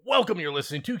Welcome, you're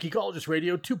listening to Geekologist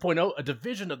Radio 2.0, a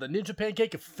division of the Ninja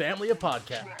Pancake family of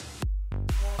podcasts.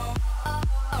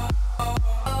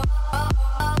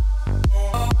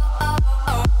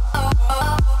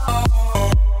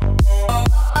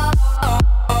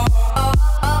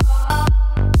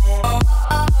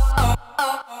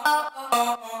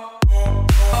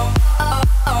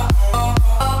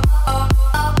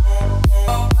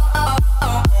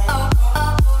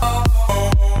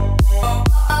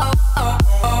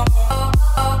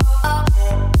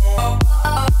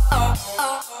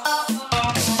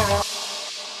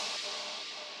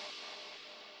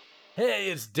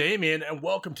 It's Damien, and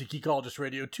welcome to Geekologist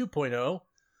Radio 2.0.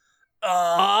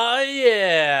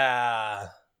 Yeah!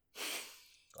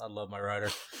 I love my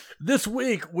writer. This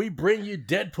week, we bring you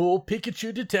Deadpool,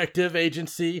 Pikachu Detective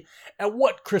Agency, and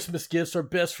what Christmas gifts are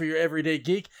best for your everyday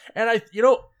geek. And I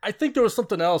think there was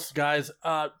something else, guys.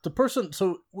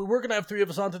 So we were going to have three of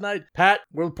us on tonight. Pat,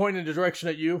 we're pointing the direction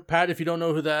at you. Pat, if you don't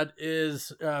know who that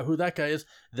is, who that guy is,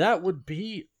 that would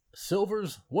be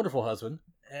Silver's wonderful husband.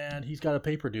 And he's got a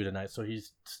paper due tonight, so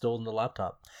he's still in the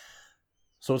laptop.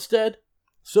 So instead,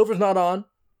 Silver's not on,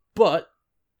 but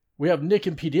we have Nick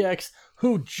and PDX,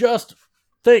 who just,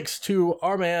 thanks to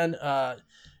our man,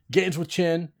 Games with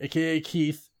Chin, a.k.a.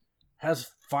 Keith,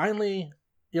 has finally,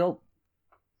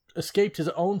 escaped his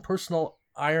own personal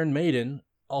Iron Maiden,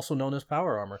 also known as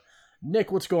Power Armor. Nick,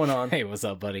 what's going on? Hey, what's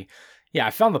up, buddy? Yeah,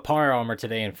 I found the Power Armor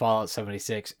today in Fallout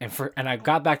 76, and I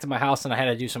got back to my house and I had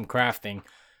to do some crafting.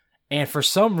 And for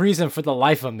some reason, for the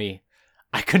life of me,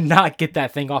 I could not get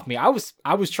that thing off me. I was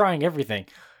trying everything.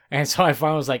 And so I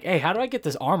finally was like, hey, how do I get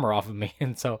this armor off of me?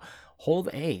 And so hold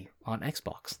A on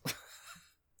Xbox.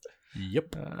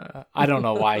 Yep. I don't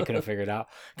know why I couldn't figure it out.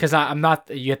 Because I'm not,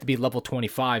 you have to be level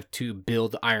 25 to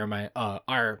build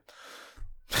a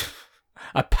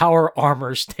power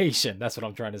armor station. That's what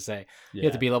I'm trying to say. Yeah. You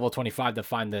have to be level 25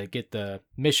 to get the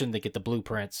mission, to get the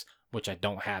blueprints, which I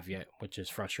don't have yet, which is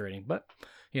frustrating. But...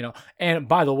 and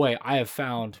by the way, I have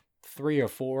found 3 or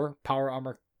 4 power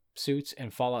armor suits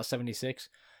in Fallout 76,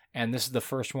 and this is the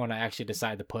first one I actually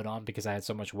decided to put on because I had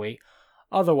so much weight.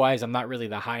 Otherwise, I'm not really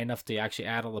that high enough to actually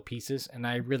add all the pieces, and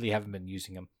I really haven't been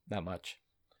using them that much.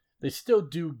 They still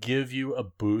do give you a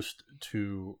boost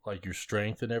to like your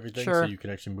strength and everything, sure. So you can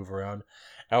actually move around.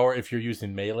 Or if you're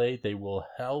using melee, they will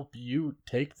help you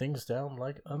take things down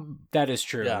like That is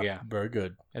true. Yeah. Very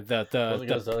good. Like an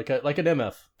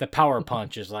MF. The power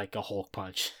punch is like a Hulk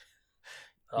punch.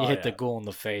 You hit the ghoul in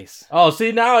the face. Oh,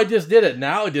 see, now I just did it.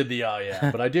 Now I did the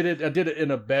but I did it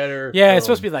in a better. Yeah, it's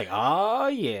supposed to be like, oh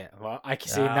yeah. Well, I can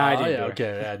see now I did. Yeah,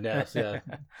 okay, yeah.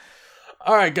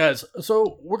 All right, guys.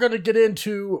 So we're gonna get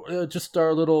into just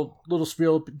our little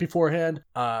spiel beforehand.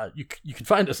 You can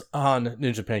find us on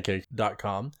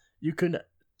ninjapancake.com. You can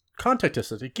contact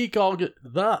us at Geekologist.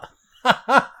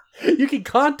 You can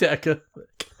contact us.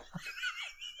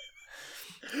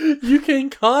 You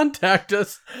can contact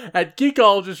us at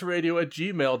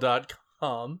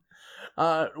geekologistradio@gmail.com.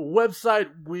 Website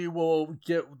we're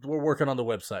working on the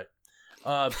website.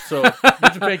 So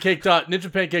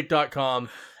ninjapancake.com.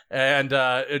 And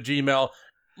Gmail.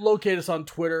 Locate us on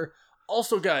Twitter.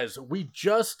 Also, guys, we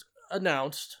just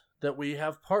announced that we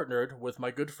have partnered with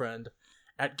my good friend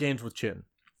at Games with Chin.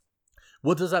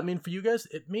 What does that mean for you guys?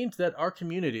 It means that our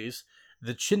communities,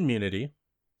 the Chinmunity,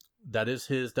 that is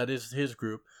his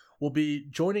group, will be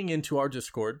joining into our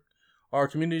Discord. Our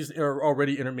communities are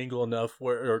already intermingled enough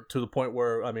to the point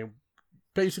where,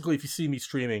 basically, if you see me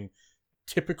streaming,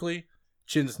 typically,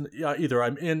 Chin's either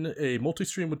I'm in a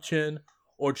multi-stream with Chin,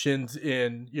 or Chin's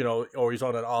in, or he's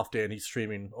on an off day and he's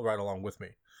streaming right along with me.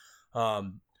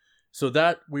 So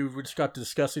that we just got to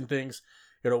discussing things.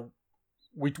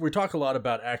 We talk a lot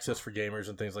about access for gamers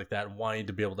and things like that, and wanting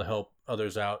to be able to help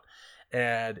others out.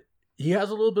 And he has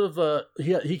a little bit of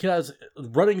he has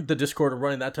running the Discord and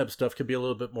running that type of stuff can be a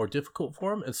little bit more difficult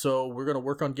for him. And so we're going to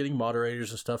work on getting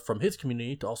moderators and stuff from his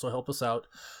community to also help us out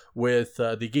with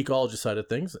the Geekologist side of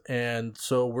things. And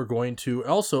so we're going to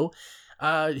also.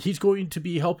 He's going to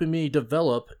be helping me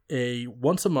develop a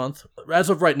once a month, as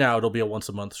of right now, it'll be a once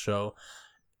a month show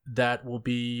that will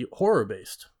be horror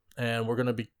based. And we're going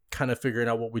to be kind of figuring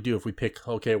out what we do. If we pick,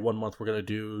 1 month we're going to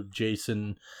do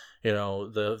Jason,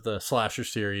 the slasher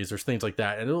series or things like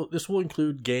that. And this will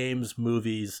include games,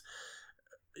 movies,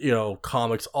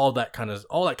 comics, all that kind of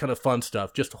fun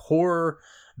stuff, just horror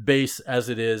based as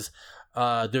it is.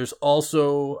 There's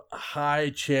also a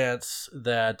high chance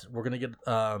that we're going to get,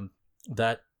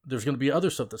 that there's going to be other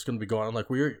stuff that's going to be going on. Like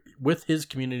we're with his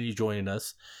community joining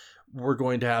us, we're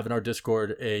going to have in our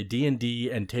Discord a D&D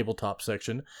and tabletop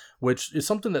section, which is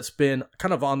something that's been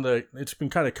kind of it's been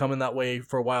kind of coming that way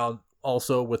for a while.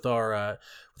 also with our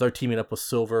teaming up with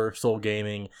Silver Soul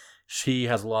Gaming, she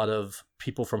has a lot of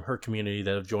people from her community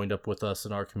that have joined up with us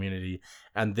in our community,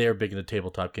 and they're big into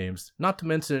tabletop games. Not to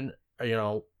mention,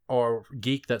 our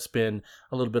geek that's been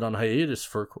a little bit on hiatus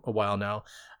for a while now,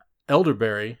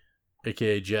 Elderberry,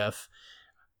 aka Jeff.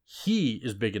 He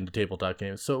is big into tabletop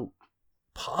games. So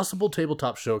possible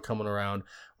tabletop show coming around.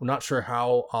 We're not sure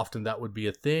how often that would be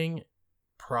a thing.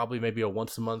 Probably maybe a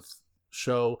once a month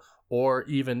show, or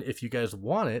even if you guys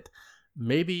want it,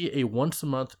 maybe a once a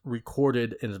month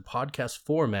recorded in a podcast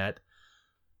format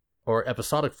or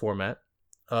episodic format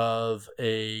of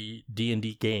a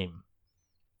D&D game,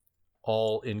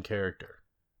 all in character.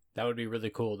 That would be really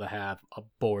cool to have a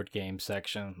board game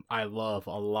section. I love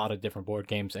a lot of different board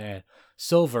games, and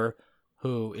Silver,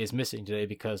 who is missing today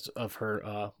because of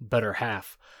her better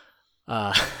half,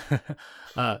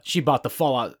 she bought the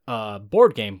Fallout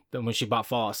board game when she bought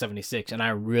Fallout 76, and I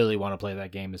really want to play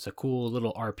that game. It's a cool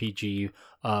little RPG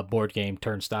board game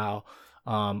turnstile.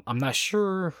 I'm not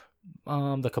sure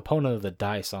the component of the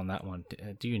dice on that one.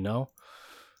 Do you know?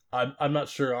 I'm not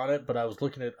sure on it, but I was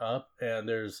looking it up, and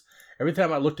every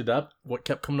time I looked it up, what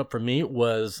kept coming up for me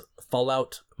was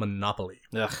Fallout Monopoly.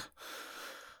 Ugh.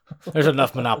 There's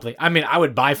enough Monopoly. I mean, I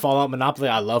would buy Fallout Monopoly.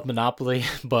 I love Monopoly,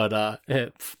 but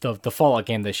the Fallout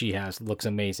game that she has looks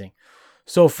amazing.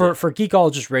 So for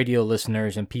Geekologist Radio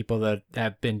listeners and people that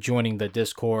have been joining the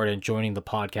Discord and joining the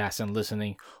podcast and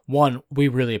listening, one, we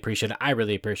really appreciate it. I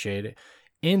really appreciate it.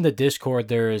 In the Discord,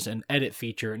 there is an edit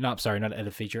feature.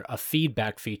 A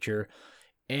feedback feature.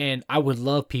 And I would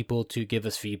love people to give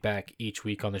us feedback each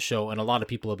week on the show. And a lot of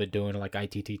people have been doing it, like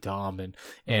ITT Tom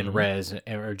and Rez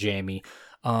or Jamie.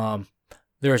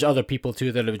 There's other people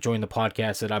too that have joined the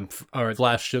podcast that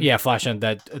Flash and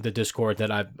that the Discord that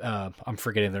I'm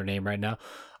forgetting their name right now.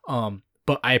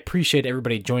 But I appreciate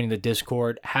everybody joining the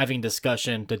Discord, having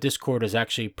discussion. The Discord is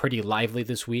actually pretty lively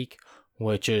this week,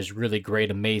 which is really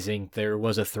great, amazing. There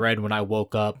was a thread when I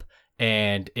woke up,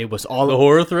 and it was all the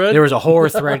horror thread. There was a horror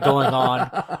thread going on,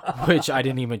 which I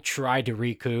didn't even try to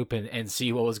recoup and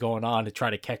see what was going on to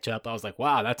try to catch up. I was like,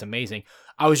 wow, that's amazing.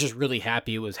 I was just really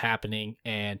happy it was happening,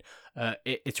 and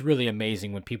it's really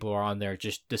amazing when people are on there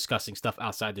just discussing stuff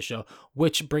outside the show,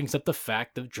 which brings up the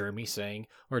fact of Jeremy saying,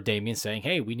 or Damien saying,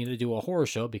 hey, we need to do a horror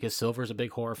show because Silver's a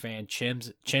big horror fan, Chin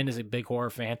is a big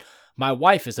horror fan, my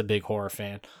wife is a big horror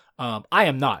fan. I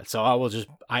am not, so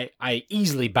I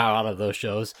easily bow out of those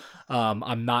shows.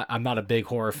 I'm not a big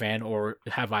horror fan, or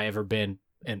have I ever been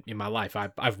in my life.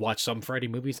 I've watched some Freddy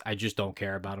movies. I just don't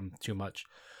care about them too much.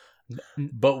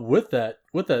 But with that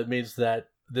means that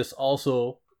this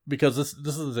also, because this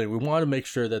is the thing, we want to make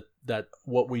sure that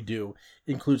what we do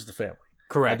includes the family.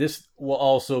 Correct. And this will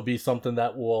also be something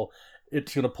that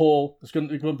it's going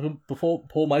to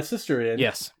pull my sister in.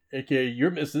 Yes. AKA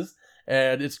your missus.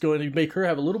 And it's going to make her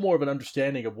have a little more of an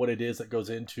understanding of what it is that goes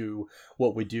into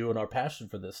what we do and our passion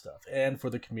for this stuff and for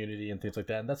the community and things like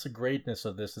that. And that's the greatness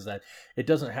of this, is that it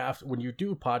doesn't have to, when you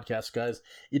do podcasts, guys,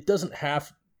 it doesn't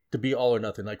have to be all or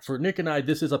nothing. Like for Nick and I,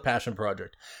 this is a passion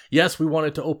project. Yes, we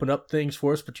wanted to open up things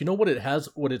for us, but you know what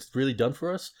it's really done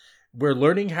for us? We're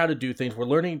learning how to do things. We're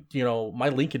learning, my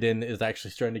LinkedIn is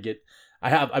actually starting to get,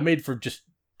 I made for just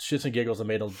shits and giggles, I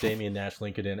made a Damian Nash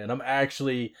LinkedIn, and I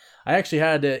actually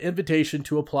had an invitation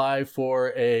to apply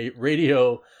for a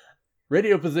radio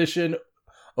position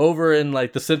over in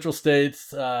like the central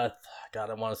states. God,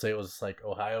 I want to say it was like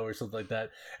Ohio or something like that.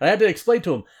 And I had to explain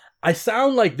to him, I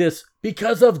sound like this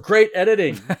because of great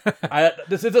editing.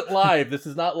 This isn't live. This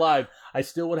is not live. I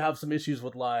still would have some issues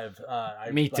with live.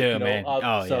 Me too, man.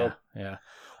 Yeah.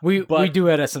 We do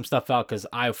edit some stuff out because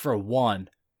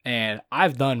and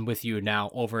I've done with you now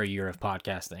over a year of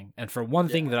podcasting. And for one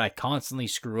thing that I constantly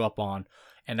screw up on,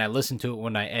 and I listen to it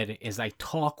when I edit, is I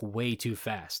talk way too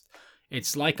fast.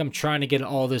 It's like I'm trying to get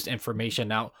all this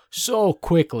information out so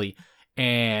quickly,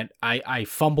 and I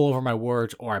fumble over my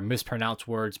words, or I mispronounce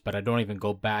words, but I don't even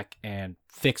go back and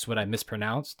fix what I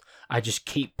mispronounced. I just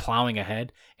keep plowing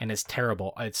ahead, and it's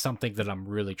terrible. It's something that I'm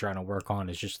really trying to work on,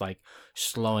 is just like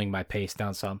slowing my pace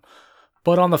down some.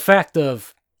 But on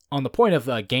the point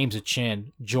of Games of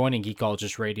Chin joining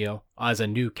Geekologist Radio as a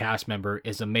new cast member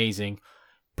is amazing.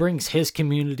 Brings his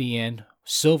community in.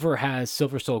 Silver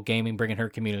Soul Gaming bringing her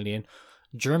community in.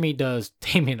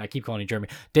 Damien, I keep calling him Jeremy.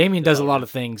 Damien does a lot of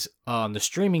things on the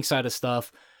streaming side of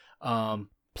stuff.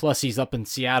 Plus, he's up in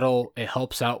Seattle. It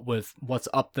helps out with what's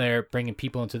up there, bringing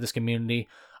people into this community.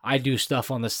 I do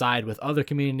stuff on the side with other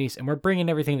communities, and we're bringing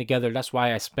everything together. That's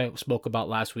why I spoke about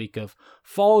last week of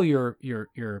follow your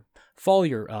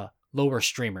lower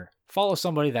streamer. Follow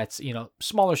somebody that's,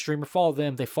 smaller streamer. Follow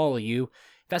them. They follow you.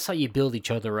 that's how you build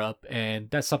each other up. And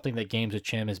that's something that Games with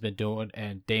Chim has been doing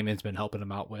and Damon's been helping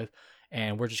him out with.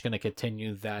 And we're just going to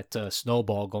continue that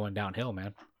snowball going downhill,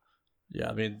 man. Yeah,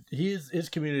 I mean, his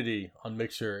community on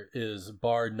Mixer is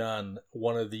bar none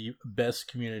one of the best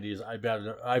communities I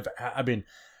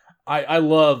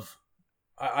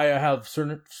have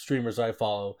certain streamers I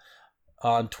follow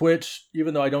on Twitch,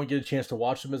 even though I don't get a chance to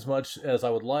watch them as much as I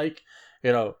would like.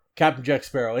 You know, Captain Jack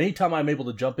Sparrow. Anytime I'm able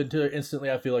to jump into it,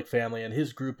 instantly I feel like family, and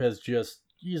his group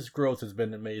his growth has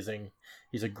been amazing.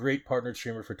 He's a great partnered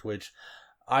streamer for Twitch.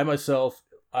 I myself,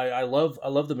 I love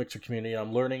the Mixer community.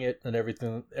 I'm learning it and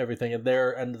everything in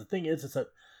there. And the thing is that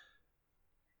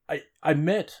I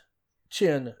met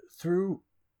Chin through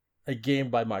a game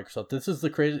by Microsoft. This is the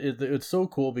crazy. It's so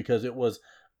cool because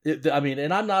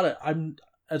and I'm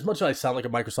as much as I sound like a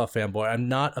Microsoft fanboy, I'm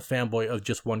not a fanboy of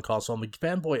just one console. I'm a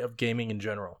fanboy of gaming in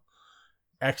general.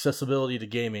 Accessibility to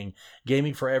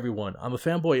gaming for everyone. I'm a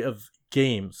fanboy of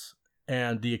games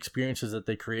and the experiences that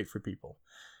they create for people.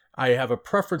 I have a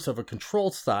preference of a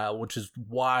control style, which is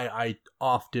why I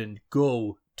often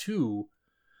go to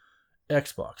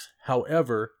Xbox.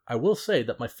 However, I will say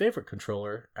that my favorite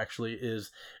controller actually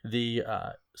is the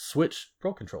Switch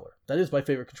Pro controller. That is my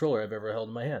favorite controller I've ever held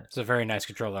in my hand. It's a very nice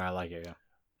controller. I like it, yeah.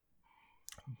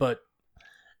 But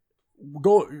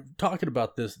talking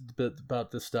about this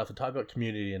stuff and talking about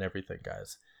community and everything,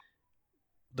 guys.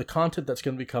 The content that's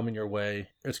going to be coming your way,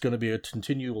 it's going to be a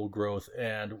continual growth,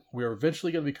 and we're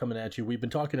eventually going to be coming at you. We've been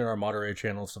talking in our moderator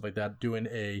channel and stuff like that, doing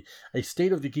a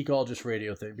State of the Geekologist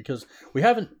radio thing, because we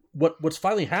haven't, what's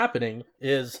finally happening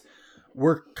is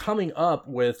we're coming up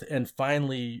with and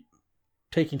finally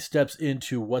taking steps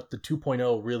into what the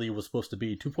 2.0 really was supposed to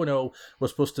be. 2.0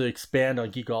 was supposed to expand on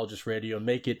Geekologist radio and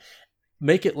make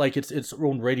it like its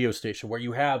own radio station where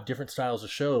you have different styles of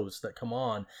shows that come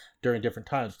on during different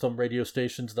times. Some radio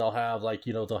stations, they'll have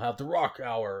they'll have the rock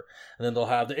hour, and then they'll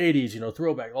have the 80s,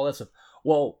 throwback, all that stuff.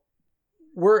 Well,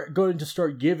 we're going to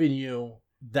start giving you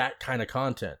that kind of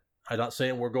content. I'm not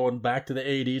saying we're going back to the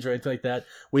 80s or anything like that.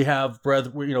 We have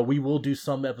we will do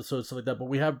some episodes, stuff like that, but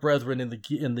we have brethren in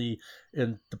the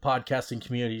podcasting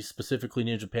community, specifically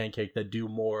Ninja Pancake, that do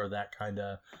more of that kind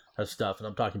of stuff. And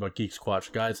I'm talking about Geek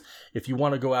Squatch. Guys, if you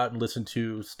want to go out and listen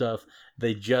to stuff,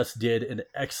 they just did an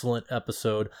excellent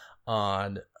episode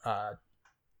on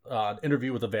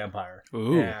Interview with a Vampire.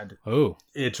 And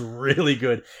it's really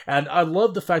good. And I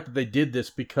love the fact that they did this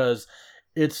because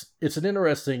it's an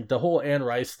interesting, the whole Anne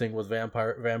Rice thing with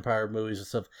vampire movies and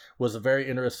stuff was a very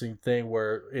interesting thing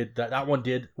where that one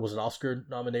was an Oscar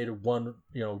nominated, won,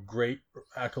 great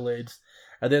accolades.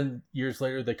 And then years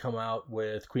later they come out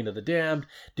with Queen of the Damned,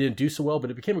 didn't do so well,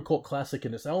 but it became a cult classic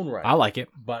in its own right. I like it.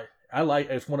 But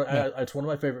it's one of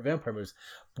my favorite vampire movies.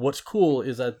 What's cool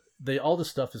is that all this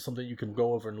stuff is something you can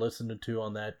go over and listen to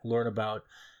on that, learn about,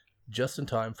 just in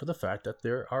time for the fact that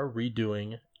they are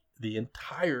redoing the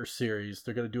entire series.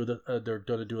 They're going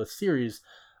to do a series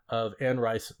of Anne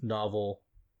Rice novel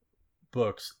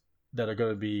books that are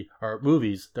going to be, or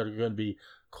movies that are going to be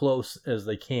close as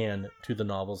they can to the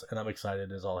novels, and I'm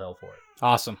excited as all hell for it.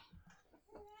 Awesome.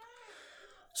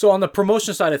 So on the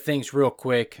promotion side of things, real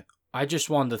quick, I just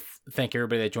wanted to thank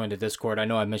everybody that joined the Discord. I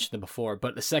know I mentioned it before,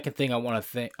 but the second thing I want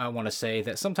to say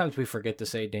that sometimes we forget to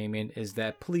say, Damien, is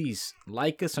that please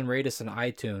like us and rate us on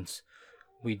iTunes.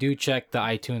 We do check the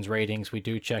iTunes ratings. We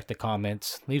do check the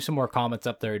comments. Leave some more comments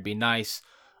up there. It'd be nice,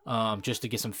 just to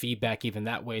get some feedback even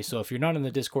that way. So if you're not in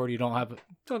the Discord, you don't want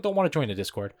to join the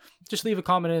Discord, just leave a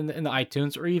comment in the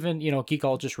iTunes, or even,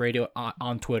 Geekologist Radio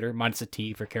on Twitter, minus a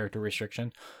T for character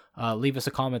restriction. Leave us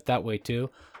a comment that way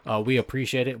too. We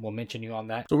appreciate it. We'll mention you on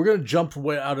that. So we're going to jump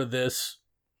way out of this,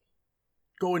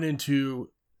 going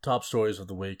into top stories of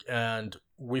the week. And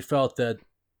we felt that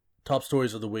top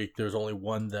stories of the week, there's only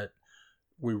one that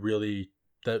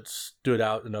that stood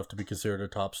out enough to be considered a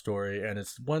top story, and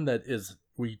it's one that is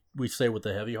we say with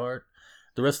a heavy heart.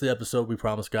 The rest of the episode, we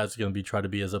promise, guys, is going to try to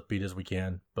be as upbeat as we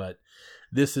can, but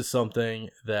this is something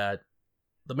that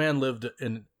the man lived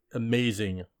an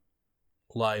amazing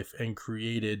life and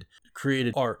created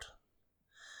art,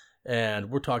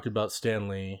 and we're talking about Stan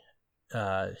Lee.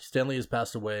 Stan Lee has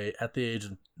passed away at the age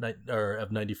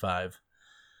of 95,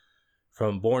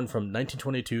 born from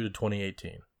 1922 to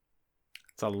 2018.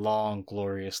 It's a long,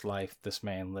 glorious life this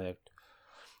man lived.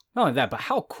 Not only that, but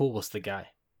how cool was the guy?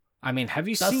 I mean, have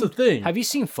you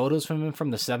seen photos from him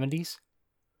from the 70s?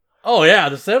 Oh yeah,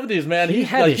 the 70s, man. He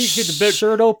had his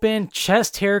shirt open,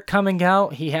 chest hair coming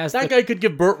out. Guy could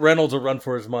give Burt Reynolds a run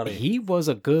for his money. He was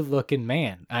a good-looking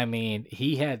man. I mean,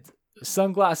 he had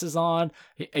sunglasses on.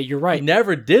 You're right. He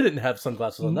never didn't have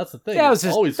sunglasses on. That's the thing. That was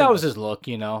his look,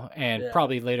 and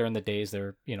probably later in the days,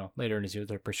 later in his youth,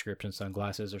 they're prescription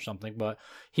sunglasses or something. But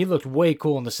he looked way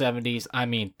cool in the 70s. I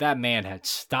mean, that man had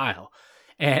style.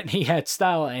 And he had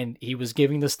style, and he was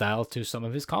giving the style to some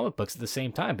of his comic books at the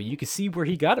same time. But you can see where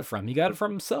he got it from. He got it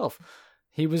from himself.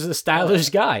 He was a stylish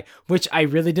guy, which I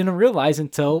really didn't realize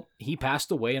until he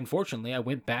passed away. Unfortunately, I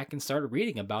went back and started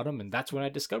reading about him, and that's when I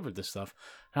discovered this stuff.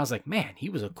 And I was like, man, he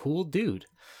was a cool dude.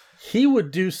 He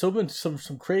would do some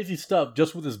crazy stuff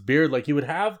just with his beard. Like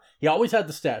he always had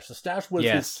the stash. The stash was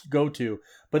his go-to.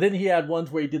 But then he had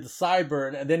ones where he did the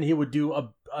sideburn, and then he would do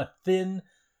a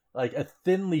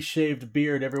thinly shaved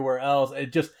beard everywhere else.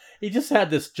 He just had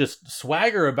this just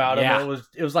swagger about him. Yeah.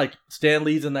 It was like Stan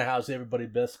Lee's in the house. Everybody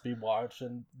best be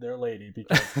watching their lady,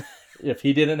 because if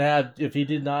he did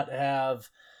not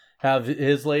have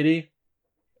his lady,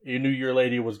 you knew your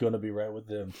lady was going to be right with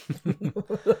him.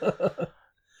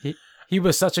 He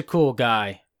was such a cool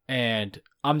guy, and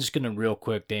I'm just gonna real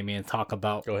quick, Damien, talk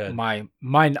about my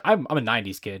I'm a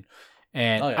 90s kid,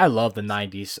 and I love the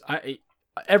 90s.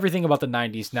 Everything about the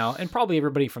 90s now, and probably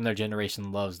everybody from their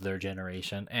generation loves their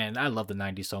generation, and I love the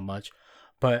 90s so much.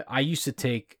 But I used to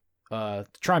take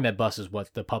TriMet bus is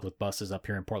what the public bus is up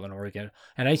here in Portland, Oregon,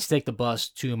 and I used to take the bus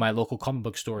to my local comic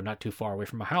book store not too far away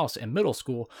from my house in middle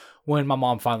school when my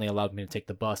mom finally allowed me to take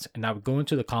the bus. And I would go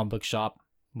into the comic book shop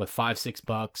with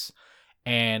 $5-6,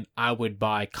 and I would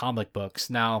buy comic books.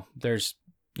 Now there's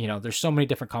so many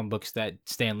different comic books that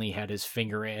Stan Lee had his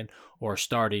finger in or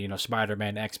started,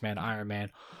 Spider-Man, X-Men, Iron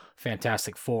Man,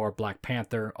 Fantastic Four, Black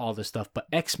Panther, all this stuff. But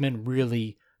X-Men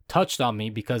really touched on me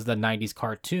because the 90s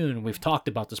cartoon, we've talked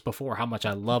about this before, how much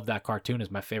I love that cartoon. Is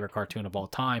my favorite cartoon of all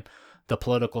time. The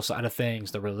political side of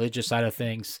things, the religious side of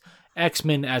things.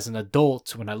 X-Men as an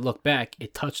adult, when I look back,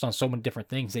 it touched on so many different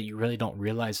things that you really don't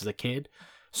realize as a kid.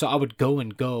 So I would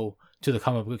go to the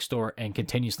comic book store and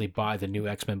continuously buy the new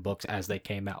X-Men books as they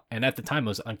came out. And at the time, it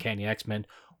was Uncanny X-Men,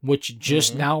 which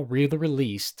just now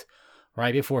re-released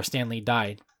right before Stan Lee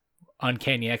died.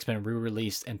 Uncanny X-Men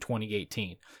re-released in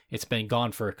 2018. It's been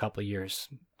gone for a couple of years.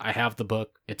 I have the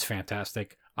book. It's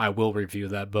fantastic. I will review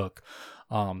that book.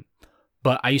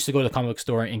 But I used to go to the comic book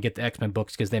store and get the X-Men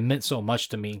books because they meant so much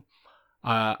to me.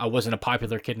 I wasn't a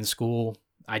popular kid in school.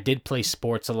 I did play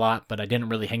sports a lot, but I didn't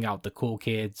really hang out with the cool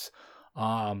kids.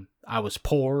 I was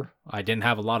poor. I didn't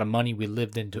have a lot of money. We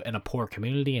lived in a poor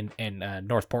community in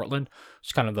North Portland, which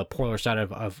is kind of the poorer side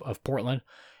of Portland.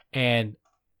 And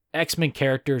X-Men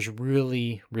characters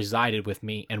really resided with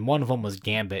me, and one of them was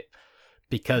Gambit,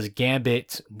 because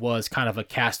Gambit was kind of a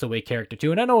castaway character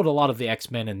too. And I know a lot of the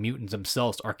X-Men and mutants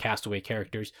themselves are castaway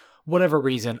characters. Whatever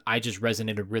reason, I just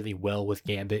resonated really well with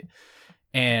Gambit.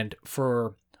 And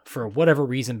for whatever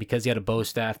reason, because he had a bow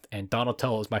staff, and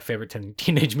Donatello is my favorite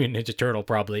Teenage Mutant Ninja Turtle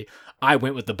probably, I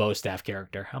went with the bow staff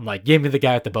character. I'm like, give me the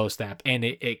guy with the bow staff. And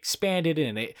it expanded,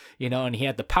 and and he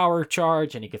had the power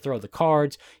charge, and he could throw the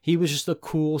cards. He was just a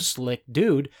cool, slick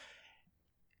dude.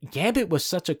 Gambit was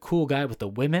such a cool guy with the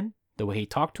women, the way he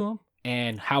talked to them,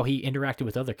 and how he interacted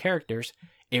with other characters.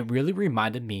 It really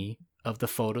reminded me of the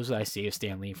photos that I see of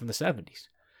Stan Lee from the 70s.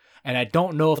 And I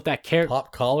don't know if that character...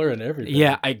 Pop collar and everything.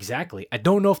 Yeah, exactly. I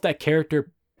don't know if that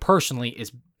character personally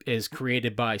is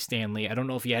created by Stan Lee. I don't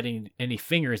know if he had any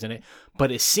fingers in it,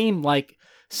 but it seemed like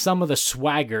some of the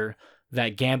swagger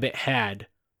that Gambit had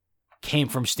came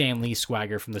from Stan Lee's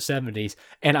swagger from the 70s.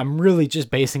 And I'm really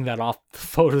just basing that off the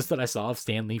photos that I saw of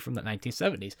Stan Lee from the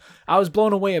 1970s. I was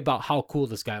blown away about how cool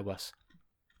this guy was.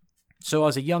 So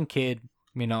as a young kid,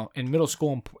 in middle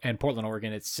school in Portland,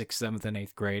 Oregon, it's 6th, 7th, and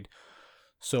 8th grade.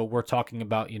 So we're talking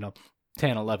about,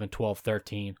 10, 11, 12,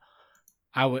 13.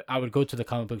 I would go to the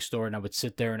comic book store and I would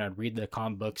sit there and I'd read the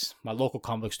comic books. My local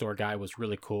comic book store guy was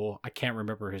really cool. I can't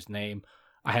remember his name.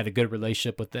 I had a good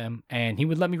relationship with him, and he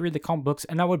would let me read the comic books,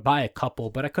 and I would buy a couple,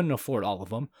 but I couldn't afford all of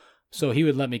them. So he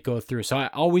would let me go through. So I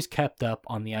always kept up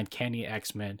on the Uncanny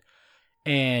X-Men.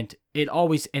 And not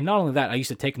only that, I used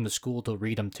to take them to school to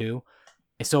read them too.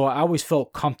 And so I always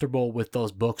felt comfortable with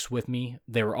those books with me.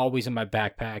 They were always in my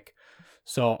backpack.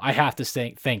 So I have to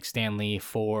thank Stan Lee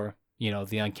for,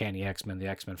 the Uncanny X-Men, the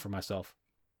X-Men for myself.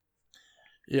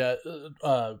 Yeah.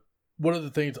 One of the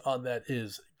things on that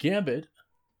is Gambit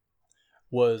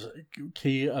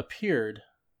he appeared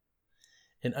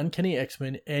in Uncanny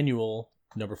X-Men Annual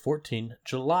number 14,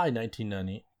 July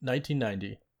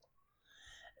 1990.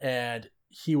 And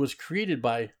he was created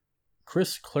by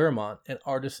Chris Claremont and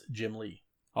artist Jim Lee.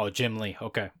 Oh, Jim Lee.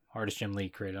 Okay. Artist Jim Lee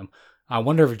created him. I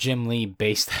wonder if Jim Lee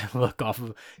based that look off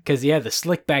of, because he had the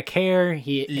slick back hair.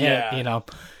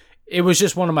 It was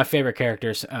just one of my favorite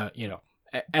characters.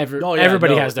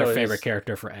 Everybody has their favorite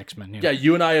character for X-Men. Yeah,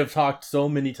 you and I have talked so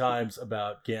many times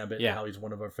about Gambit and how he's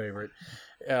one of our favorite.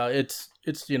 It's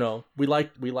we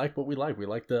like what we like. We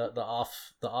like the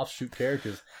offshoot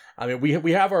characters. I mean,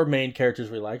 we have our main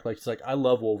characters we like. Like, it's like, I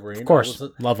love Wolverine. Of course,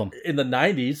 love him. In the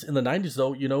 90s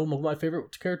though, you know who my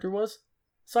favorite character was?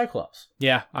 Cyclops.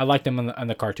 Yeah, I liked him in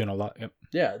the cartoon a lot. Yep.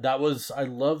 Yeah, I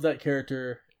love that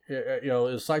character. You know,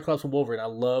 it was Cyclops and Wolverine. I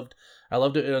loved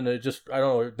it, and it just, I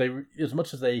don't know, as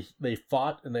much as they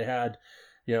fought and they had,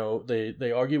 you know,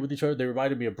 they argued with each other, they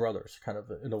reminded me of brothers, kind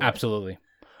of, in a way. Absolutely.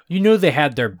 You knew they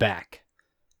had their back.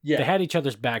 Yeah. They had each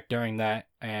other's back during that,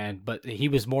 but he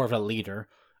was more of a leader,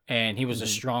 and he was a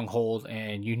stronghold,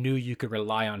 and you knew you could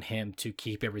rely on him to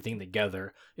keep everything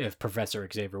together if Professor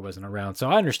Xavier wasn't around. So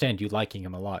I understand you liking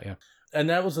him a lot, yeah. And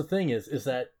that was the thing is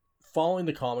that following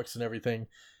the comics and everything,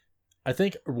 I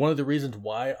think one of the reasons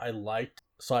why I liked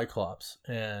Cyclops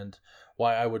and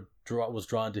why I was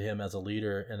drawn to him as a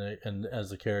leader and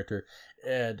as a character,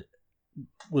 and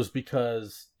was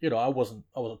because, you know, I wasn't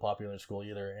popular in school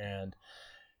either, and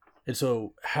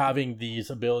so having these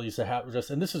abilities to have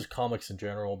and this is comics in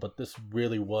general, but this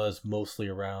really was mostly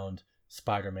around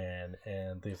Spider-Man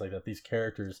and things like that. These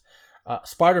characters.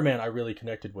 Spider-Man I really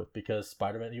connected with, because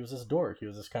Spider-Man, he was this dork. He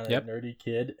was this kind of nerdy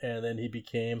kid, and then he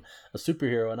became a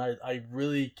superhero, and I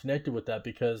really connected with that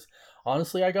because,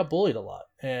 honestly, I got bullied a lot,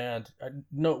 and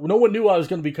no one knew I was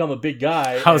going to become a big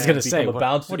guy. I was going to say, what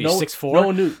are you, 6'4"? No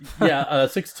one knew. Yeah,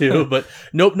 6'2", but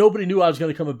nobody knew I was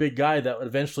going to become a big guy that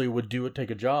eventually would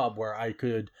take a job where I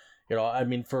could, you know, I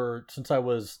mean, since I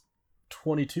was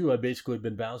 22, I've basically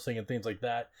been bouncing and things like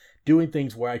that, doing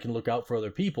things where I can look out for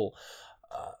other people.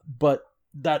 But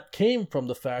that came from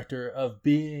the factor of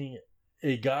being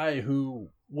a guy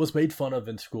who was made fun of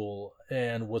in school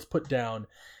and was put down,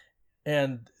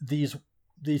 and these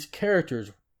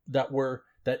characters that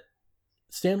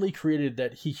Stan Lee created,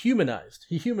 that he humanized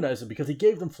them because he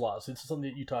gave them flaws. It's something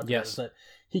that you talked about, is that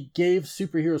he gave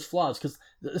superheroes flaws, because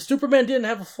Superman didn't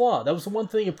have a flaw. That was the one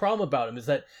thing, a problem about him, is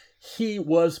that he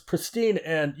was pristine,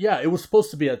 and it was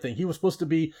supposed to be that thing. He was supposed to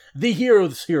be the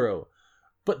hero's hero.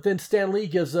 But then Stan Lee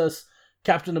gives us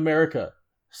Captain America,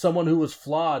 someone who was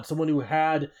flawed, someone who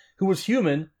was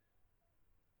human,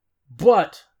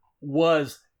 but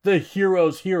was the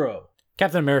hero's hero.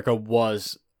 Captain America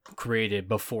was created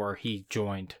before he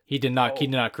joined. He did not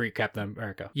create Captain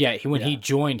America. Yeah, he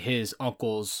joined his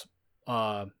uncle's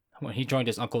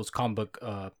comic book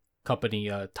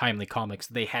company, Timely Comics,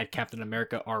 they had Captain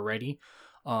America already.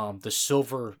 The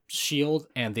silver shield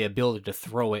and the ability to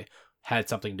throw it had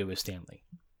something to do with Stan Lee.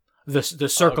 The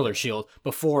circular shield,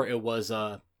 before it was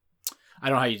I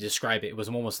don't know how you describe it. It was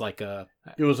almost like a.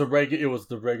 It was the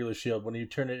regular shield. When you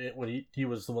turn it in, when he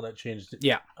was the one that changed it.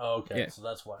 Yeah. Oh, okay. Yeah. So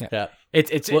that's why. Yeah.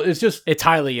 It's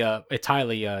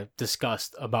highly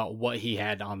discussed about what he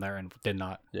had on there and did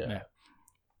not. Yeah.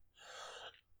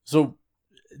 So,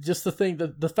 just the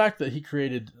fact that he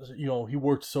created, you know, he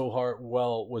worked so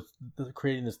well with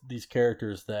creating these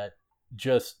characters that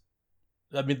just,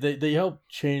 I mean, they helped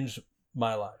change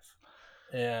my life.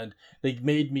 And they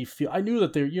made me feel, I knew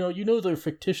that they're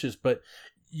fictitious, but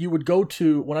you would go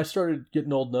to, when I started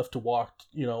getting old enough to walk,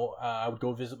 you know, I would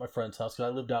go visit my friend's house, because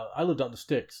I lived out in the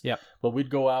sticks. Yeah. But we'd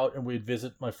go out and we'd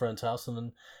visit my friend's house, and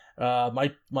then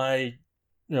my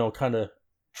you know, kind of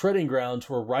treading grounds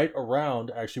were right around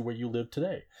actually where you live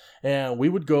today. And we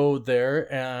would go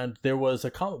there, and there was a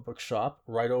comic book shop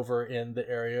right over in the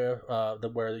area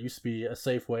where there used to be a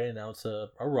Safeway, and now it's a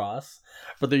Ross.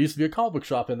 But there used to be a comic book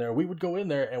shop in there. We would go in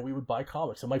there and we would buy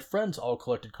comics. And my friends all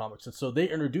collected comics. And so they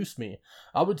introduced me.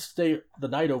 I would stay the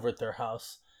night over at their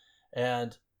house,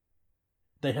 and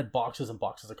they had boxes and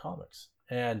boxes of comics.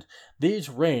 And these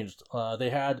ranged. They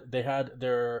had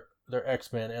their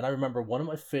X-Men. And I remember one of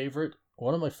my favorite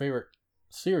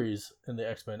series in the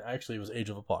X-Men actually was Age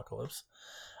of Apocalypse.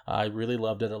 I really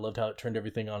loved it. I loved how it turned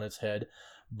everything on its head.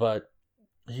 But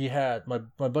he had my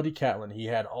buddy Catlin. He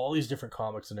had all these different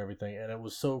comics and everything, and it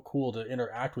was so cool to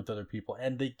interact with other people.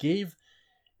 And they gave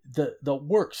the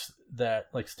works that,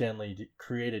 like, Stan Lee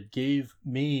created, gave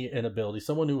me an ability.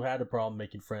 Someone who had a problem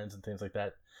making friends and things like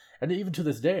that. And even to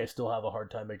this day, I still have a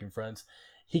hard time making friends.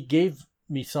 He gave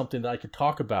me something that I could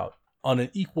talk about on an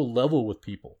equal level with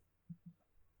people,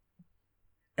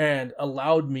 and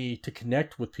allowed me to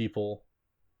connect with people.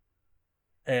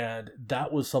 And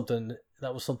that was something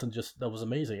that was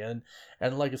amazing.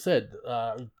 And like I said,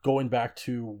 going back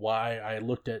to why I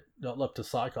looked up to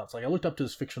Cyclops, like, I looked up to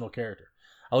this fictional character.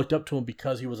 I looked up to him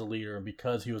because he was a leader and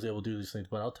because he was able to do these things.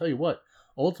 But I'll tell you what,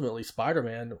 ultimately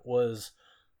Spider-Man was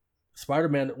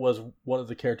one of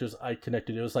the characters I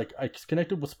connected. It was like I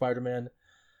connected with Spider-Man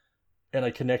and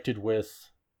I connected with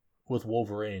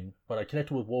Wolverine. But I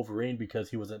connected with Wolverine because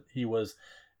he was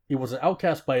an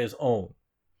outcast by his own.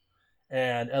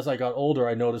 And as I got older,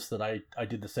 I noticed that I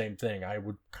did the same thing. I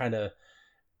would kind of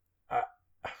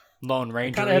Lone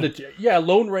Ranger.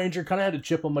 Lone Ranger, kind of had a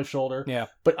chip on my shoulder. Yeah.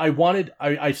 But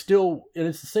I still, and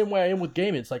it's the same way I am with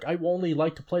gaming. It's like I only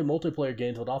like to play multiplayer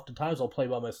games, but oftentimes I'll play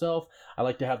by myself. I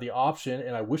like to have the option,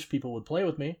 and I wish people would play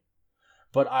with me,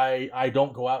 but I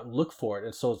don't go out and look for it.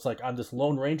 And so it's like I'm this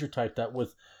Lone Ranger type I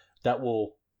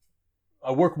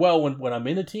work well when I'm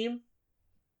in a team,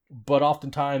 but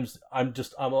oftentimes I'm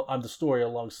the story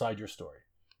alongside your story.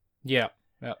 Yeah.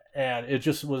 Yeah. And it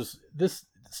just was this.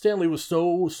 Stan Lee was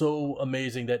so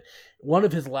amazing that one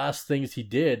of his last things he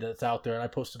did that's out there, and I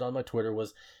posted on my Twitter,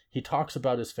 was he talks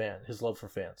about his love for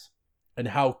fans, and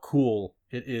how cool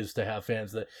it is to have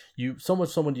fans that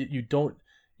someone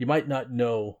you might not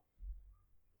know,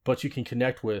 but you can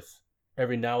connect with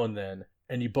every now and then,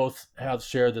 and you both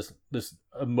share this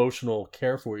emotional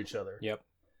care for each other. Yep.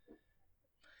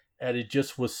 And it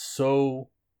just was so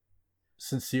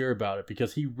sincere about it,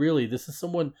 because this is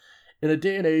someone in a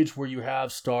day and age where you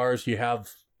have stars, you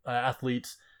have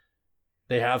athletes,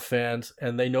 they have fans,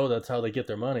 and they know that's how they get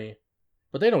their money,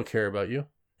 but they don't care about you.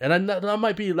 And that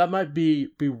might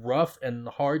be rough and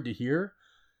hard to hear,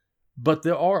 but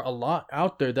there are a lot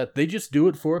out there that they just do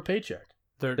it for a paycheck.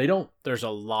 There's a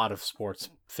lot of sports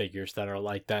figures that are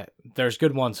like that. There's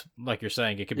good ones, like you're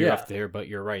saying. It could be rough to hear, but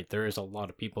you're right. There is a lot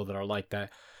of people that are like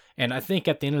that. And I think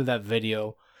at the end of that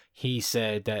video, he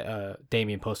said that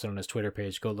Damien posted on his Twitter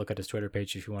page. Go look at his Twitter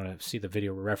page if you want to see the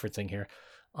video we're referencing here.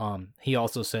 He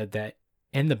also said that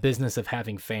in the business of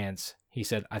having fans, he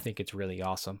said, I think it's really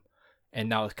awesome. And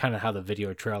now it's kind of how the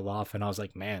video trailed off. And I was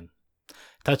like, man,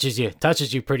 touches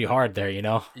you pretty hard there, you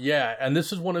know? Yeah. And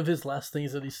this is one of his last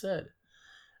things that he said.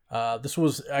 This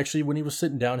was actually when he was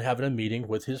sitting down having a meeting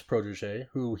with his protege,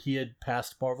 who he had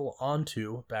passed Marvel on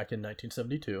to back in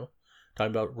 1972,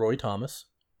 talking about Roy Thomas.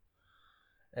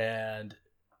 And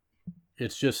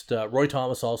it's just Roy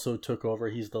Thomas also took over.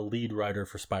 He's the lead writer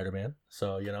for Spider-Man.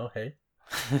 So, hey,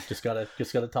 just gotta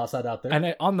toss that out there.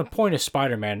 And on the point of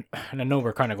Spider-Man, and I know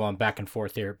we're kind of going back and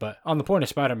forth here, but on the point of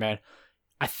Spider-Man,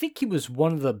 I think he was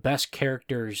one of the best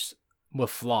characters with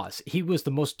flaws. He was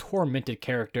the most tormented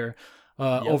character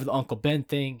over the Uncle Ben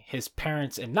thing, his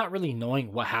parents, and not really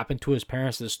knowing what happened to his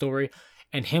parents in the story,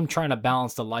 and him trying to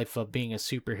balance the life of being a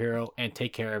superhero and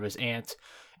take care of his aunt.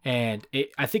 And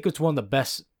I think it's one of the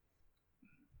best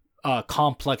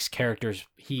complex characters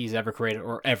he's ever created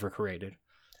or ever created.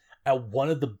 And one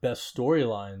of the best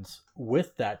storylines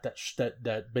with that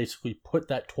basically put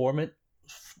that torment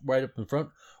right up in front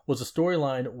was a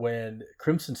storyline when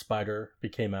Crimson Spider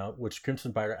became out, which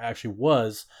Crimson Spider actually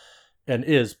was and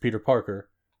is Peter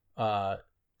Parker,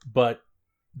 but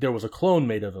there was a clone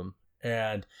made of him,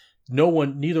 and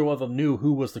neither of them knew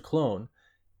who was the clone.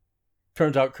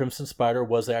 Turns out Crimson Spider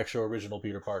was the actual original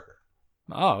Peter Parker.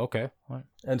 Oh, okay. Right.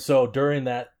 And so during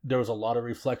that, there was a lot of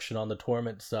reflection on the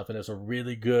torment stuff, and it's a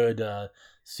really good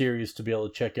series to be able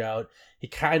to check out. He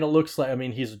kind of looks like,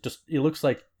 he looks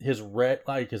like his red,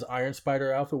 like his Iron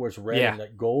Spider outfit, where it's red and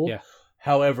like gold. Yeah.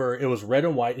 However, it was red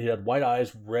and white. He had white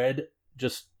eyes, red,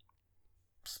 just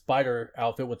spider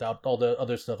outfit without all the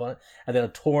other stuff on it, and then a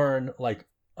torn, like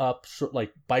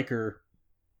biker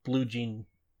blue jean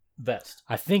vest.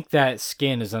 I think that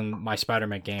skin is in my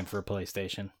Spider-Man game for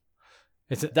PlayStation.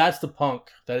 That's the punk.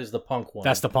 That is the punk one.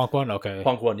 That's the punk one? Okay.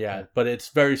 Punk one, yeah. But it's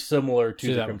very similar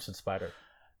to the Crimson Spider.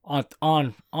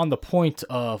 On the point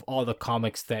of all the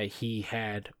comics that he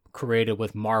had created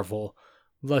with Marvel,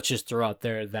 let's just throw out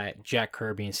there that Jack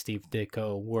Kirby and Steve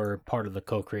Ditko were part of the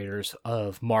co-creators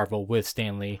of Marvel with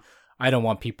Stan Lee. I don't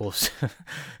want people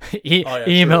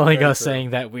emailing us saying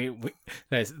that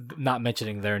that's not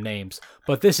mentioning their names.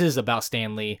 But this is about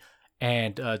Stan Lee.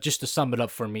 And just to sum it up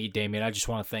for me, Damien, I just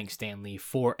want to thank Stan Lee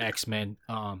for X-Men.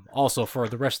 Also for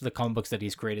the rest of the comic books that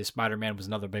he's created. Spider-Man was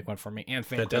another big one for me. And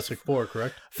Fantastic Four,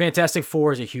 correct? Fantastic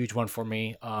Four is a huge one for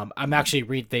me. I'm actually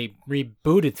they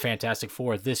rebooted Fantastic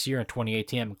Four this year in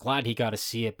 2018. I'm glad he got to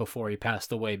see it before he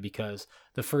passed away, because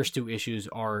the first two issues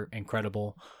are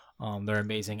incredible. They're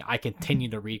amazing. I continue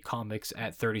to read comics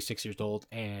at 36 years old,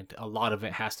 and a lot of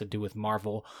it has to do with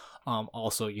Marvel.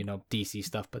 Also, DC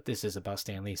stuff, but this is about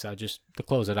Stan Lee. So to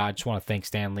close it out, I just want to thank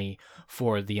Stan Lee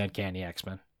for the Uncanny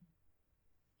X-Men.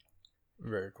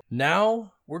 Very cool.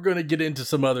 Now we're going to get into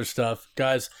some other stuff.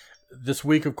 Guys, this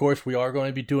week, of course, we are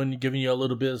going to be giving you a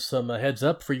little bit of some heads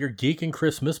up for your geek and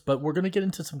Christmas, but we're going to get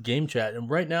into some game chat. And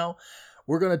right now,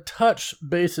 we're going to touch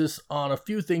basis on a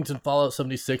few things in Fallout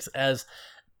 76, as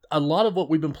a lot of what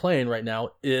we've been playing right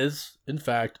now is, in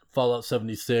fact, Fallout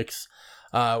 76.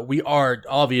 We are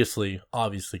obviously,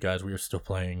 guys, we are still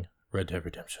playing Red Dead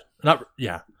Redemption.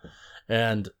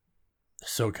 And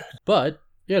so good. But,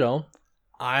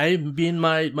 I, being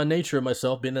my nature of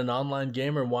myself, being an online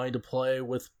gamer and wanting to play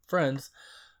with friends,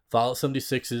 Fallout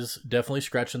 76 is definitely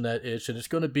scratching that itch, and it's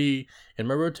going to be in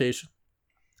my rotation.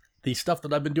 The stuff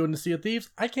that I've been doing to Sea of Thieves,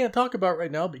 I can't talk about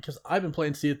right now because I've been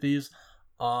playing Sea of Thieves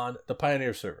on the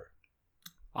Pioneer server.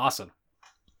 Awesome.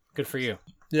 Good for you.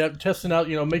 Yeah, testing out,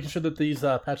 making sure that these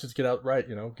patches get out right,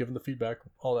 giving the feedback,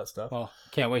 all that stuff. Well,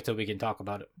 can't wait till we can talk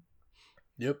about it.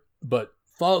 Yep. But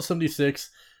Fallout 76,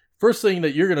 first thing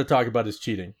that you're going to talk about is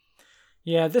cheating.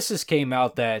 Yeah, this has came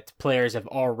out that players have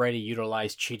already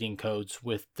utilized cheating codes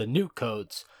with the nuke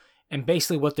codes. And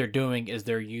basically what they're doing is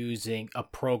they're using a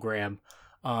program,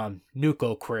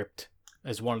 NucoCrypt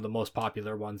is one of the most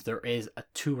popular ones. There is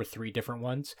 2 or 3 different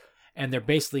ones. And they're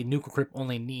basically, NucoCrypt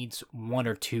only needs 1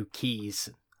 or 2 keys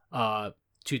to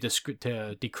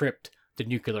decrypt the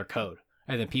nuclear code.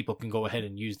 And then people can go ahead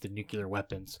and use the nuclear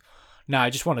weapons. Now,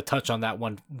 I just want to touch on that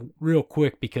one real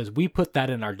quick because we put that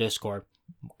in our Discord.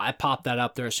 I popped that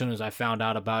up there as soon as I found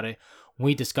out about it.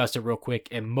 We discussed it real quick,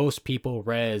 and most people,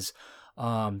 Rez,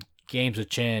 Games with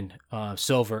Chin,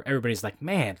 Silver, everybody's like,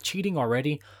 man, cheating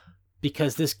already?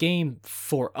 Because this game,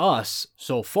 for us,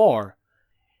 so far,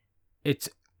 it's...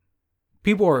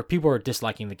 People are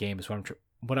disliking the game. Is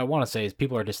what I want to say is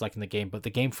people are disliking the game, but the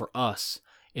game for us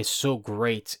is so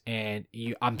great, and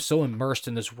I'm so immersed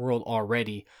in this world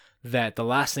already that the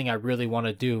last thing I really want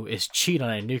to do is cheat on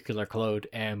a nuclear code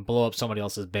and blow up somebody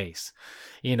else's base,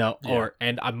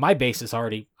 my base is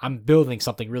already, I'm building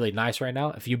something really nice right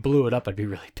now. If you blew it up, I'd be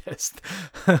really pissed,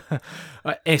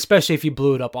 especially if you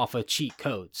blew it up off of cheat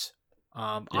codes.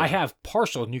 I have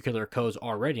partial nuclear codes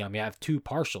already. I have 2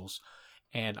 partials,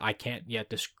 and I can't yet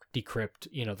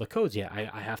decrypt, the codes yet.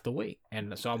 I have to wait,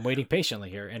 and so I'm waiting patiently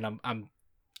here, and I'm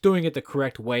doing it the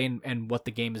correct way and what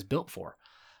the game is built for.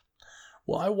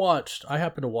 Well, I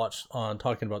happened to watch on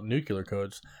talking about nuclear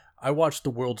codes. I watched the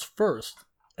world's first,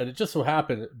 and it just so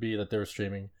happened to be that they were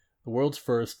streaming the world's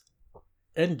first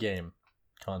endgame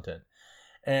content.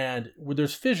 And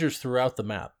there's fissures throughout the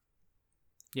map.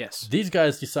 Yes. These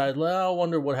guys decided, well, I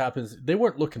wonder what happens. They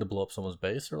weren't looking to blow up someone's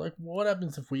base. They're like, what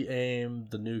happens if we aim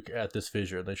the nuke at this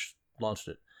fissure? They launched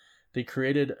it. They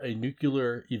created a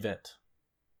nuclear event.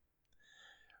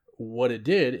 What it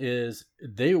did is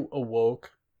they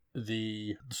awoke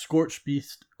the Scorched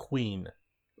Beast Queen.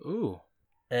 Ooh.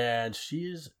 And she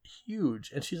is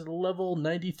huge. And she's level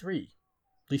 93.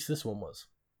 At least this one was.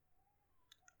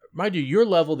 Mind you, your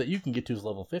level that you can get to is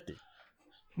level 50.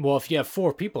 Well, if you have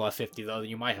 4 people at 50, though, then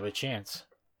you might have a chance.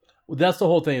 Well, that's the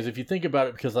whole thing, is if you think about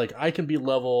it, because I can be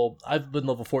I've been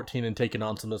level 14 and taken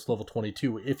on some that's level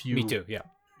 22 if you... Me too, yeah.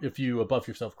 If you buff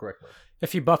yourself correctly.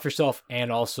 If you buff yourself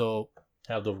and also...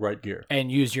 have the right gear.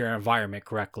 And use your environment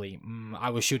correctly. I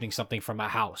was shooting something from a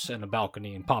house and a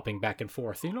balcony and popping back and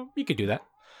forth. You could do that.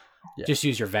 Yeah. Just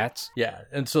use your VATS. Yeah,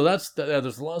 and so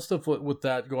there's a lot of stuff with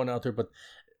that going out there, but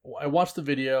I watched the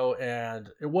video and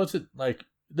it wasn't like...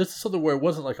 This is something where it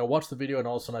wasn't like I watched the video and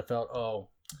all of a sudden I felt, oh,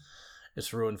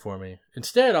 it's ruined for me.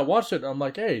 Instead, I watched it and I'm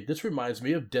like, hey, this reminds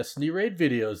me of Destiny raid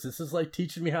videos. This is like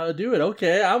teaching me how to do it.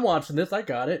 Okay, I'm watching this. I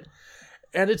got it.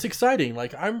 And it's exciting.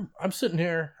 Like I'm sitting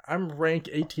here, I'm ranked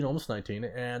 18, almost 19,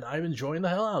 and I'm enjoying the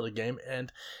hell out of the game. And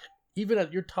even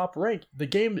at your top rank, the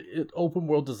game, open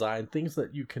world design, things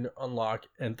that you can unlock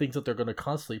and things that they're going to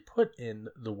constantly put in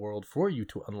the world for you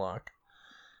to unlock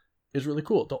is really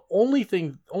cool. The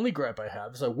only gripe I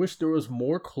have is I wish there was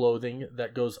more clothing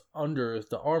that goes under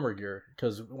the armor gear,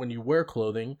 because when you wear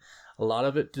clothing, a lot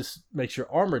of it just makes your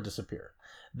armor disappear.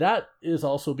 That is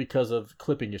also because of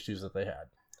clipping issues that they had.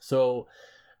 So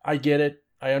I get it,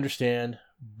 I understand,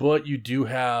 but you do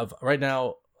have right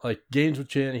now, like Games with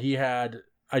Chin,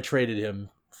 I traded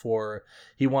him for,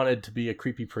 he wanted to be a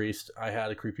creepy priest. I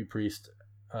had a creepy priest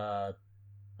or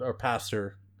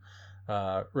pastor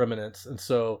remnants, and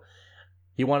so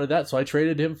he wanted that, so I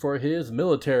traded him for his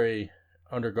military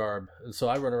undergarb, and so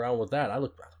I run around with that. I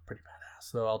look pretty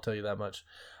badass, so I'll tell you that much.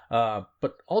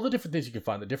 But all the different things you can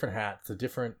find, the different hats, the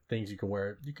different things you can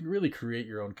wear, you can really create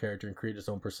your own character and create its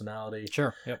own personality.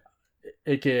 Sure, yep.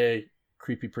 AKA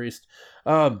creepy priest.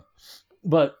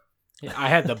 But yeah, I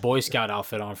had the Boy Scout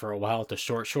outfit on for a while, the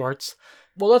short shorts.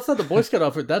 Well, that's not the Boy Scout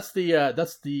outfit. That's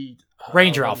the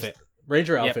Ranger outfit.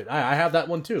 Ranger outfit. Yep. I have that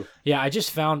one too. Yeah, I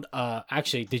just found.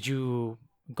 Actually, did you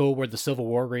go where the Civil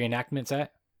War reenactment's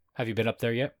at? Have you been up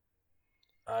there yet?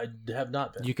 I have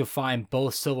not been. You can find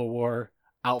both Civil War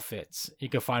outfits. You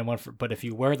can find one but if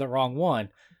you wear the wrong one,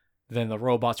 then the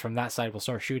robots from that side will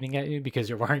start shooting at you because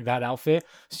you're wearing that outfit.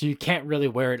 So you can't really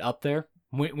wear it up there.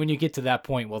 When you get to that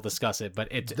point, we'll discuss it. But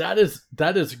that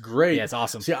is great. Yeah, it's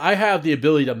awesome. See, I have the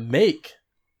ability to make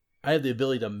one of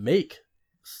the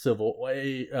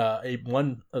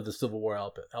Civil War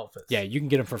outfits. Yeah, you can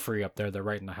get them for free up there. They're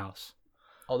right in the house.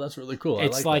 Oh, that's really cool.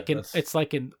 It's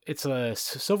it's a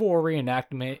Civil War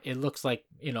reenactment. It looks like,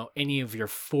 any of your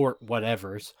fort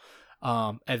whatevers.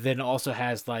 And then it also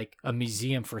has like a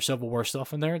museum for Civil War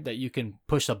stuff in there that you can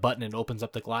push a button and opens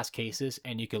up the glass cases,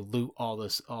 and you can loot all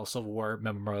Civil War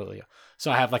memorabilia.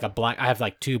 So I have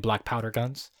like 2 black powder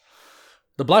guns.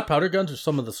 The black powder guns are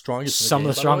some of the strongest. Some of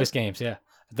the strongest games, yeah.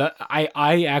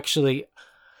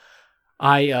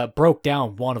 I broke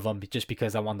down one of them just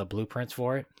because I wanted the blueprints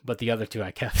for it, but the other 2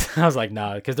 I kept. I was like,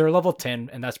 nah, because they're level 10,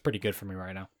 and that's pretty good for me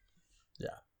right now.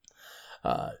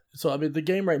 Yeah. So I mean, the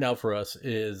game right now for us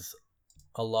is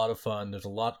a lot of fun. There's a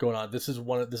lot going on. This is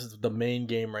the main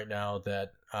game right now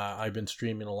that I've been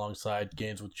streaming alongside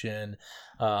Games with Chin,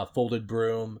 Folded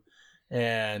Broom,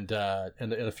 and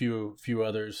a few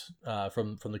others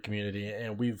from the community,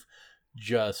 and we've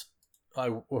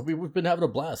been having a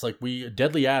blast. Like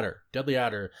Deadly Adder,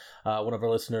 one of our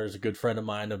listeners, a good friend of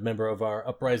mine, a member of our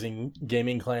Uprising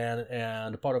Gaming clan,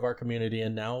 and a part of our community,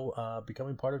 and now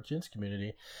becoming part of Jin's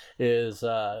community, is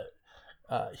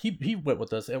he went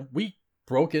with us, and we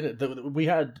broke in. We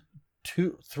had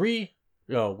 2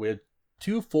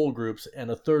 full groups and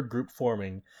a third group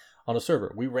forming on a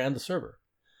server. We ran the server,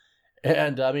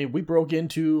 and I mean, we broke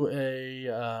into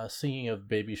a singing of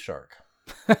Baby Shark.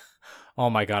 Oh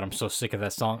my god, I'm so sick of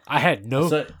that song. I had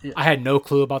no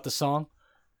clue about the song,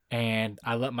 and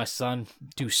I let my son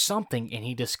do something, and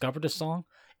he discovered the song,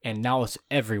 and now it's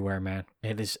everywhere, man.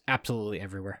 It is absolutely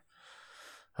everywhere.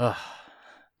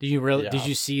 Did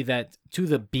you see that to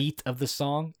the beat of the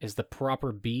song is the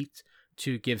proper beat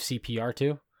to give CPR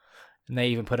to? And they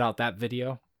even put out that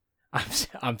video.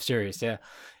 I'm serious, yeah.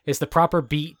 It's the proper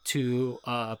beat to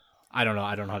I don't know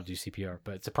how to do CPR,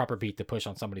 but it's a proper beat to push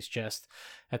on somebody's chest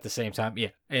at the same time. Yeah.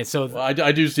 And so I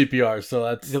do CPR, so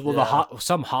that's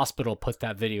some hospital put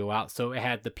that video out. So it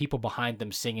had the people behind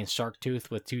them singing Sharktooth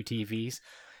with 2 TVs,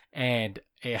 and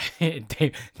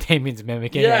Damien's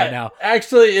mimicking it right now.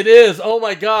 Actually, it is. Oh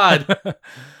my god.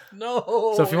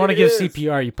 No. So if you want to give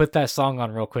CPR, you put that song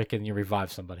on real quick and you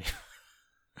revive somebody.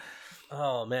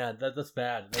 Oh man, that's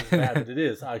bad. That's bad, but it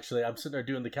is actually. I'm sitting there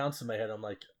doing the counts in my head. I'm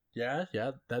like, yeah,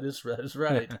 that is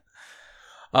right.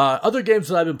 Other games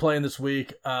that I've been playing this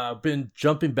week, been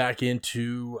jumping back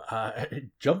into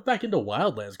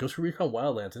Wildlands, Ghost Recon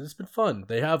Wildlands, and it's been fun.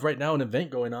 They have right now an event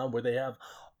going on where they have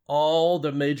all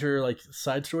the major like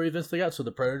side story events they got. So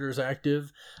the Predator's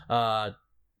active.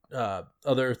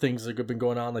 Other things that have been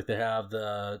going on, like they have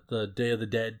the Day of the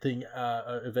Dead thing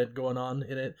event going on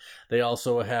in it. They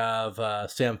also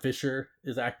have Sam Fisher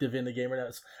is active in the game right now.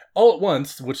 It's all at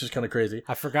once, which is kind of crazy.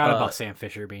 I forgot about Sam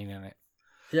Fisher being in it.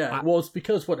 Yeah, well, it's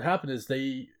because what happened is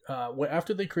they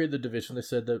after they created the Division, they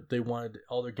said that they wanted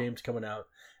all their games coming out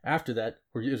after that.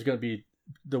 Where it was going to be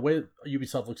the way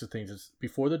Ubisoft looks at things is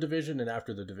before the Division and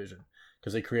after the Division,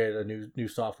 because they created a new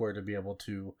software to be able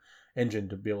to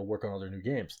work on all their new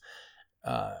games.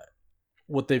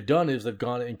 What they've done is they've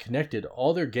gone and connected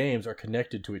all their games are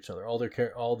connected to each other. All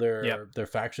their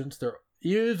factions.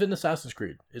 Even Assassin's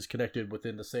Creed is connected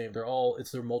within the same.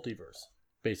 It's their multiverse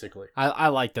basically. I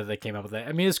like that they came up with that.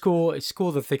 I mean, it's cool. It's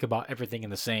cool to think about everything in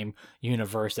the same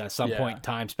universe at some point in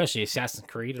time, especially Assassin's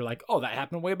Creed. They're like, oh, that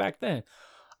happened way back then.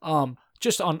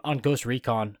 Just on Ghost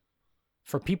Recon,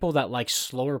 for people that like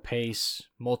slower pace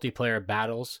multiplayer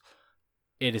battles,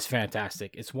 it is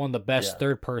fantastic. It's one of the best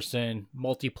third-person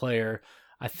multiplayer.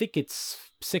 I think it's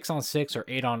 6-on-6 or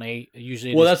 8-on-8.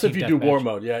 Usually, that's if you do war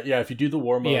mode. Yeah. If you do the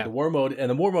war mode, the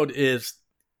war mode is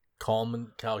calm and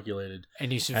calculated,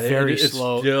 and it's very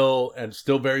slow,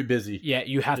 still very busy. Yeah,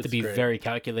 you have to be very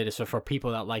calculated. So for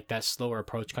people that like that slower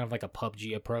approach, kind of like a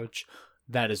PUBG approach,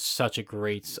 that is such a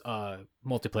great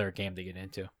multiplayer game to get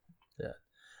into. Yeah.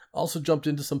 Also jumped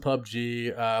into some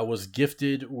PUBG. Was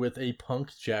gifted with a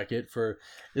punk jacket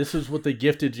this is what they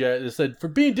gifted. They said for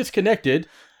being disconnected.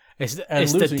 It's the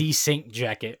desync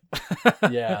jacket.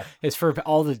 Yeah. It's for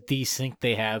all the desync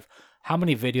they have. How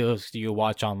many videos do you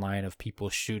watch online of people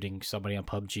shooting somebody on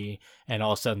PUBG and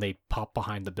all of a sudden they pop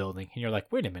behind the building and you're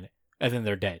like, wait a minute, and then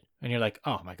they're dead and you're like,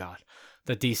 oh my god,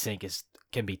 the desync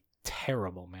can be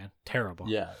terrible, man, terrible.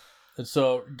 Yeah. And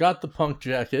so got the punk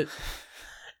jacket.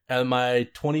 And my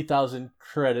 20,000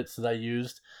 credits that I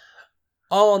used,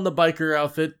 all on the biker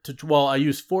outfit. I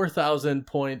used 4,000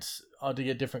 points to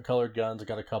get different colored guns. I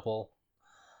got a couple.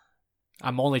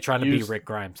 I'm only trying to be Rick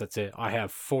Grimes. That's it. I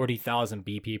have 40,000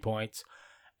 BP points,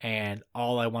 and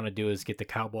all I want to do is get the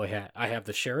cowboy hat. I have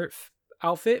the sheriff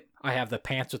outfit. I have the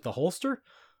pants with the holster.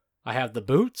 I have the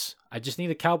boots. I just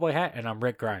need a cowboy hat, and I'm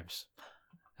Rick Grimes.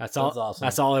 That's all. Awesome.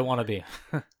 That's all I want to be.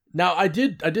 Now, I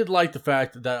did like the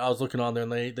fact that I was looking on there,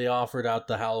 and they offered out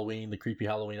the creepy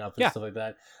Halloween outfit, stuff like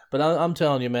that. But I'm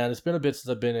telling you, man, it's been a bit since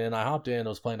I've been in. I hopped in. I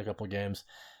was playing a couple of games.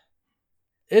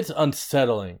 It's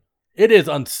unsettling. It is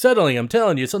unsettling. I'm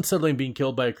telling you, it's unsettling being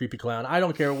killed by a creepy clown. I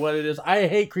don't care what it is. I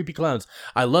hate creepy clowns.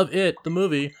 I love It, the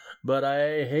movie, but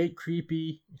I hate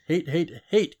creepy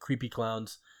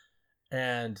clowns.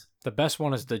 And the best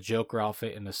one is the Joker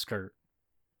outfit in the skirt.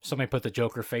 Somebody put the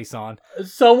Joker face on.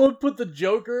 Someone put the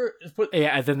Joker.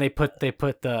 Yeah, and then they put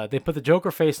the Joker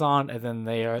face on, and then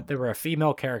they were a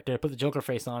female character. They put the Joker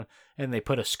face on, and they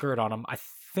put a skirt on them. I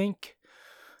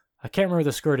can't remember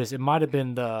the skirt is. It might have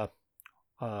been the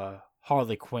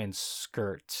Harley Quinn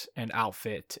skirt and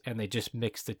outfit, and they just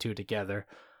mixed the two together.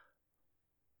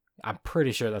 I'm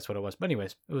pretty sure that's what it was. But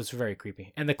anyways, it was very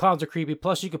creepy. And the clowns are creepy.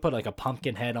 Plus, you could put like a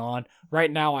pumpkin head on.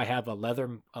 Right now, I have a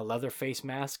leather face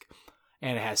mask.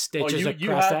 And it has stitches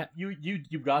across that. You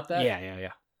got that? Yeah.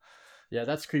 Yeah,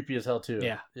 that's creepy as hell too.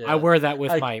 Yeah. I wear that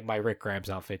with my Rick Grimes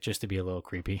outfit just to be a little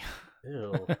creepy.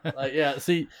 Ew. Yeah,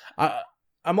 see,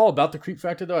 I'm all about the creep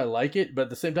factor though. I like it, but at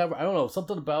the same time, I don't know,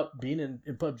 something about being in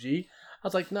PUBG. I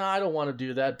was like, nah, I don't want to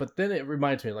do that. But then it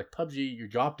reminds me, like PUBG, you're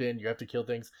dropped in, you have to kill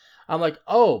things. I'm like,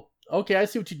 oh, okay, I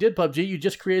see what you did, PUBG. You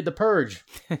just created the Purge,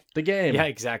 the game. Yeah,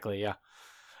 exactly. Yeah,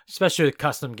 especially with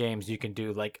custom games, you can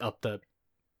do like up to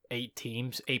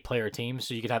 8-player teams,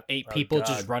 so you could have 8 people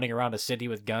just running around a city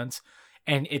with guns,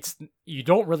 and you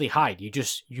don't really hide. You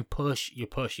push,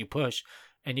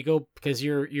 and you go, because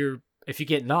you're if you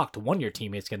get knocked, one of your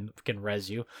teammates can res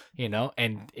you,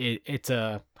 and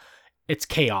it's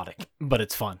chaotic, but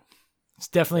it's fun. It's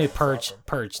definitely a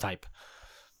purge type.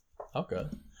 Okay.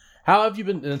 How have you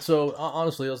been? And so,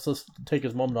 honestly, let's take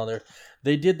this moment on there.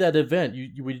 They did that event.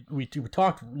 We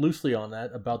talked loosely on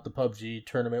that about the PUBG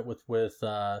tournament with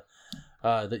that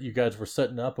you guys were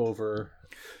setting up over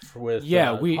with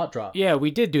Hot Drop. Yeah,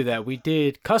 we did do that. We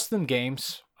did custom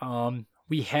games.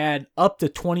 We had up to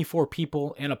 24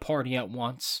 people in a party at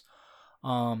once.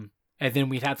 And then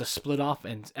we'd have to split off,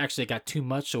 and actually it got too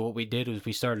much. So what we did was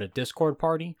we started a Discord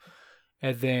party.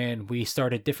 And then we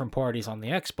started different parties on the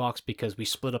Xbox because we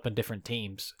split up in different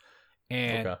teams.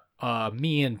 And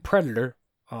me and Predator,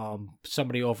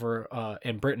 somebody over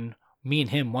in Britain, me and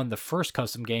him won the first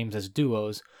custom games as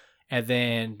duos. And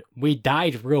then we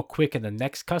died real quick in the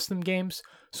next custom games.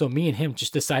 So me and him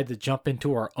just decided to jump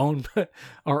into our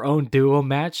own duo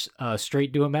match,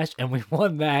 straight duo match, and we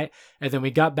won that. And then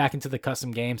we got back into the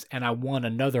custom games, and I won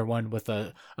another one with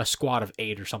a squad of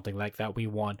 8 or something like that. We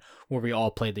won where we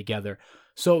all played together.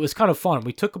 So it was kind of fun.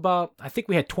 We took I think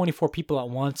we had 24 people at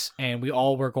once, and we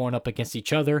all were going up against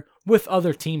each other with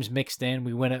other teams mixed in.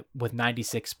 We went it with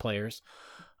 96 players.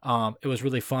 It was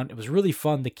really fun. It was really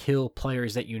fun to kill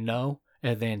players that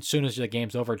and then as soon as the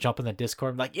game's over, jump in the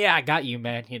Discord, I'm like, yeah, I got you,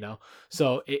 man,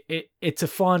 So it's a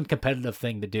fun competitive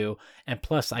thing to do. And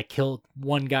plus, I killed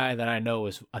one guy that I know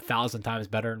is 1,000 times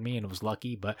better than me, and it was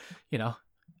lucky, but,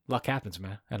 luck happens,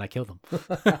 man, and I killed him.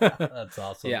 That's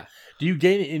awesome. Yeah. Do you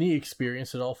gain any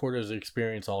experience at all for it, or is the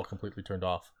experience all completely turned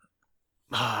off?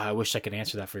 I wish I could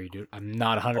answer that for you, dude. I'm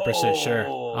not 100% sure.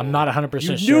 I'm not 100%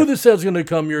 sure. You knew this was going to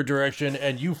come your direction,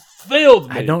 and you failed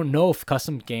me. I don't know if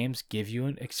custom games give you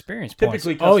an experience points.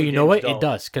 Typically, you know what? Don't. It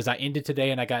does, because I ended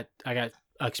today, and I got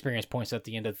experience points at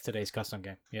the end of today's custom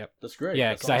game. Yep. That's great.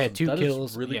 Yeah, because awesome. I had 2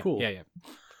 kills. Is really cool. Yeah.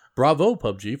 Bravo,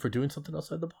 PUBG, for doing something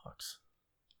outside the box.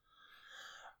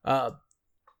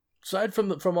 Aside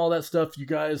from all that stuff, you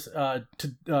guys,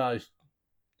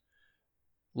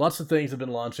 lots of things have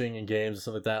been launching in games and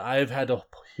stuff like that. I have had to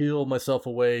heal myself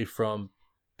away from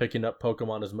picking up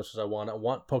Pokemon as much as I want. I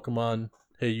want Pokemon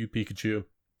Hey You Pikachu.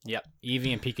 Yep.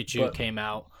 Eevee and Pikachu came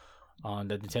out on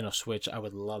the Nintendo Switch. I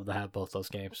would love to have both those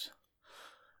games.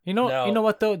 You know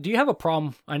what though? Do you have a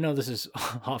problem? I know this is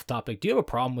off topic. Do you have a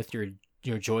problem with your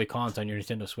Joy-Cons on your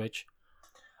Nintendo Switch?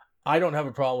 I don't have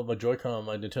a problem with my Joy-Con on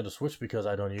my Nintendo Switch because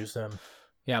I don't use them.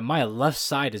 Yeah, my left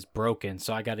side is broken,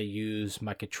 so I got to use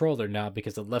my controller now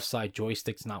because the left side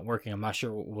joystick's not working. I'm not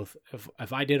sure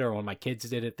if I did it or when my kids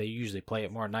did it. They usually play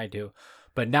it more than I do.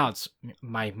 But now it's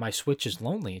my Switch is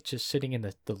lonely. It's just sitting in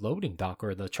the loading dock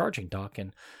or the charging dock,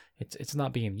 and it's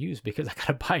not being used because I got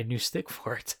to buy a new stick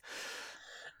for it.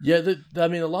 Yeah,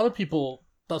 a lot of people.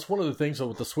 That's one of the things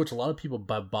with the Switch. A lot of people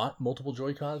bought multiple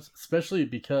Joy-Cons, especially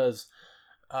because.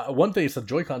 One thing it's a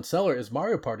Joy-Con seller is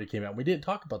Mario Party came out. We didn't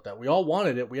talk about that. We all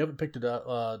wanted it. We haven't picked it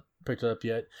up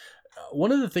yet.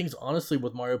 one of the things, honestly,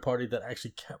 with Mario Party that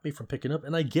actually kept me from picking up,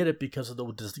 and I get it because of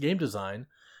the game design,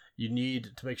 you need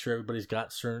to make sure everybody's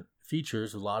got certain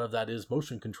features. A lot of that is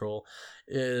motion control,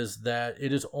 is that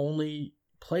it is only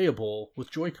playable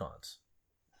with Joy-Cons.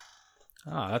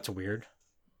 Oh, that's weird.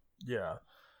 Yeah.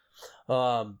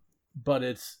 But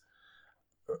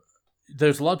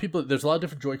there's a lot of people, there's a lot of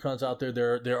different Joy-Cons out there.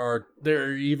 There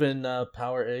are even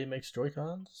Power A makes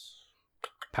Joy-Cons.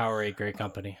 Power A, great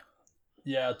company.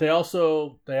 Yeah, they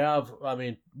have, I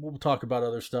mean, we'll talk about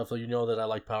other stuff. You know that I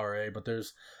like Power A, but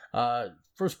there's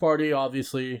first party,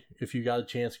 obviously. If you got a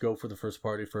chance, go for the first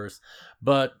party first.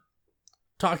 But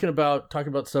talking about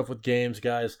stuff with games,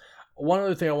 guys, one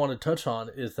other thing I want to touch on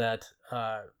is that,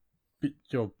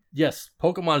 yes,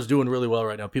 Pokemon's doing really well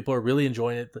right now. People are really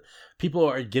enjoying it. People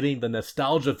are getting the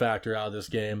nostalgia factor out of this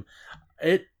game.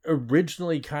 It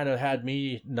originally kind of had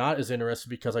me not as interested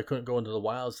because I couldn't go into the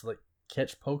wilds to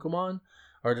catch Pokemon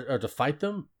or to fight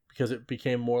them, because it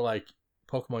became more like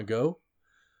Pokemon Go.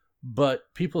 But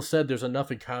people said there's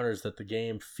enough encounters that the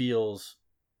game feels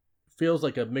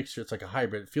like a mixture. It's like a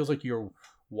hybrid. It feels like you're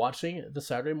watching the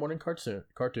Saturday morning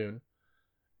cartoon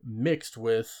mixed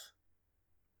with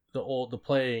the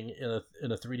playing in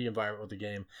a 3D environment with the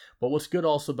game. But what's good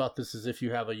also about this is if you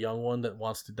have a young one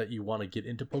that you want to get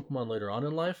into Pokemon later on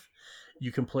in life,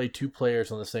 you can play 2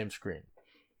 players on the same screen.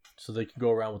 So they can go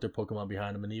around with their Pokemon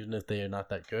behind them, and even if they are not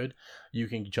that good, you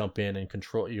can jump in and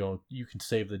control. You can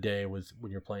save the day when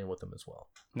you're playing with them as well.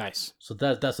 Nice. So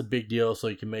that's a big deal. So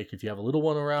you can make, if you have a little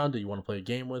one around that you want to play a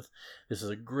game with, this is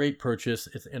a great purchase.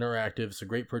 It's interactive. It's a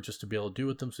great purchase to be able to do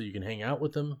with them, so you can hang out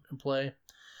with them and play.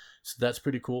 So that's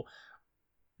pretty cool.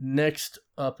 Next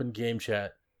up in game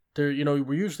chat,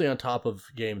 we're usually on top of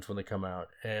games when they come out,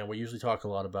 and we usually talk a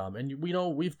lot about them.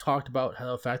 And we've talked about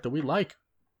the fact that we like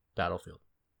Battlefield.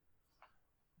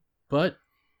 But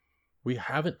we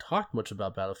haven't talked much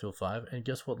about Battlefield 5, and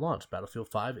guess what launched? Battlefield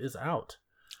 5 is out.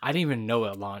 I didn't even know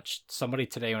it launched. Somebody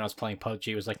today when I was playing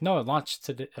PUBG was like, no, it launched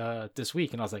this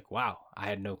week. And I was like, wow, I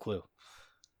had no clue.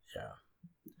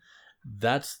 Yeah.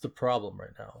 That's the problem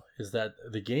right now, is that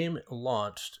the game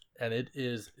launched, and it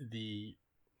is the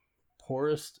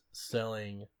poorest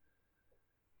selling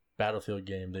Battlefield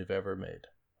game they've ever made.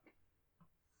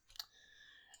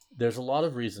 There's a lot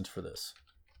of reasons for this.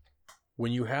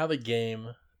 When you have a game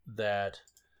that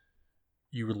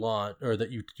you launch, or that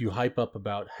you hype up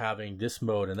about having this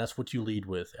mode, and that's what you lead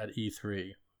with at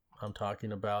E3. I'm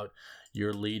talking about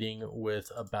you're leading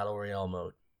with a Battle Royale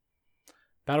mode.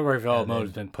 Battle Royale mode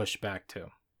has been pushed back too.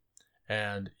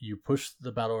 And you push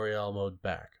the Battle Royale mode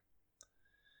back.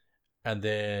 And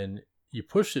then you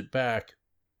push it back,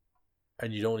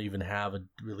 and you don't even have a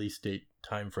release date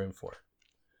time frame for it.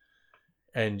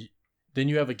 And then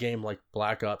you have a game like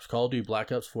Black Ops, Call of Duty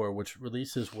Black Ops 4, which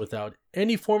releases without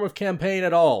any form of campaign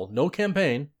at all. No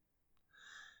campaign.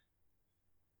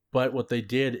 But what they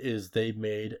did is they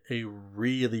made a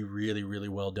really, really, really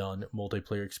well done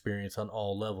multiplayer experience on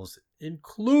all levels,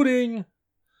 including,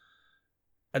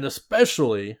 and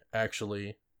especially,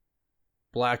 actually,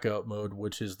 Blackout mode,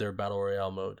 which is their Battle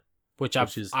Royale mode. Which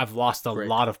I've lost a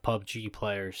lot of PUBG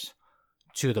players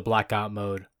to the Blackout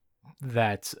mode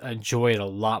that enjoy it a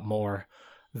lot more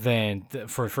than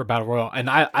for Battle Royale. And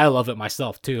I love it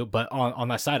myself too, but on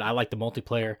my side, I like the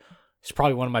multiplayer. It's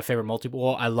probably one of my favorite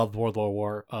multiplayer. I loved World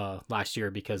War last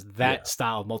year because that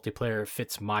style of multiplayer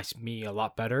fits me a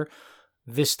lot better.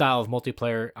 This style of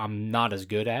multiplayer I'm not as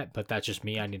good at, but that's just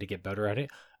me. I need to get better at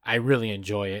it. I really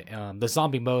enjoy it. The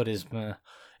zombie mode is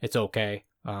it's okay.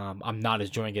 I'm not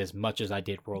enjoying it as much as I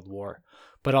did World War.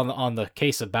 But on the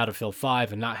case of Battlefield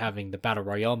 5 and not having the Battle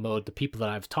Royale mode, the people that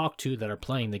I've talked to that are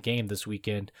playing the game this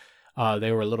weekend,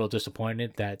 they were a little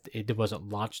disappointed that it wasn't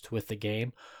launched with the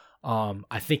game.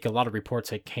 I think a lot of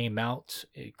reports that came out,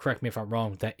 correct me if I'm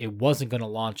wrong, that it wasn't going to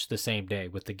launch the same day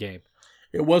with the game.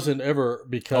 It wasn't ever,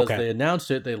 because they announced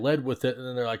it, they led with it, and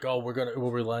then they're like, oh,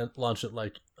 we'll launch it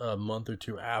like a month or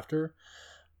two after.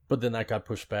 But then that got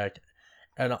pushed back.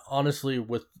 And honestly,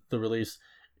 with the release,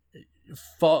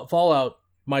 Fallout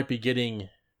might be getting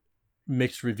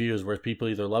mixed reviews where people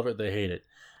either love it or they hate it.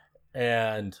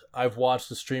 And I've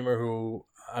watched a streamer who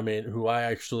I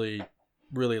actually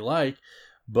really like,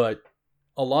 but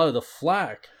a lot of the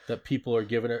flack that people are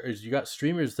giving it is you got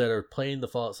streamers that are playing the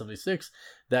Fallout 76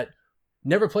 that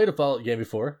never played a Fallout game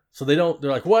before. So they're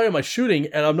like, why am I shooting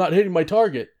and I'm not hitting my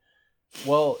target?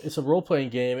 Well, it's a role-playing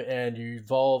game, and you're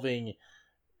evolving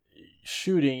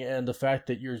shooting, and the fact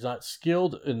that you're not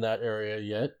skilled in that area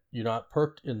yet, you're not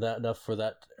perked in that enough for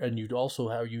that, and you'd also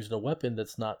have using a weapon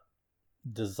that's not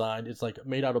designed, it's like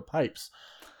made out of pipes.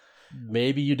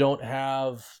 Maybe you don't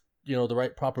have the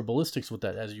right proper ballistics with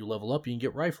that. As you level up, you can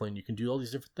get rifling. You can do all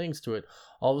these different things to it.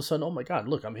 All of a sudden, oh my God,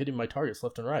 look, I'm hitting my targets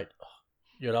left and right.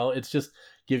 It's just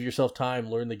give yourself time,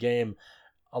 learn the game.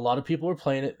 A lot of people are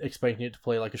playing it, expecting it to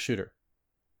play like a shooter.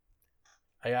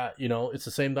 It's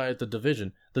the same thing at The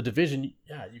Division. The Division,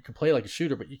 yeah, you can play like a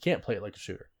shooter, but you can't play it like a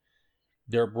shooter.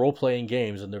 They're role-playing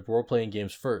games, and they're role-playing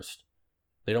games first.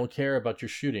 They don't care about your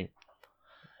shooting.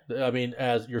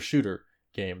 As your shooter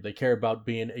game. They care about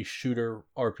being a shooter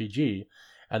RPG,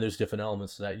 and there's different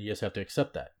elements to that, and you just have to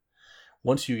accept that.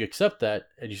 Once you accept that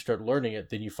and you start learning it,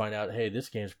 then you find out, hey, this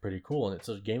game's pretty cool, and it's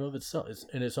a game of itself. It's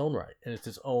in its own right, and it's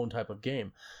its own type of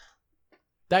game.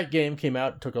 That game came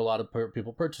out and took a lot of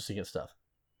people purchasing and stuff.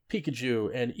 Pikachu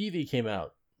and Eevee came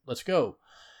out. Let's go.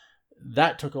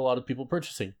 That took a lot of people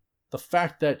purchasing. The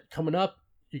fact that coming up,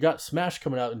 you got Smash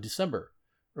coming out in December,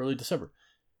 early December.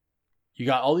 You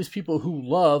got all these people who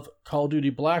love Call of Duty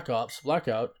Blackout,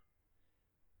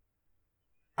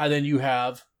 and then you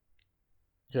have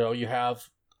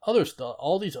other stuff,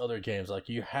 all these other games. Like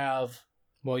you have,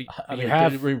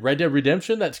 Red Dead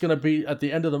Redemption. That's going to be at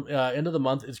the end of the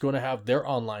month. It's going to have their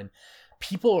online.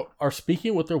 People are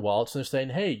speaking with their wallets and they're saying,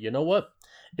 "Hey, you know what?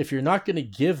 If you're not going to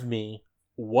give me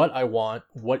what I want,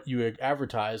 what you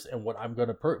advertise, and what I'm going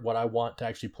to what I want to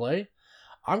actually play,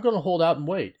 I'm going to hold out and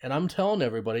wait." And I'm telling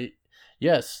everybody,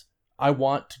 yes, I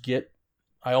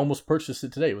almost purchased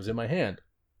it today. It was in my hand.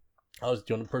 I was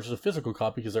going to purchase a physical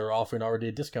copy because they were offering already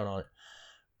a discount on it.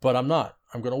 But I'm not.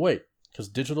 I'm going to wait because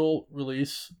digital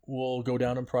release will go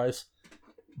down in price.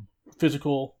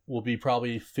 Physical will be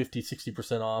probably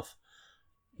 50-60% off.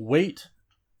 Wait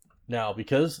now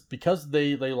because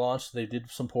they launched, they did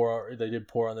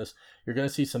pour on this. You're going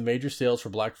to see some major sales for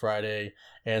Black Friday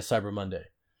and Cyber Monday.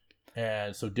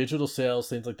 And so digital sales,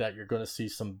 things like that, you're going to see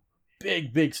some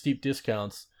big steep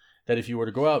discounts that if you were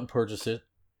to go out and purchase it,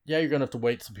 yeah, you're going to have to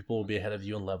wait. Some people will be ahead of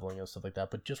you in leveling and stuff like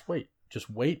that. But just wait.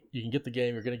 You can get the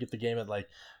game. You're going to get the game at like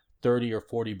 $30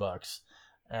 or $40.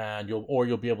 And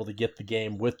you'll be able to get the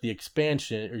game with the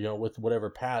expansion, or, with whatever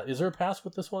pass. Is there a pass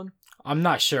with this one? I'm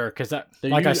not sure because I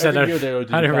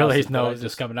didn't really know it was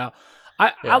just coming out.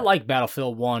 I like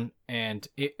Battlefield 1, and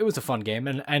it was a fun game.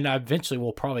 And I eventually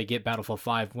will probably get Battlefield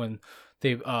 5 when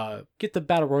they get the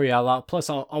Battle Royale out. Plus,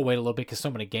 I'll wait a little bit because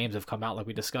so many games have come out like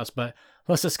we discussed. But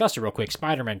let's discuss it real quick.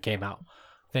 Spider-Man came out.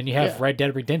 Then you have Red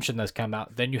Dead Redemption that's come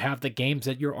out. Then you have the games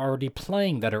that you're already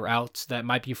playing that are out that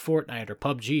might be Fortnite or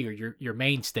PUBG or your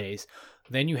mainstays.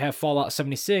 Then you have Fallout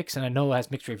 76, and I know it has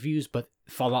mixed reviews, but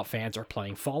Fallout fans are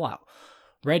playing Fallout.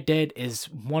 Red Dead is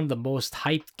one of the most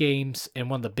hyped games and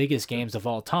one of the biggest games of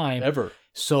all time. Ever.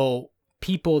 So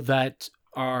people that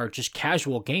are just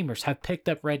casual gamers have picked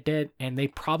up Red Dead, and they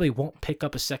probably won't pick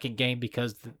up a second game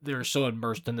because they're so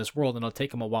immersed in this world and it'll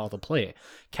take them a while to play it.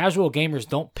 Casual gamers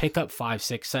don't pick up 5,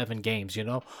 6, 7 games,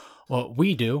 Well,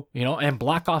 we do, and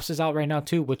Black Ops is out right now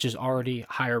too, which is already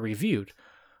higher reviewed.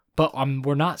 But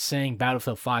we're not saying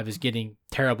Battlefield 5 is getting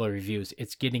terrible reviews.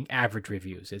 It's getting average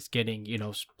reviews. It's getting,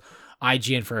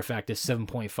 IGN for a fact is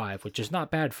 7.5, which is not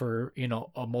bad for,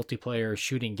 a multiplayer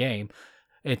shooting game.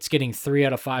 It's getting 3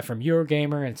 out of 5 from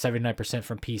Eurogamer and 79%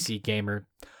 from PC Gamer.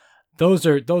 Those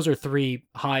are 3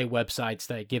 high websites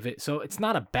that give it. So it's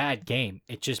not a bad game.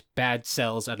 It's just bad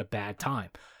sales at a bad time.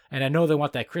 And I know they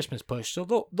want that Christmas push,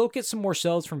 so they'll get some more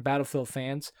sales from Battlefield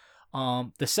fans.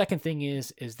 The second thing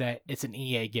is that it's an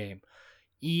EA game.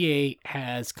 EA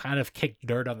has kind of kicked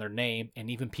dirt on their name,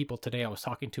 and even people today I was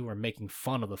talking to are making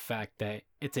fun of the fact that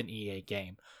it's an EA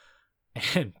game.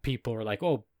 And people were like,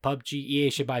 "Oh, PUBG,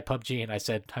 EA should buy PUBG." And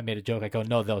I made a joke. I go,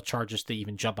 "No, they'll charge us to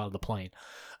even jump out of the plane."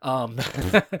 But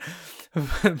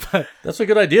that's a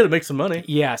good idea to make some money.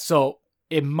 Yeah, so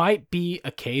it might be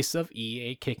a case of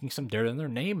EA kicking some dirt on their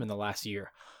name in the last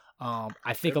year.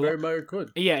 I think it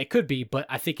could. Yeah, it could be, but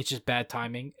I think it's just bad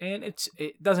timing, and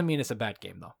it doesn't mean it's a bad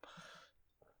game though.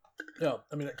 Yeah,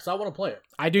 because I want to play it.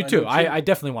 I do too. I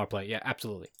definitely want to play it. Yeah,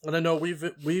 absolutely. And I know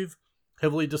we've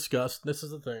heavily discussed. This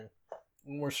is the thing.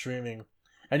 When we're streaming,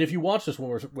 and if you watch this when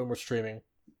we're streaming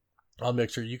on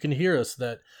Mixer, you can hear us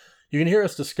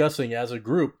discussing as a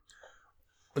group.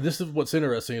 But this is what's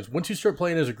interesting is once you start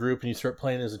playing as a group and you start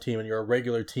playing as a team and you're a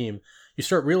regular team, you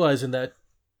start realizing that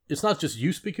it's not just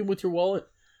you speaking with your wallet,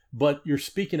 but you're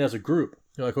speaking as a group.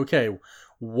 You're like, okay,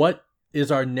 what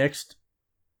is our next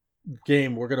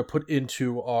game we're going to put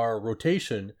into our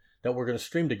rotation that we're going to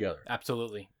stream together?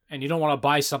 Absolutely. And you don't want to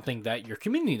buy something that your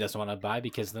community doesn't want to buy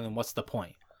because then what's the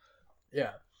point?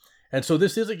 Yeah. And so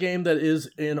this is a game that is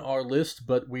in our list,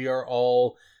 but we are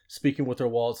all speaking with our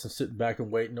wallets and sitting back and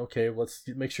waiting. Okay, let's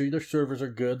make sure their servers are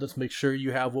good. Let's make sure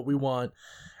you have what we want.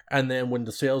 And then when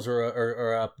the sales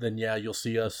are up, then yeah, you'll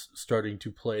see us starting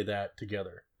to play that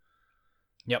together.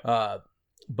 Yep.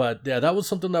 But yeah, that was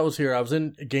something that was here. I was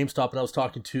in GameStop and I was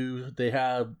talking to, they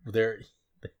had their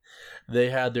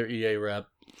EA rep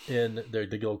in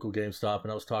the local GameStop,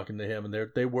 and I was talking to him, and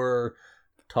they were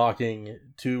talking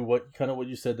to what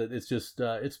you said, that it's just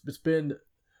it's been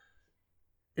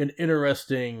an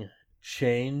interesting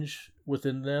change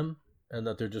within them, and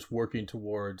that they're just working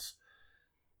towards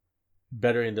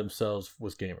bettering themselves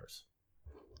with gamers.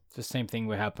 It's the same thing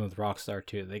would happen with Rockstar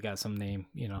too. They got some name,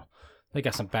 they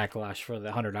got some backlash for the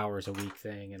 100 hours a week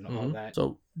thing and all that.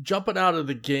 So jumping out of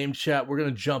the game chat, we're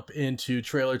going to jump into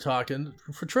trailer talk. And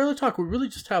for trailer talk, we really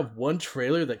just have one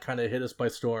trailer that kind of hit us by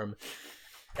storm.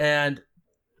 And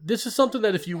this is something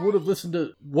that if you would have listened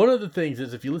to, one of the things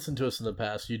is if you listened to us in the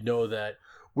past, you'd know that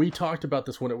we talked about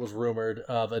this when it was rumored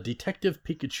of a Detective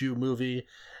Pikachu movie.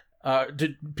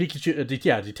 Detective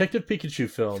Pikachu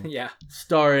film. Yeah.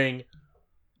 Starring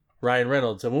Ryan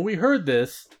Reynolds. And when we heard the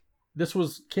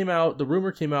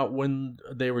rumor came out when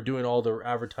they were doing all their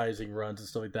advertising runs and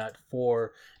stuff like that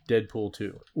for Deadpool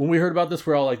 2. When we heard about this,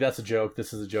 we're all like, that's a joke,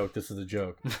 this is a joke, this is a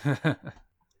joke.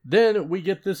 Then we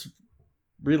get this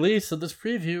release of this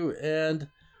preview, and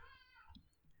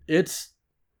it's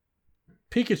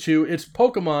Pikachu, it's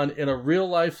Pokemon in a real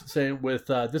life setting with,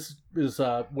 this is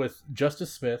with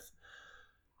Justice Smith,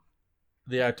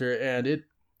 the actor, and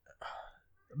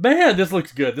man, this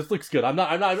looks good. I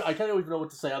can't even know what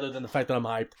to say other than the fact that I'm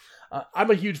hyped.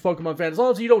 I'm a huge Pokemon fan. As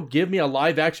long as you don't give me a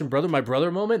live action my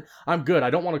brother moment, I'm good. I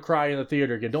don't want to cry in the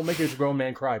theater again. Don't make this grown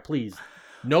man cry, please.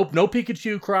 Nope, no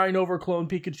Pikachu crying over clone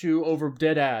Pikachu over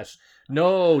dead Ash.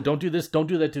 No, don't do this. Don't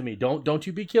do that to me. Don't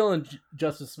you be killing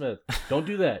Justice Smith. Don't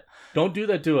do that. Don't do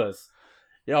that to us.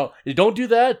 Don't do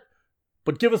that.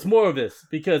 But give us more of this,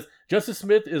 because Justice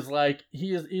Smith is like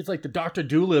he's like the Dr.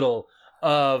 Doolittle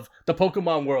of the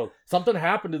Pokemon world. Something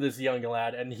happened to this young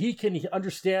lad, and he can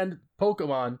understand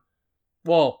Pokemon.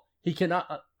 Well, he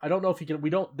cannot. I don't know if he can.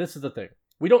 This is the thing.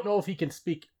 We don't know if he can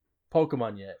speak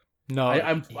Pokemon yet.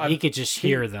 No, he could just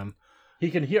hear them.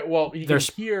 He can hear. Well, he can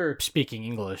hear speaking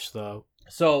English though.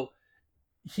 So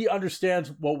he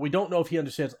understands. Well, we don't know if he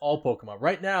understands all Pokemon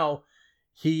right now.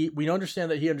 We understand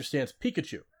that he understands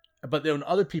Pikachu. But then when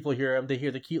other people hear him, they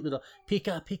hear the cute little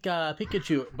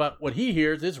Pikachu. But what he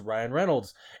hears is Ryan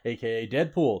Reynolds, a.k.a.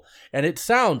 Deadpool. And it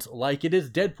sounds like it is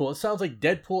Deadpool. It sounds like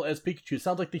Deadpool as Pikachu. It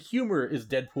sounds like the humor is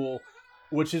Deadpool,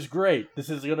 which is great.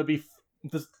 This is going to be...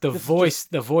 The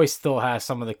voice still has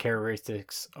some of the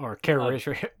characteristics,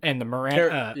 and the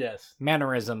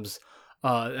mannerisms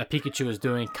that Pikachu is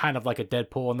doing, kind of like a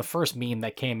Deadpool. And the first meme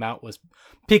that came out was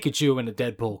Pikachu in a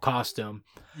Deadpool costume.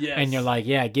 Yes. And you're like,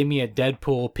 yeah, give me a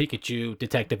Deadpool Pikachu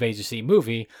detective agency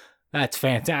movie. That's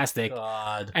fantastic.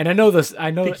 God. And I know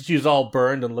Pikachu's all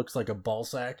burned and looks like a ball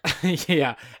sack.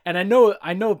 Yeah. And I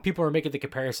know people are making the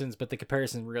comparisons, but the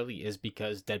comparison really is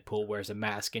because Deadpool wears a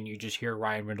mask and you just hear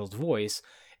Ryan Reynolds' voice,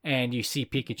 and you see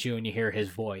Pikachu and you hear his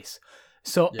voice.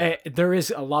 So there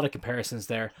is a lot of comparisons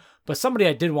there. But somebody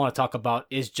I did want to talk about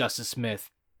is Justice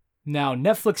Smith. Now,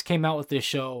 Netflix came out with this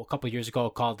show a couple years ago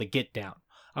called The Get Down.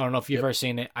 I don't know if you've ever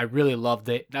seen it. I really loved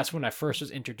it. That's when I first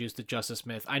was introduced to Justice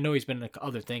Smith. I know he's been in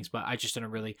other things, but I just I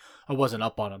wasn't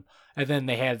up on him. And then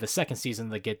they had the second season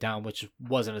of The Get Down, which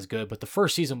wasn't as good. But the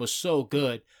first season was so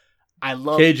good.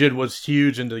 Cajun was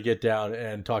huge into The Get Down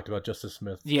and talked about Justice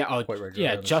Smith.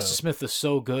 Yeah, Justice Smith is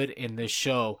so good in this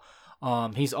show.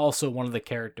 He's also one of the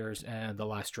characters in The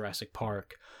Last Jurassic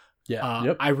Park.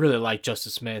 Yeah, I really like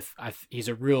Justice Smith. He's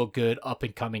a real good up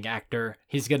and coming actor.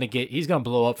 He's gonna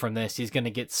blow up from this. He's gonna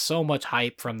get so much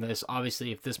hype from this.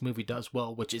 Obviously, if this movie does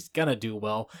well, which it's gonna do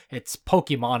well, it's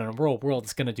Pokemon in a real world.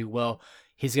 It's gonna do well.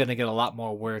 He's gonna get a lot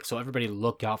more work. So everybody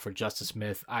look out for Justice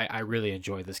Smith. I really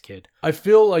enjoy this kid. I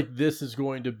feel like this is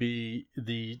going to be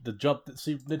the jump.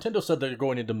 See, Nintendo said they're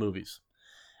going into movies,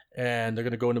 and they're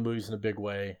gonna go into movies in a big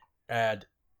way. And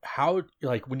how,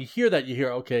 like, when you hear that, you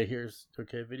hear,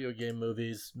 video game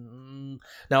movies.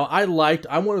 Now,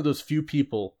 I'm one of those few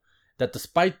people that,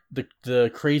 despite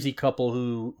the crazy couple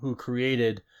who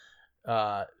created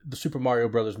the Super Mario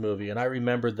Brothers movie, and I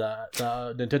remember the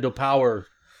Nintendo Power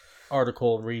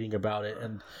article and reading about it,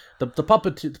 and the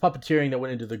puppeteering that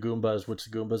went into the Goombas, which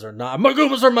the Goombas are not.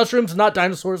 Goombas are mushrooms, not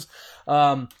dinosaurs.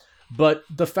 But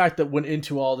the fact that went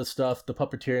into all this stuff, the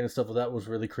puppeteering and stuff, that was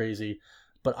really crazy.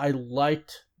 But I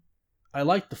liked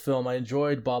the film. I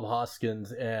enjoyed Bob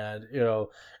Hoskins and,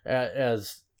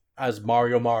 as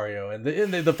Mario, and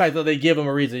the fact that they give him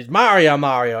a reason. He's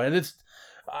Mario, and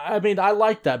I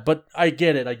like that, but I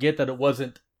get it. I get that it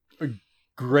wasn't a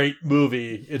great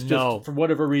movie. It's just for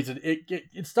whatever reason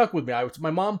it stuck with me. My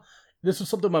mom this was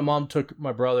something my mom took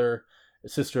my brother,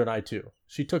 sister, and I to.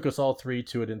 She took us all three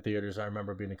to it in theaters. I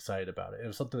remember being excited about it. It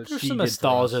was something that There's she some did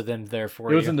nostalgia then there for you.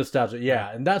 you. It was a nostalgia,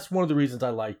 yeah, and that's one of the reasons I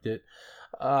liked it.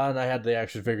 And I had the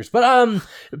action figures, but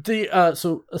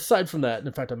so aside from that,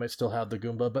 in fact, I might still have the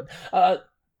Goomba, but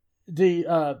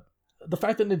the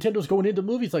fact that Nintendo's going into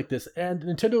movies like this, and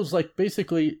Nintendo's like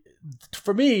basically,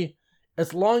 for me,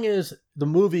 as long as the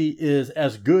movie is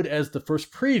as good as the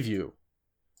first preview,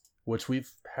 which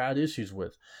we've had issues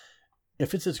with,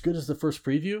 if it's as good as the first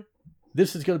preview,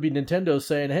 this is going to be Nintendo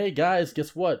saying, hey guys,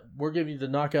 guess what? We're giving you the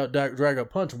knockout, drag out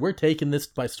punch. We're taking this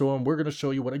by storm. We're going to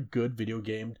show you what a good video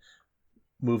game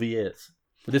movie is.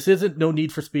 But this isn't No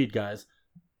Need for Speed, guys.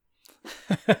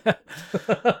 But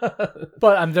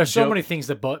there's so many things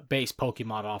that base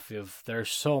Pokemon off of. There's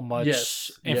so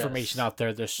much information out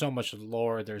there. There's so much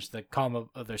lore. There's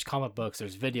comic books.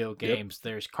 There's video games.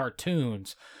 There's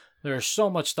cartoons. There's so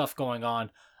much stuff going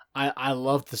on. I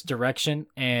love this direction,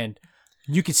 and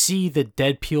you can see the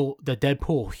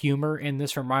Deadpool humor in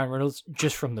this from Ryan Reynolds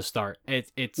just from the start.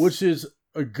 It's which is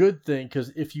a good thing,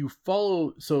 because if you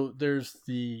follow, so there's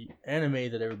the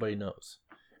anime that everybody knows,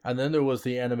 and then there was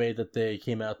the anime that they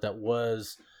came out that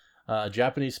was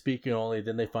Japanese speaking only.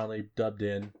 Then they finally dubbed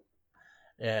in,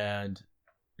 and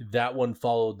that one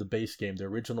followed the base game, the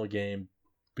original game,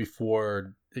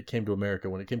 before it came to America.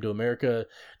 When it came to America,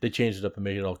 they changed it up and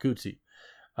made it all cutesy.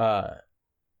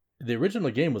 The original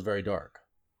game was very dark,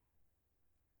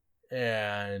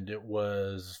 and it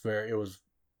was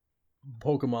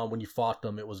Pokemon, when you fought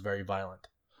them, it was very violent.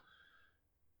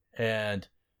 And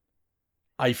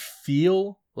I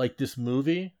feel like this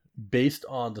movie, based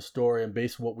on the story and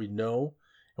based on what we know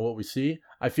and what we see,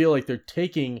 I feel like they're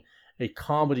taking a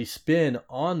comedy spin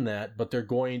on that, but they're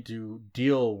going to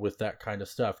deal with that kind of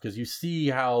stuff, because you see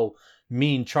how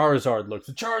mean Charizard looks.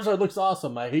 The Charizard looks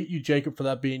awesome. I hate you, Jacob, for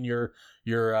that being your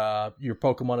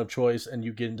Pokemon of choice, and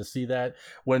you getting to see that,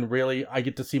 when really I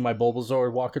get to see my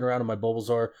Bulbasaur walking around, and my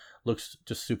Bulbasaur looks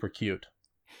just super cute.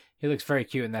 He looks very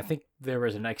cute, and I think there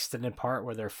was an extended part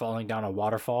where they're falling down a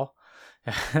waterfall.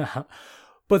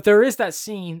 But there is that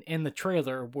scene in the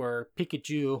trailer where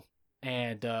Pikachu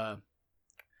and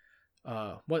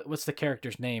what's the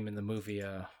character's name in the movie?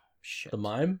 Shit. The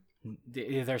mime?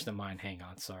 There's the mime. Hang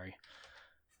on, sorry.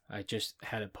 I just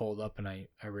had it pulled up, and I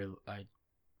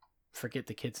forget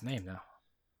the kid's name now.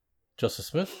 Justice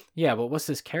Smith? Yeah, but what's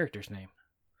this character's name?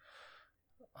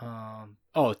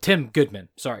 Tim Goodman.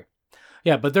 Sorry.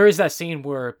 Yeah, but there is that scene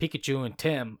where Pikachu and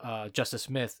Tim, Justice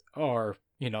Smith, are,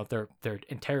 they're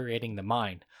interrogating the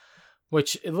mine,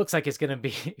 which it looks like it's gonna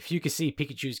be. If you can see,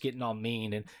 Pikachu's getting all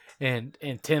mean, and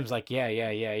Tim's like,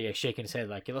 yeah, shaking his head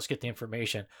like, yeah, let's get the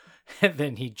information, and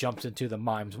then he jumps into the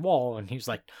mime's wall, and he's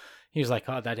like,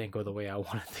 oh, that didn't go the way I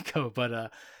wanted to go,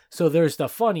 but so there's the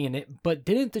funny in it. But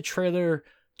didn't the trailer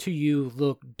to you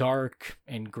look dark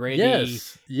and gritty?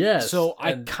 Yes. So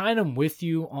I kind of with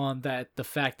you on that, the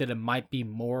fact that it might be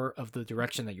more of the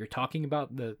direction that you're talking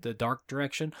about, the dark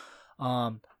direction.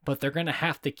 But they're gonna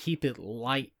have to keep it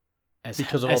light as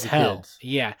hell. Kids.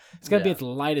 Yeah, it's gonna be as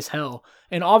light as hell.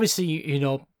 And obviously,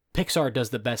 Pixar does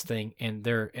the best thing in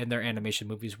their animation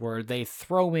movies, where they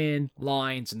throw in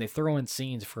lines and they throw in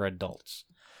scenes for adults.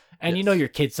 And your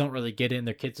kids don't really get in.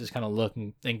 Their kids just kind of look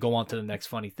and go on to the next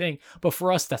funny thing. But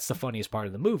for us, that's the funniest part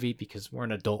of the movie, because we're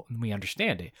an adult and we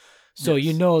understand it. So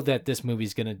that this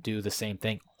movie's going to do the same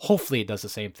thing. Hopefully it does the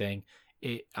same thing.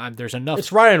 There's enough.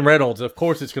 It's Ryan Reynolds. Of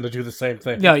course it's going to do the same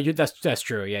thing. No, that's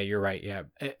true. Yeah, you're right. Yeah.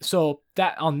 So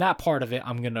that on that part of it,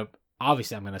 I'm going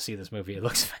to see this movie. It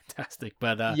looks fantastic.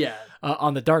 But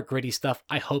on the dark, gritty stuff,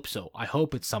 I hope so. I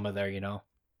hope it's some of there,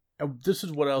 This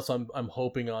is what else I'm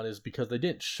hoping on, is because they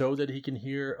didn't show that he can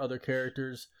hear other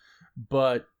characters,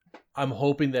 but I'm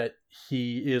hoping that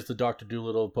he is the Dr.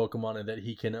 Dolittle of Pokemon, and that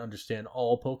he can understand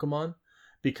all Pokemon,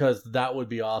 because that would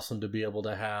be awesome to be able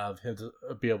to have him to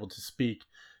be able to speak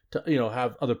to,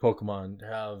 have other Pokemon,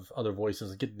 have other voices,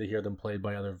 and getting to hear them played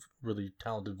by other really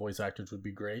talented voice actors would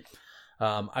be great.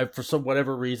 For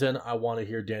whatever reason, I want to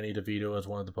hear Danny DeVito as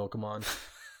one of the Pokemon.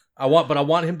 I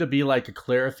want him to be like a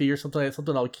Clarifi or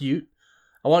something all cute.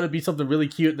 I want it to be something really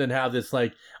cute, and then have this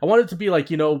like, I want it to be like,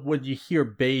 when you hear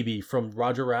Baby from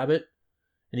Roger Rabbit,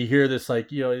 and you hear this like,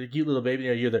 the cute little baby,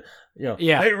 you hear the,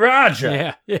 hey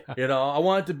Roger, yeah. I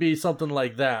want it to be something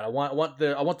like that. I want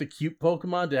the cute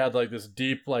Pokemon to have like this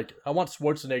deep, like, I want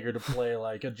Schwarzenegger to play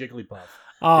like a Jigglypuff.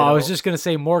 Oh, I was just gonna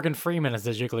say Morgan Freeman as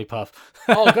the Jigglypuff.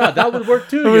 Oh God, that would work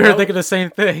too. We were thinking the same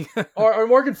thing. or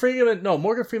Morgan Freeman. No,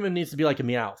 Morgan Freeman needs to be like a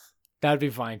Meowth. That'd be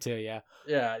fine too, yeah.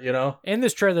 Yeah, you know? In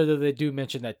this trailer, though, they do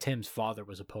mention that Tim's father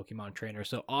was a Pokemon trainer,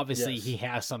 so obviously Yes. he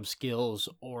has some skills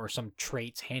or some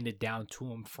traits handed down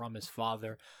to him from his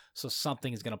father, so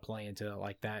something is going to play into it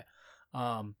like that.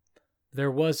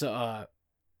 There was a...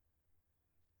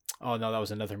 Oh, no, that was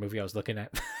another movie I was looking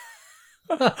at.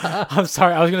 I'm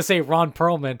sorry, I was going to say Ron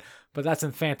Perlman, but that's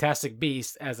in Fantastic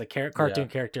Beasts as a cartoon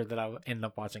character that I ended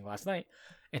up watching last night.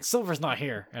 And Silver's not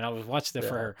here, and I was watching it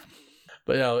for her.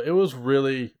 But yeah, it was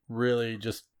really, really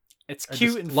just... It's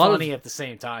cute and funny at the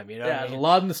same time, you know? Yeah, a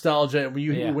lot of nostalgia. And we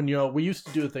used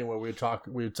to do a thing where we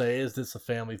would say, is this a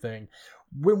family thing?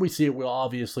 When we see it,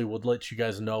 would let you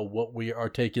guys know what our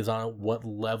take is on it, what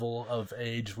level of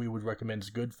age we would recommend is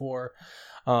good for.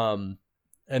 And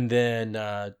then,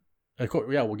 of course,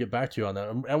 we'll get back to you on that.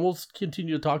 And we'll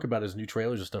continue to talk about as new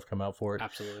trailers and stuff come out for it.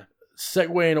 Absolutely.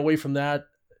 Segueing away from that,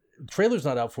 the trailer's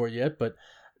not out for it yet, but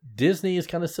Disney is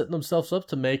kind of setting themselves up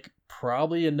to make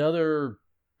probably another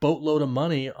boatload of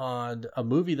money on a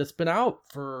movie that's been out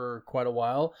for quite a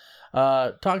while.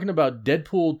 Talking about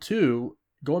Deadpool 2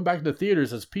 going back to the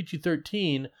theaters as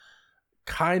PG-13,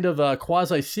 kind of a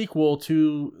quasi sequel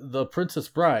to The Princess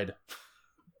Bride.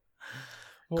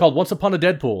 Called Once Upon a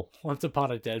Deadpool. Once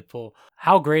Upon a Deadpool.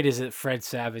 How great is it Fred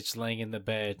Savage laying in the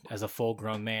bed as a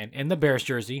full-grown man in the Bears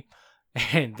jersey,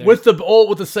 and with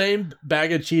the same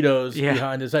bag of Cheetos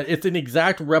behind his head. It's an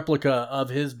exact replica of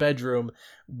his bedroom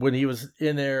when he was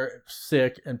in there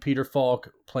sick, and Peter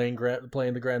Falk playing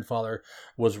the grandfather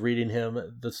was reading him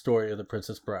the story of The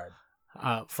Princess Bride.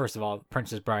 First of all,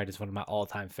 Princess Bride is one of my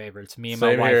all-time favorites. Me and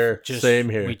Same my wife here. Same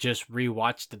here. We just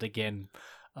rewatched it again.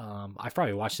 I've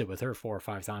probably watched it with her 4 or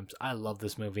 5 times. I love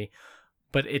this movie.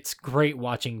 But it's great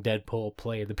watching Deadpool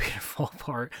play the Peter Falk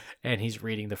part, and he's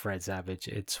reading the Fred Savage.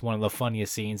 It's one of the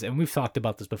funniest scenes, and we've talked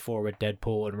about this before with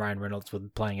Deadpool and Ryan Reynolds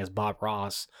with playing as Bob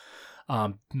Ross,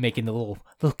 making the little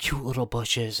cute little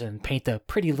bushes and paint the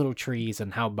pretty little trees,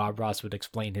 and how Bob Ross would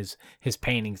explain his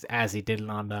paintings as he did it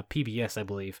on PBS, I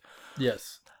believe.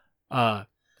 Yes.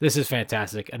 This is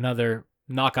fantastic. Another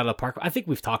knock out of the park. I think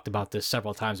we've talked about this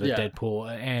several times with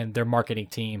Deadpool and their marketing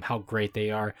team, how great they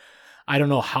are. I don't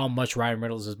know how much Ryan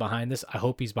Reynolds is behind this. I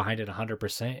hope he's behind it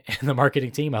 100% in the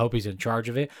marketing team. I hope he's in charge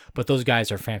of it. But those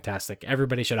guys are fantastic.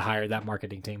 Everybody should hire that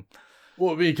marketing team.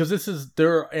 Well, because this is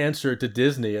their answer to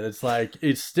Disney, and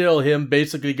it's still him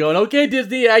basically going, "Okay,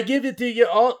 Disney, I give it to you,"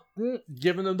 all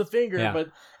giving them the finger, but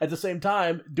at the same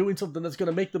time doing something that's going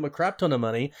to make them a crap ton of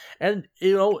money, and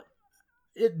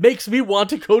it makes me want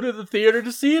to go to the theater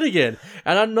to see it again.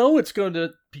 And I know it's going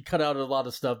to be cut out of a lot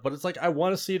of stuff, but it's like I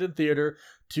want to see it in theater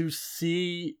to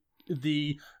see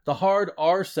the hard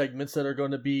R segments that are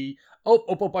going to be I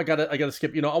gotta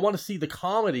skip. I want to see the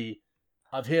comedy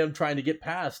of him trying to get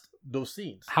past those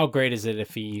scenes. How great is it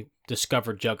if he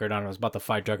discovered Juggernaut and was about to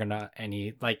fight Juggernaut, and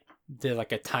he did a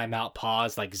timeout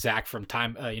pause, like Zach from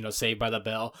Saved by the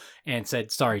Bell, and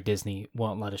said, "Sorry, Disney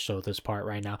won't let us show this part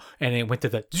right now." And it went to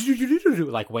the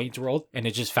Wayne's World, and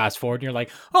it just fast forward, and you're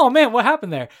like, "Oh man, what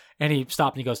happened there?" And he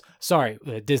stopped and he goes, "Sorry,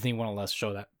 Disney won't let us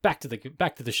show that. Back to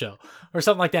the show," or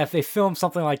something like that. If they film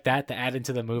something like that to add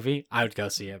into the movie, I would go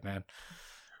see it, man.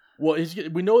 Well,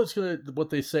 we know it's going to,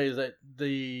 what they say is that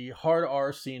the hard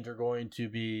R scenes are going to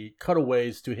be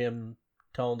cutaways to him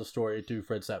telling the story to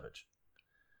Fred Savage.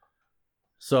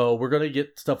 So we're going to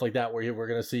get stuff like that where we're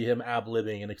going to see him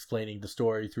ad-libbing and explaining the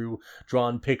story through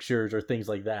drawn pictures or things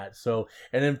like that. So,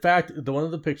 and in fact, one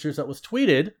of the pictures that was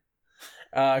tweeted,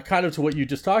 kind of to what you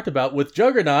just talked about with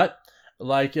Juggernaut,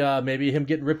 maybe him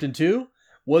getting ripped in two,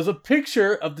 was a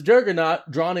picture of the Juggernaut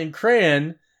drawn in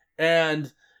crayon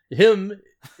and him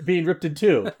being ripped in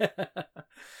two.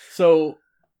 So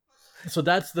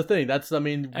that's the thing.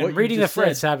 And reading the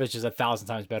Fred Savage is 1,000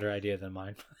 times better idea than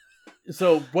mine.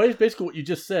 So basically what you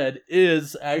just said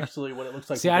is actually what it looks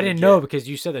like. See, I didn't know because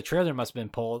you said the trailer must have been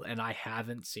pulled, and I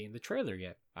haven't seen the trailer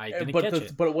yet. I didn't catch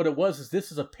it. But what it was is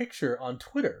this is a picture on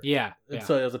Twitter. Yeah.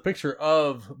 So it was a picture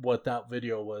of what that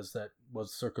video was that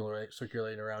was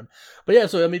circulating around. But yeah,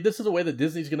 so this is a way that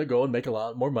Disney's going to go and make a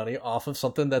lot more money off of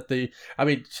something that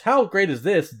how great is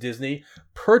this? Disney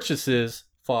purchases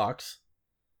Fox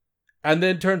and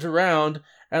then turns around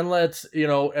and let's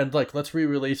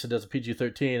re-release it as a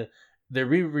PG-13.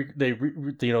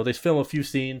 They film a few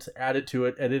scenes, add it to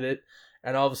it, edit it,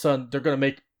 and all of a sudden they're going to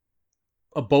make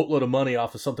a boatload of money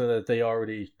off of something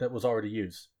that was already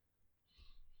used.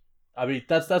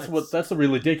 That's the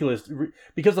really ridiculous,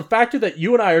 because the factor that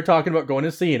you and I are talking about going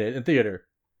and seeing it in theater,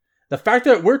 the fact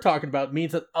that we're talking about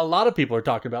means that a lot of people are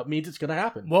talking about means it's going to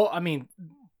happen. Well,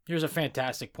 here's a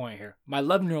fantastic point here. My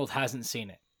 11-year-old hasn't seen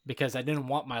it because I didn't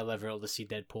want my 11-year-old to see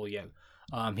Deadpool yet.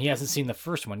 He hasn't seen the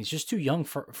first one. He's just too young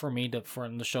for him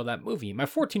to show that movie. My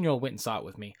 14-year-old went and saw it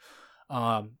with me.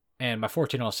 And my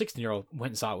 14-year-old, 16-year-old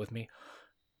went and saw it with me.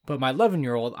 But my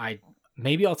 11-year-old,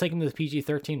 maybe I'll take him to the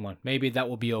PG-13 one. Maybe that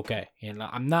will be okay. And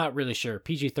I'm not really sure.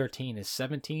 PG-13 is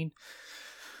 17.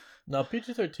 No,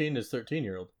 PG-13 is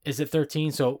 13-year-old. Is it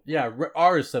 13? So yeah,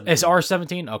 R is 17. It's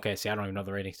R17? Okay, see, I don't even know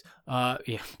the ratings.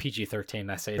 Yeah,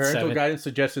 PG-13, I say it's 7. Parental guidance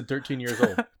suggested 13 years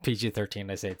old.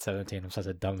 PG-13, I say it's 17. I'm such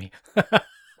a dummy.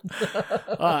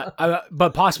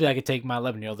 But possibly I could take my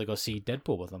 11-year-old to go see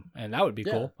Deadpool with him, and that would be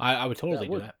cool. I would totally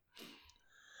do that.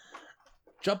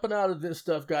 Jumping out of this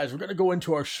stuff, guys, we're going to go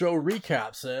into our show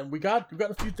recaps, and we've got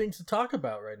a few things to talk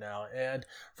about right now. And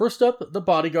first up, The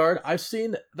Bodyguard. I've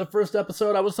seen the first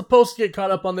episode. I was supposed to get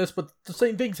caught up on this, but the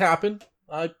same things happened.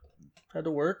 I had to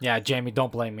work. Yeah, Jamie,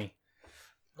 don't blame me.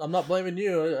 I'm not blaming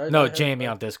you. Jamie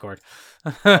on Discord.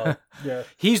 Yeah,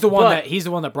 he's the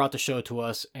one that brought the show to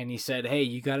us, and he said, "Hey,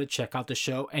 you got to check out the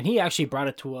show." And he actually brought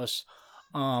it to us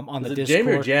on the Discord.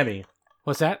 Jamie or Jammy?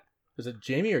 What's that? Is it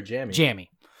Jamie or Jammy? Jammy.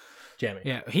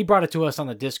 Yeah, he brought it to us on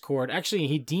the Discord. Actually,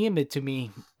 he DM'd it to me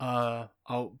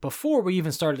before we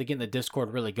even started to get in the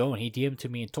Discord really going. He DM'd to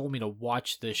me and told me to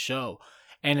watch this show.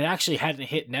 And it actually hadn't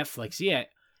hit Netflix yet.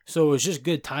 So it was just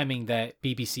good timing that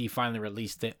BBC finally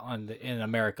released it in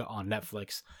America on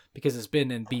Netflix, because it's been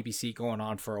in BBC going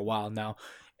on for a while now.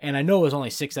 And I know it was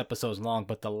only 6 episodes long,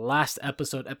 but the last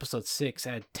episode 6,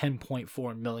 had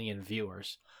 10.4 million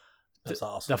viewers. That's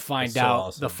awesome. To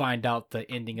find out the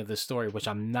ending of the story, which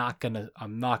I'm not gonna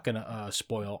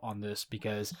spoil on this,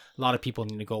 because a lot of people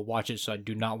need to go watch it, so I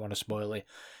do not want to spoil it.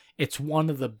 It's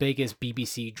one of the biggest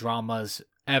BBC dramas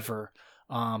ever.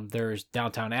 There's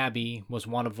Downton Abbey was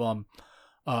one of them,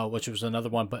 which was another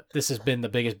one, but this has been the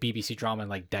biggest BBC drama in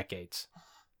like decades.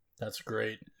 That's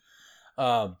great.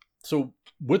 So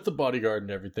with The Bodyguard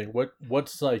and everything,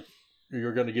 what's like?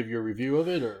 You're going to give your review of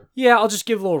it, or? Yeah, I'll just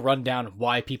give a little rundown of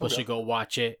why people should go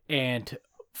watch it. And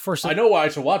first, I know why I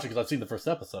should watch it, because I've seen the first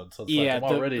episode. So it's I'm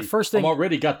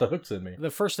already got the hooks in me. The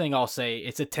first thing I'll say,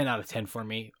 it's a 10 out of 10 for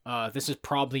me. This is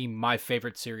probably my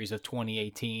favorite series of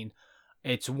 2018.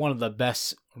 It's one of the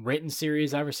best written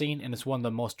series I've ever seen, and it's one of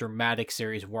the most dramatic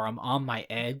series where I'm on my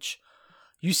edge.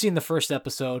 You've seen the first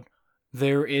episode. I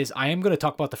am going to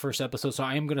talk about the first episode, so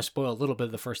I am going to spoil a little bit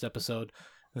of the first episode.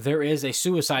 There is a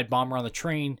suicide bomber on the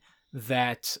train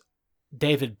that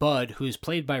David Budd, who's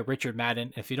played by Richard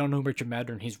Madden. If you don't know Richard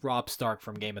Madden, he's Robb Stark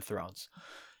from Game of Thrones.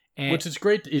 Which is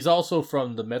great. He's also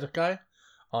from The Medic Guy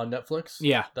on Netflix.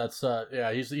 Yeah. That's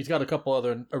he's got a couple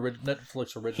other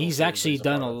Netflix originals. He's actually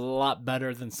done a lot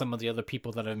better than some of the other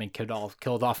people that have been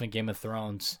killed off in Game of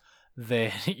Thrones.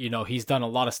 He's done a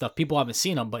lot of stuff. People haven't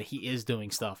seen him, but he is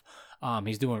doing stuff.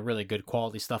 He's doing really good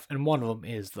quality stuff, and one of them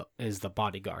is the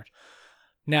Bodyguard.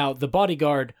 Now, The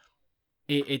Bodyguard,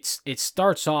 it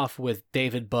starts off with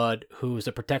David Budd, who's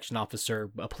a protection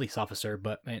officer, a police officer,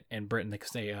 but in Britain they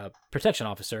say a protection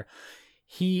officer.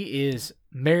 He is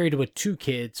married with 2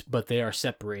 kids, but they are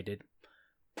separated.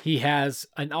 He has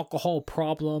an alcohol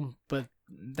problem, but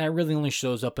that really only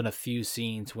shows up in a few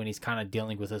scenes when he's kind of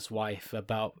dealing with his wife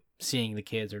about seeing the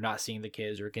kids or not seeing the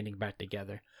kids or getting back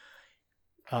together.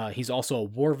 He's also a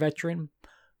war veteran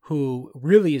who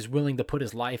really is willing to put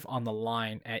his life on the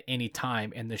line at any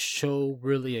time, and the show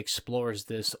really explores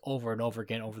this over and over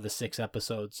again over the 6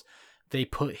 episodes. They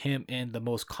put him in the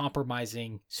most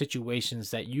compromising situations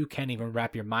that you can't even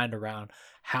wrap your mind around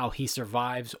how he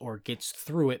survives or gets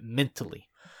through it mentally.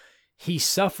 He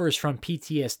suffers from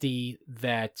PTSD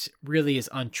that really is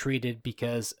untreated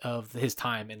because of his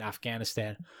time in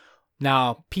Afghanistan.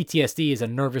 Now, PTSD is a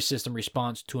nervous system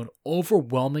response to an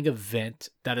overwhelming event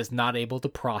that is not able to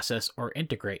process or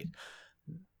integrate.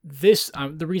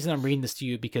 The reason I'm reading this to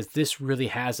you, because this really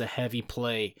has a heavy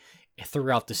play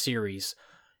throughout the series.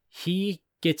 He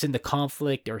gets into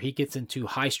conflict, or he gets into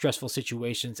high stressful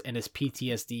situations, and his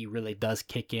PTSD really does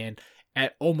kick in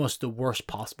at almost the worst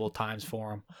possible times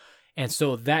for him. And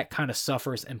so that kind of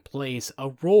suffers and plays a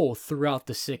role throughout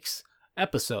the 6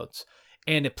 episodes.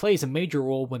 And it plays a major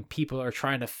role when people are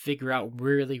trying to figure out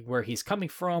really where he's coming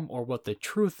from or what the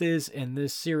truth is in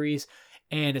this series.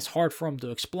 And it's hard for him to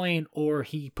explain, or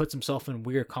he puts himself in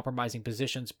weird compromising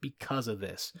positions because of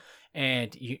this.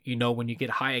 And when you get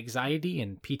high anxiety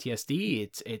and PTSD,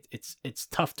 it's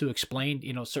tough to explain,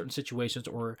 certain situations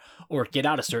or get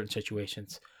out of certain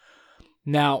situations.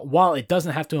 Now, while it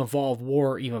doesn't have to involve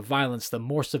war or even violence, the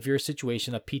more severe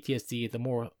situation of PTSD,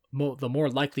 the more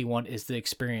likely one is to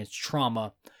experience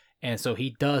trauma. And so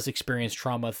he does experience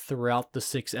trauma throughout the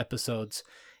 6 episodes.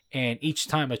 And each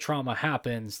time a trauma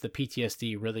happens, the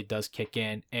PTSD really does kick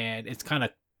in. And it's kind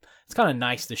of it's kind of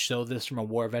nice to show this from a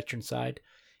war veteran side.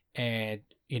 And,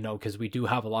 because we do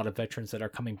have a lot of veterans that are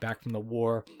coming back from the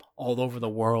war all over the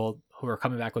world who are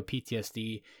coming back with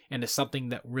PTSD. And it's something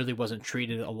that really wasn't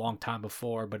treated a long time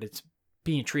before, but it's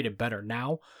being treated better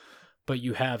now. But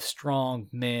you have strong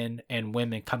men and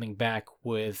women coming back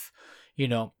with,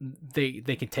 they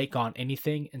can take on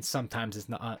anything, and sometimes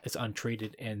it's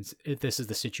untreated. And this is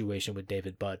the situation with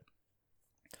David Budd.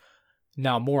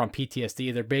 Now, more on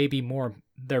PTSD.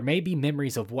 There may be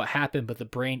memories of what happened, but the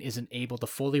brain isn't able to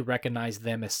fully recognize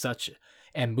them as such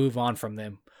and move on from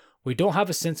them. We don't have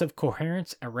a sense of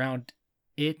coherence around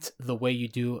it the way you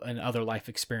do in other life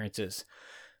experiences.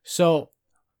 So,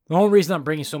 the only reason I'm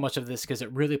bringing so much of this is because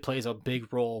it really plays a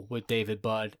big role with David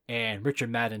Budd, and Richard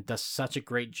Madden does such a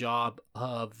great job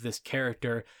of this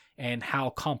character and how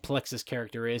complex this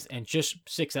character is in just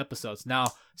 6 episodes. Now,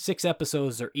 6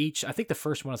 episodes are each, I think the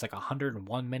first one is like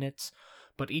 101 minutes,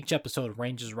 but each episode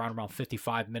ranges around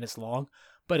 55 minutes long.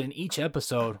 But in each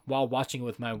episode, while watching it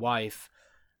with my wife,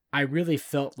 I really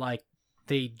felt like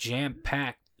they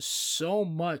jam-packed so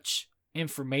much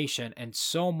information and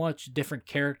so much different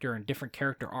character and different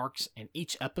character arcs in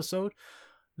each episode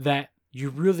that you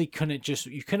really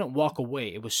couldn't walk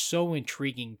away. It was so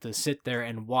intriguing to sit there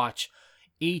and watch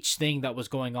each thing that was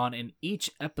going on in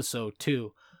each episode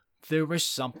too. There was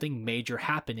something major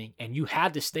happening, and you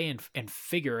had to stay and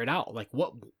figure it out. Like,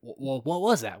 what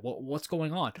was that? What's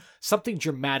going on? Something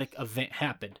dramatic event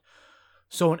happened.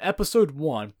 So in episode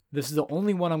 1, this is the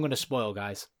only one I'm going to spoil,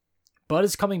 guys. Bud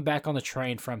is coming back on the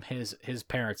train from his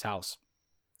parents' house,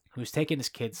 who's taking his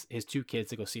 2 kids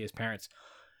to go see his parents.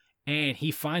 And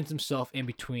he finds himself in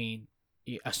between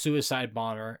a suicide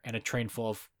bomber and a train full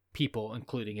of people,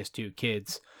 including his 2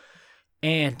 kids.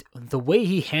 And the way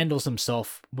he handles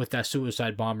himself with that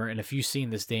suicide bomber, and if you've seen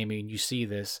this, Damien, you see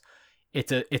this,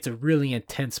 it's a really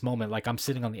intense moment. Like, I'm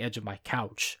sitting on the edge of my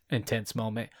couch, intense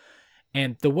moment.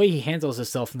 And the way he handles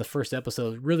himself in the first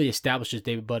episode really establishes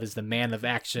David Budd as the man of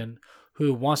action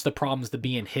who wants the problems to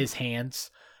be in his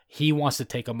hands. He wants to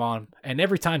take them on. And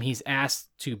every time he's asked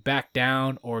to back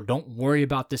down or don't worry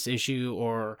about this issue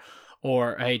or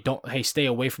hey, stay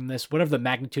away from this, whatever the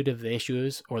magnitude of the issue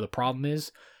is or the problem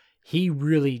is, he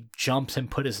really jumps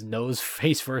and put his nose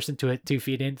face first into it 2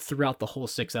 feet in throughout the whole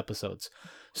 6 episodes.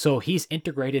 So he's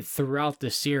integrated throughout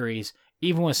the series,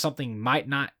 even when something might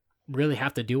not really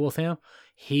have to deal with him,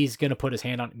 he's going to put his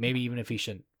hand on it, maybe even if he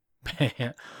shouldn't.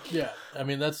 Yeah.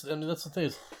 That's the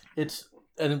thing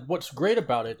and what's great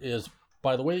about it is,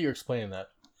 by the way that you're explaining that,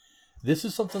 this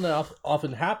is something that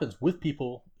often happens with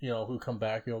people, who come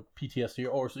back, PTSD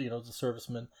or, the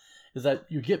servicemen, is that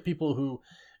you get people who,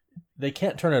 they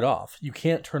can't turn it off. You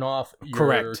can't turn off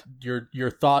Correct.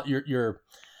 your thought, your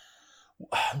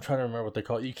I'm trying to remember what they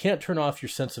call it. You can't turn off your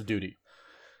sense of duty.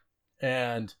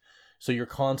 And so you're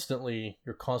constantly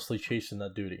chasing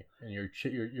that duty, and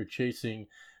you're chasing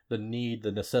the need,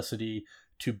 the necessity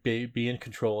to be in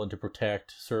control and to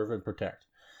serve and protect.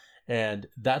 And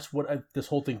that's what this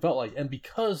whole thing felt like. And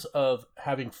because of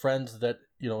having friends that,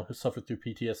 who suffered through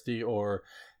PTSD, or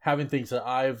having things that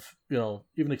I've,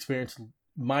 even experienced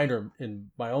minor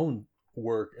in my own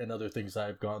work and other things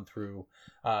I've gone through,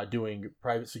 doing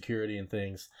private security and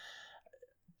things,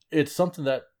 it's something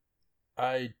that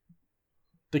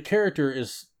the character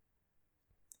is,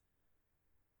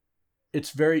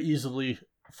 it's very easily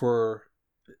for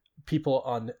people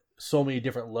on so many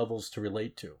different levels to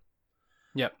relate to.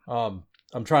 Yep. I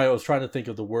was trying to think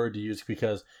of the word to use,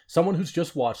 because someone who's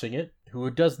just watching it, who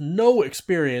does no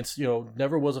experience,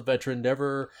 never was a veteran,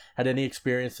 never had any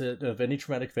experience of any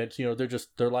traumatic events,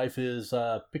 their life is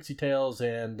pixie tales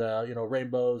and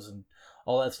rainbows and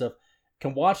all that stuff,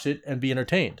 can watch it and be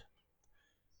entertained.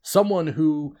 Someone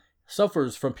who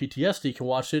suffers from PTSD can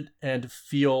watch it and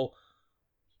feel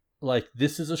like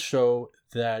this is a show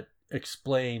that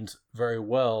explains very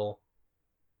well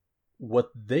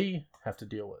what they have to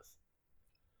deal with.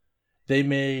 They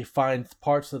may find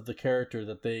parts of the character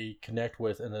that they connect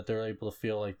with, and that they're able to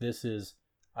feel like, this is,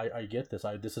 I get this.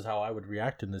 This is how I would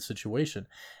react in this situation.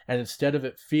 And instead of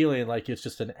it feeling like it's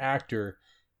just an actor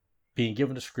being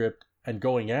given a script and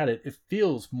going at it, it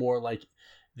feels more like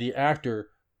the actor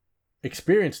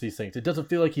experienced these things. It doesn't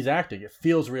feel like he's acting. It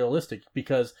feels realistic,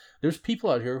 because there's people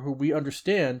out here who we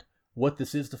understand what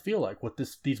this is to feel like, what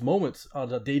these moments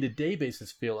on a day-to-day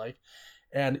basis feel like.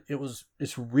 And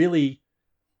it's really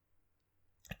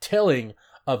telling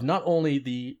of not only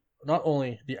the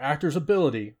actor's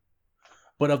ability,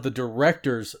 but of the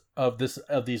directors of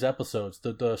these episodes,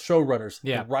 the showrunners,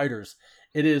 the writers.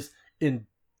 It is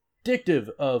indicative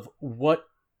of what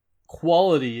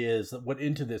quality is that went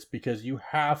into this, because you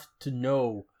have to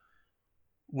know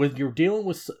when you're dealing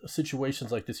with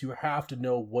situations like this, you have to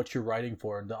know what you're writing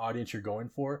for and the audience you're going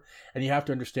for, and you have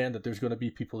to understand that there's going to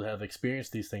be people that have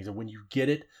experienced these things, and when you get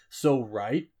it so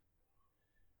right,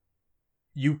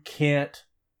 you can't.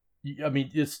 I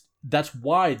mean, that's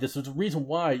why this is the reason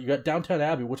why you got Downton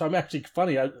Abbey, which I'm actually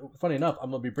funny enough,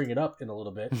 I'm gonna be bringing up in a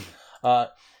little bit.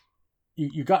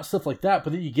 You got stuff like that,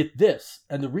 but then you get this,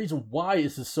 and the reason why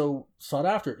this is so sought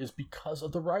after is because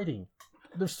of the writing.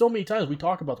 There's so many times we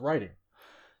talk about the writing.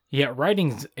 Yeah,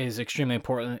 writing is extremely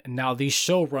important. Now, these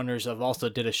showrunners have also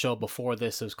did a show before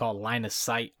this. It was called Line of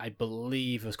Sight. I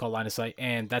believe it was called Line of Sight.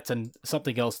 And that's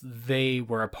something else they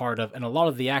were a part of. And a lot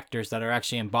of the actors that are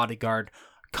actually in Bodyguard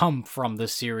come from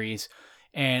this series.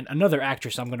 And another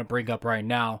actress I'm going to bring up right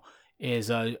now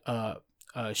is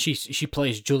she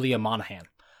plays Julia Monahan.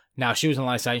 Now, she was in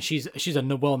Line of Sight. She's a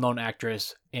well-known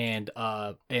actress in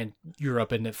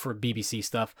Europe and for BBC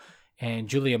stuff. And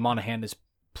Julia Monahan is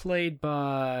played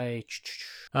by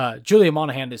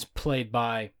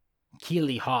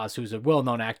Keely Hawes, who's a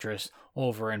well-known actress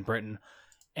over in Britain.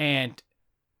 And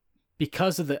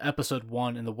because of the episode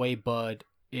 1 and the way Bud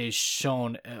is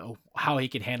shown how he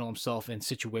can handle himself in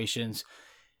situations,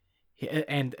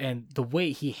 and the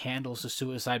way he handles the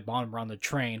suicide bomber on the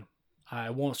train,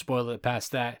 I won't spoil it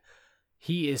past that.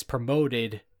 He is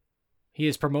promoted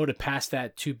past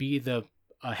that to be the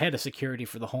head of security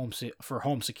for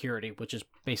home security, which is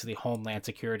basically Homeland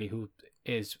Security, who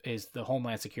is the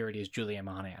Homeland Security is Julia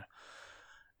Monahan.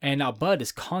 And now Bud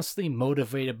is constantly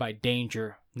motivated by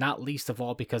danger, not least of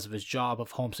all because of his job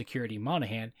of home security.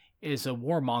 Monahan is a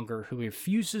warmonger who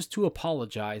refuses to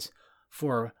apologize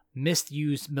for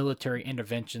misused military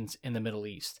interventions in the Middle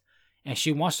East. And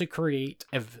she wants to create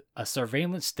a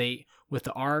surveillance state with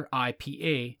the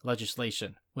RIPA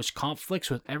legislation, which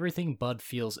conflicts with everything Bud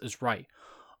feels is right.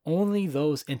 Only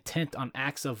those intent on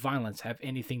acts of violence have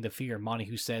anything to fear,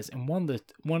 Montague says in one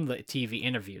of the TV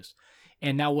interviews.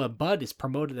 And now when Bud is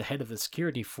promoted the head of the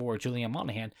security for Julian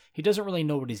Monahan, he doesn't really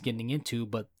know what he's getting into,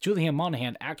 but Julian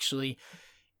Monahan actually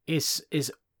is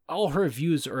all her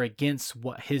views are against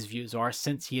what his views are,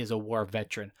 since he is a war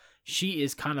veteran. She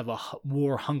is kind of a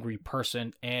war-hungry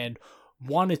person and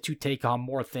wanted to take on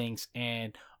more things,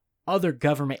 and other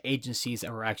government agencies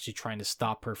that were actually trying to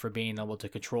stop her from being able to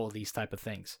control these type of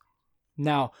things.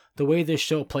 Now, the way this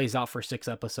show plays out for 6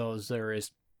 episodes, there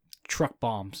is truck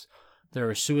bombs, there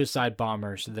are suicide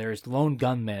bombers, there's lone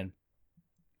gunmen,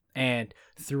 and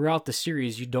throughout the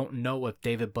series, you don't know if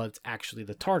David Budd's actually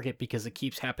the target because it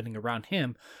keeps happening around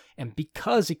him, and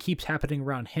because it keeps happening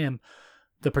around him,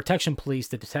 the protection police,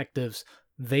 the detectives,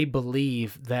 they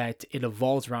believe that it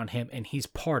evolves around him and he's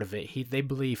part of it. They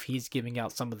believe he's giving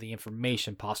out some of the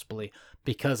information possibly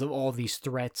because of all these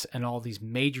threats and all these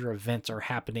major events are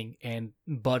happening, and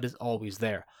Bud is always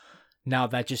there. Now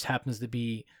that could just happen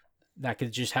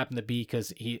to be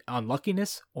because he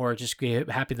unluckiness, or just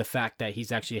happy the fact that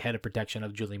he's actually head of protection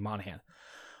of Julie Monahan.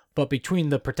 But between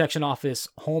the Protection Office,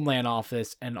 Homeland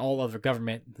Office, and all other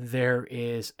government, there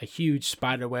is a huge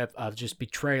spiderweb of just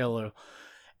betrayal.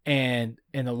 And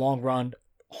in the long run,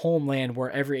 Homeland, where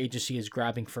every agency is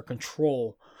grabbing for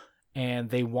control, and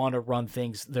they want to run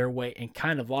things their way, and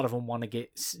kind of a lot of them want to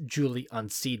get Julie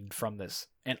unseated from this.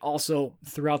 And also,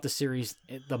 throughout the series,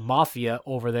 the mafia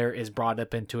over there is brought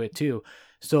up into it too.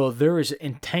 So there is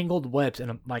entangled webs,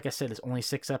 and like I said, it's only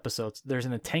 6 episodes. There's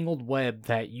an entangled web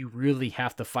that you really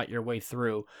have to fight your way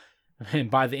through.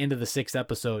 And by the end of the 6th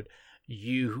episode,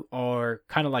 you are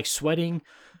kind of like sweating.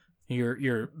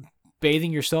 You're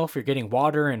bathing yourself. You're getting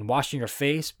water and washing your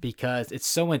face because it's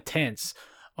so intense.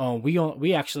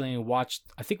 We actually watched.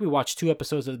 I think we watched 2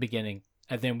 episodes at the beginning.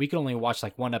 And then we could only watch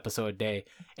like 1 episode a day.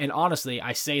 And honestly,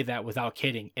 I say that without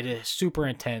kidding. It is super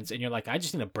intense. And you're like, I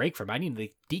just need a break from it. I need to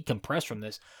decompress from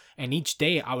this. And each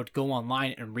day I would go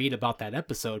online and read about that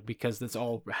episode because it's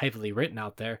all heavily written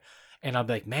out there. And I'm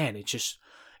like, man, it's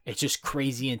just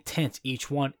crazy intense, each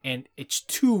one. And it's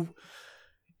too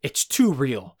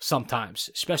real sometimes,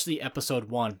 especially episode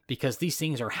 1, because these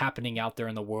things are happening out there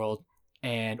in the world.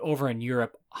 And over in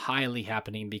Europe, highly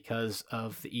happening because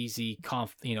of the easy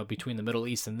between the Middle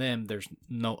East and them. There's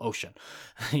no ocean,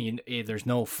 there's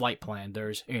no flight plan.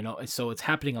 So it's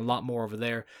happening a lot more over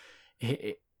there.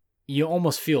 You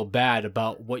almost feel bad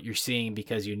about what you're seeing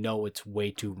because you know it's way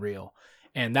too real,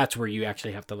 and that's where you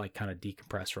actually have to like kind of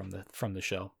decompress from the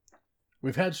show.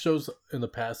 We've had shows in the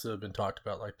past that have been talked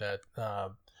about like that.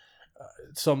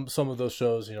 Some of those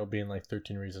shows, being like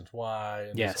 13 Reasons Why,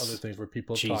 and yes. other things where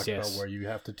people talk about where you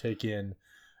have to take in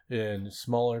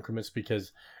small increments,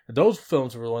 because those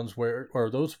films are the ones where,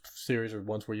 or those series are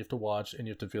ones where you have to watch and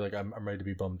you have to feel like I'm ready to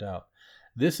be bummed out.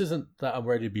 This isn't that I'm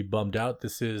ready to be bummed out.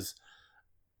 This is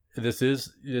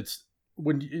it's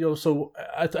when so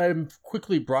I'm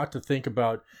quickly brought to think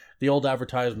about the old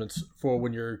advertisements for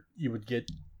when you would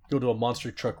go to a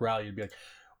monster truck rally and be like,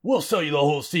 we'll sell you the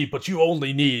whole seat, but you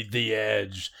only need the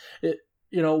edge.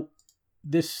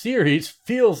 This series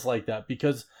feels like that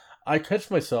because I catch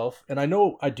myself, and I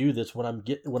know I do this when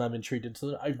I'm intrigued into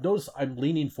it. I've noticed I'm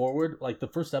leaning forward. Like the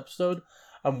first episode,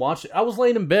 I'm watching. I was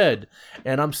laying in bed,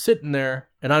 and I'm sitting there,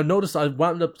 and I noticed I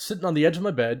wound up sitting on the edge of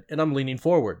my bed, and I'm leaning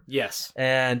forward. Yes.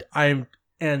 And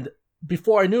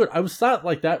before I knew it, I was sat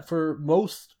like that for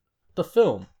most the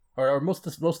film or most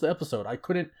of the episode. I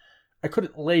couldn't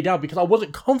lay down because I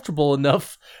wasn't comfortable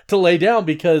enough to lay down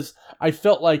because I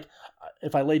felt like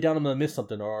if I lay down, I'm gonna miss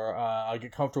something, or I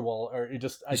get comfortable, or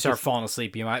I start falling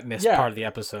asleep. You might miss part of the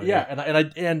episode. Yeah,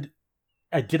 and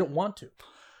I didn't want to.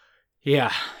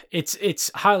 Yeah,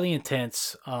 it's highly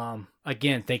intense.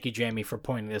 Again, thank you, Jamie, for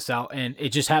pointing this out, and it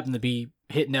just happened to be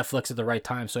hit Netflix at the right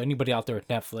time. So anybody out there with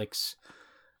Netflix,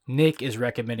 Nick is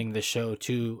recommending the show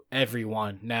to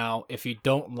everyone. Now, if you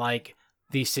don't like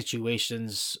these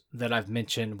situations that I've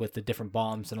mentioned with the different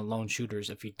bombs and the lone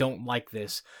shooters, if you don't like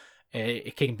this,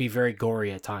 it can be very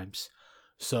gory at times.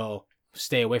 So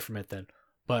stay away from it then.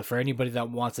 But for anybody that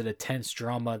wants an intense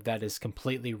drama that is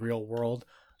completely real world,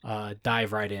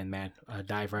 dive right in, man.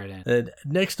 Dive right in. And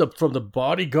next up, from The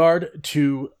Bodyguard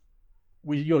to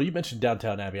you mentioned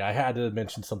Downtown Abbey. I had to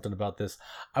mention something about this.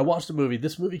 I watched the movie.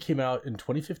 This movie came out in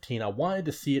 2015. I wanted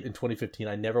to see it in 2015.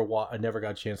 I never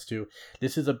got a chance to.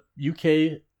 This is a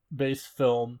UK based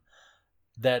film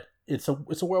that it's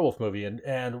a werewolf movie,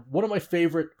 and one of my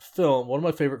favorite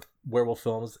werewolf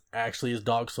films actually is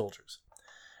Dog Soldiers.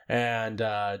 And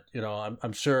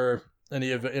I'm sure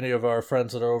any of our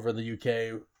friends that are over in the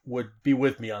UK would be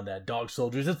with me on that. Dog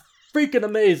Soldiers is freaking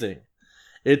amazing.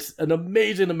 It's an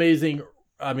amazing.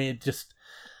 I mean, just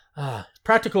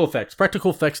practical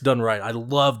effects done right. I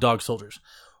love Dog Soldiers.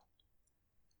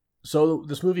 So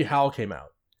this movie Howl came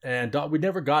out, and we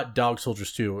never got Dog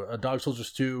Soldiers 2. Dog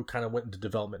Soldiers 2 kind of went into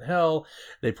development hell.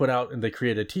 They put out and they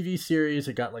created a TV series.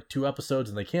 It got like 2 episodes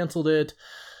and they canceled it.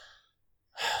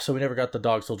 So we never got the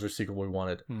Dog Soldiers sequel we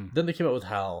wanted. Then they came out with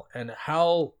Howl, and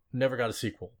Howl never got a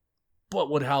sequel.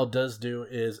 But what Howl does do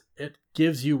is it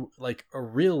gives you like a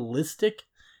realistic,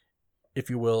 if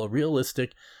you will,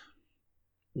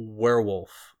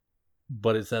 werewolf.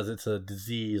 But it says it's a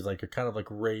disease, like a kind of like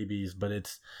rabies, but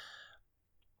it's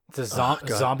a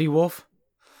zombie wolf.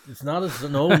 It's not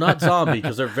not zombie,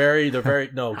 because they're very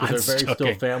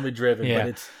still family driven. Yeah. But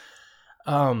it's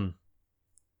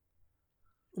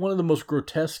one of the most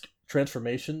grotesque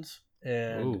transformations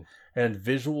and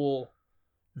visual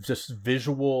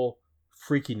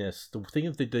freakiness. The thing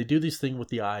is, they do this thing with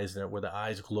the eyes where the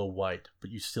eyes glow white,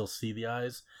 but you still see the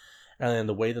eyes, and then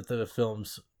the way that they film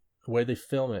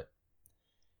it,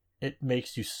 it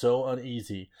makes you so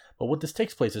uneasy. But what this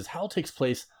takes place is Howl takes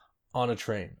place on a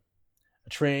train. A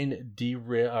train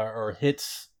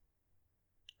hits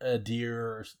a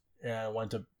deer and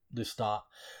went to stop.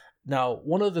 Now,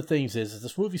 one of the things is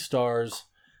this movie stars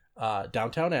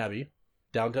Downtown Abbey.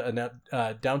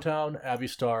 Downtown Abbey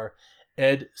star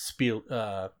Ed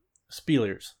Spielers.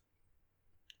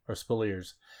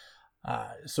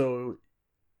 So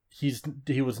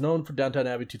he was known for Downtown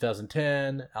Abbey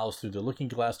 2010, Alice Through the Looking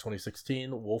Glass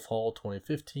 2016, Wolf Hall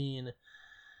 2015.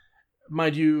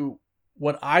 Mind you,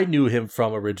 what I knew him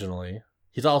from originally,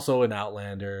 he's also in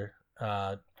Outlander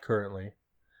currently.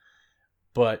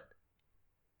 But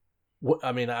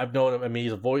I've known him.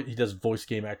 He's he does voice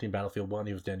game acting. Battlefield 1,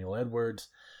 he was Daniel Edwards.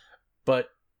 But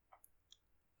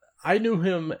I knew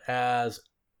him as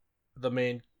the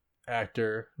main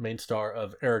star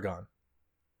of Aragon,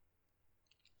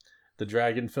 the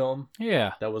dragon film.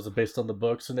 Yeah. That was based on the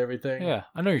books and everything. Yeah,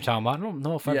 I know what you're talking about. I don't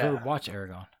know if I've ever watched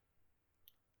Aragon.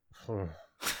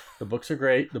 The books are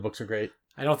great.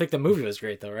 I don't think the movie was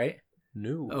great, though, right?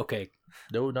 No. Okay.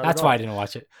 No, not That's at all. why I didn't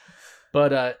watch it.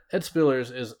 But Ed Spielers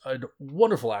is a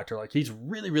wonderful actor. Like, he's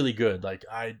really, really good. Like,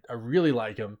 I really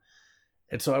like him.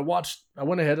 And so I went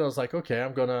ahead and I was like, okay,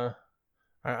 I'm gonna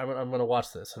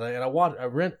watch this.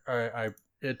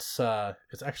 It's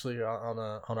actually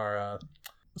on our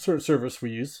service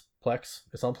we use, Plex.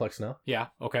 It's on Plex now. Yeah.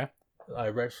 Okay.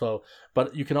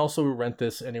 But you can also rent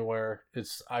this anywhere.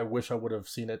 I wish I would have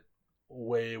seen it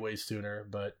way, way sooner,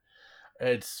 but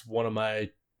it's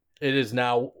it is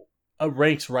now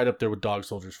ranks right up there with Dog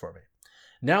Soldiers for me.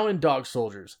 Now in Dog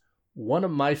Soldiers, one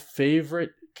of my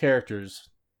favorite characters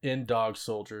in Dog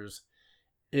Soldiers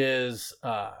is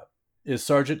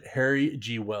Sergeant Harry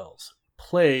G. Wells,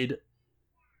 played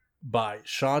by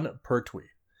Sean Pertwee.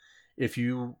 If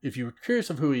you're curious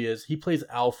of who he is, he plays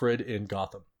Alfred in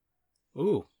Gotham.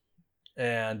 Ooh.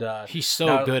 And he's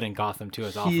so good in Gotham too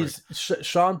as Alfred.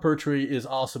 Sean Pertwee is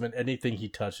awesome in anything he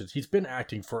touches. He's been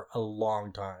acting for a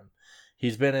long time.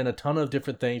 He's been in a ton of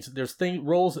different things. There's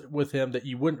roles with him that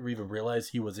you wouldn't even realize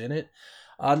he was in it.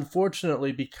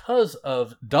 Unfortunately, because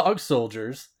of Dog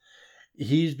Soldiers,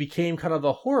 he became kind of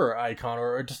a horror icon,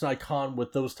 or just an icon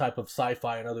with those type of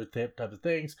sci-fi and other type of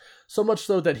things. So much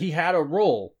so that he had a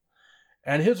role.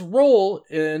 And his role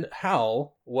in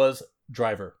Howl was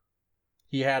driver.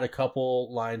 He had a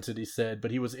couple lines that he said,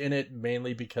 but he was in it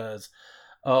mainly because,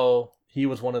 he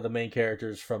was one of the main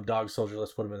characters from Dog Soldier.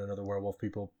 Let's put him in another werewolf.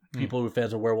 People who are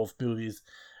fans of werewolf movies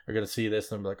are going to see this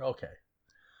and be like, okay.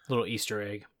 Little Easter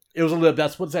egg. It was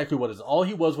that's exactly what it is. All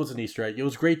he was an Easter egg. It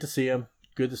was great to see him.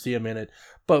 Good to see him in it.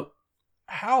 But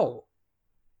how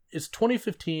is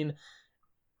 2015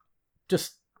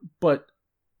 but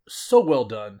so well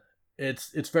done.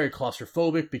 It's very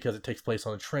claustrophobic because it takes place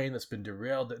on a train that's been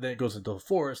derailed. Then it goes into the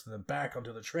forest and then back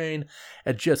onto the train.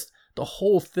 And just the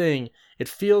whole thing, it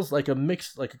feels like a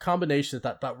mix, like a combination,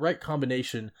 that right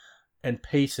combination and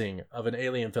pacing of an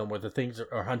alien film where the things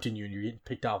are hunting you and you're getting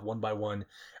picked off one by one.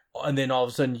 And then all of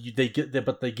a sudden they give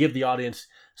the audience,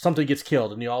 something gets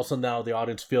killed. And all of a sudden now the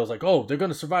audience feels like, oh, they're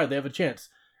going to survive. They have a chance.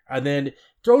 And then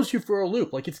throws you for a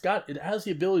loop. Like it has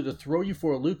the ability to throw you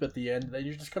for a loop at the end. And then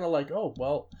you're just kind of like, oh,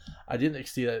 well, I didn't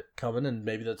see that coming. And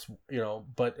maybe that's,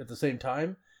 but at the same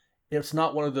time, it's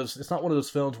not one of those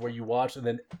films where you watch and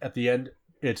then at the end,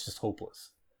 it's just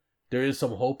hopeless. There is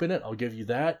some hope in it. I'll give you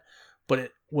that. But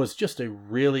it was just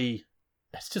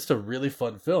it's just a really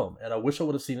fun film. And I wish I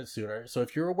would have seen it sooner. So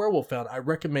if you're a werewolf fan, I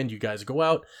recommend you guys go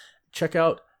out, check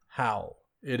out Howl.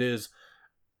 It is,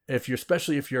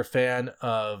 especially if you're a fan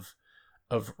of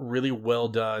really well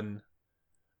done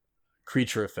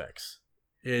creature effects,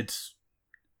 it's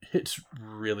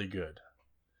really good.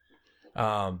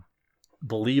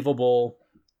 Believable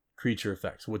creature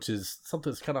effects, which is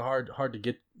something that's kind of hard to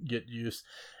get used.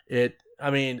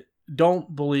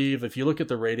 Don't believe, if you look at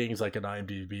the ratings like an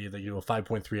IMDb, they do a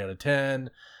 5.3 out of 10.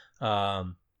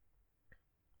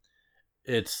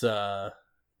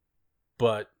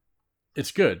 But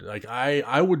it's good. Like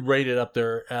I would rate it up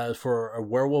there as for a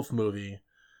werewolf movie.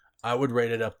 I would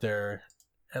rate it up there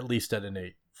at least at an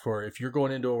 8. For if you're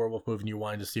going into a werewolf movie and you're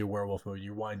wanting to see a werewolf movie,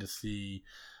 you're wanting to see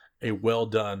a well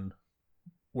done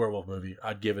werewolf movie,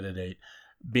 I'd give it an 8.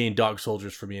 Being Dog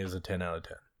Soldiers for me is a 10 out of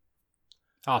 10.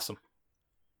 Awesome.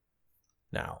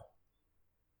 Now,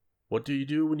 what do you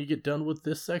do when you get done with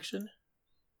this section?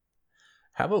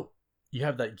 How about you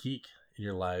have that geek in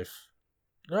your life?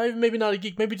 Or maybe not a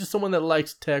geek, maybe just someone that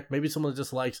likes tech, maybe someone that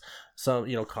just likes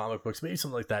some, comic books, maybe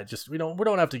something like that. Just we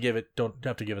don't have to give it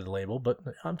a label, but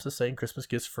I'm just saying Christmas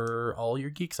gifts for all your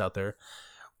geeks out there.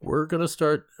 We're gonna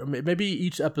start maybe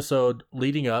each episode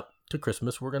leading up to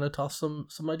Christmas. We're gonna toss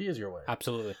some ideas your way.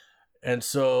 Absolutely. And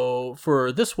so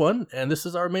for this one, and this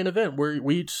is our main event,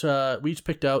 we each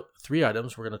picked out 3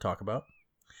 items we're going to talk about,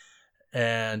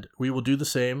 and we will do the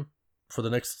same for the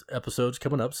next episodes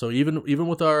coming up. So even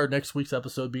with our next week's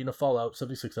episode being a Fallout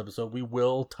 76 episode, we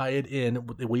will tie it in.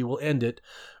 We will end it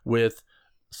with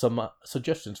some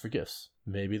suggestions for gifts.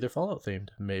 Maybe they're Fallout themed.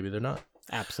 Maybe they're not.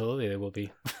 Absolutely, they will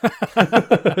be.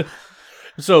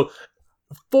 So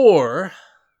for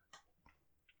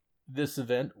this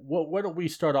event, why don't we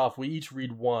start off? We each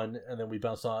read one, and then we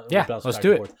bounce on. Yeah, let's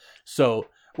do it. So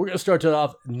we're gonna start it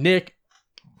off. Nick,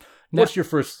 what's your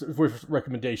first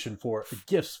recommendation for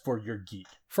gifts for your geek?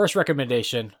 First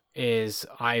recommendation is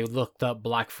I looked up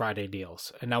Black Friday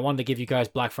deals, and I wanted to give you guys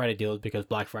Black Friday deals because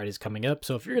Black Friday is coming up.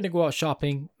 So if you're gonna go out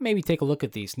shopping, maybe take a look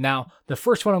at these. Now, the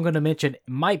first one I'm going to mention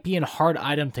might be a hard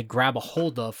item to grab a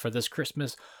hold of for this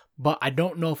Christmas, but I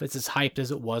don't know if it's as hyped as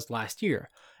it was last year.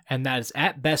 And that is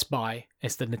at Best Buy.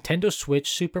 It's the Nintendo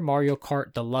Switch Super Mario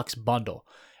Kart Deluxe Bundle.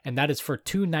 And that is for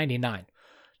 $299.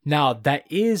 Now, that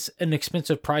is an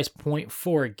expensive price point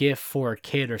for a gift for a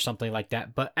kid or something like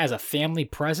that. But as a family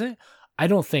present, I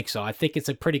don't think so. I think it's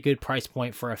a pretty good price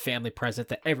point for a family present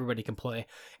that everybody can play.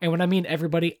 And when I mean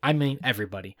everybody, I mean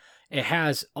everybody. It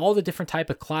has all the different type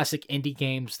of classic indie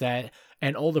games that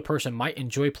an older person might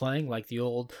enjoy playing, like the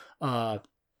old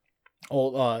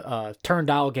turn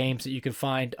dial games that you can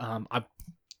find. I'm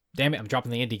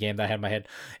dropping the indie game that I had in my head.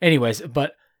 Anyways,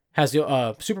 but has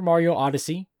the Super Mario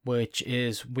Odyssey, which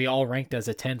is we all ranked as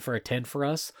a 10 for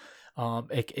us.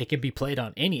 It can be played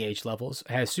on any age levels.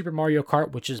 It has Super Mario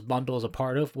Kart, which is Bundle is a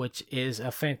part of, which is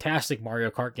a fantastic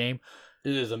Mario Kart game.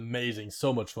 It is amazing.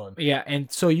 So much fun. Yeah,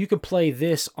 and so you can play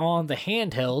this on the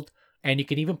handheld And you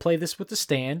can even play this with the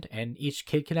stand, and each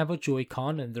kid can have a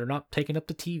Joy-Con, and they're not taking up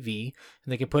the TV,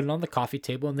 and they can put it on the coffee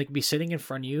table, and they can be sitting in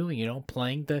front of you,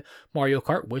 playing the Mario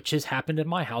Kart, which has happened in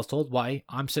my household while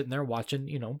I'm sitting there watching,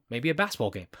 maybe a basketball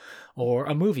game or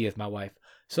a movie with my wife.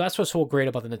 So that's what's so great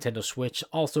about the Nintendo Switch.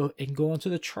 Also, it can go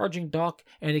onto the charging dock,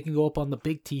 and it can go up on the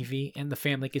big TV, and the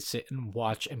family can sit and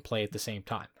watch and play at the same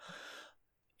time.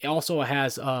 It also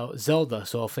has Zelda,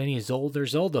 so if any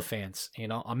Zelda fans,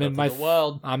 I'm in my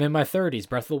 30s.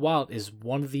 Breath of the Wild is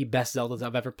one of the best Zeldas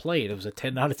I've ever played. It was a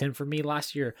 10 out of 10 for me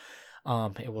last year.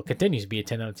 It will continue to be a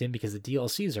 10 out of 10 because the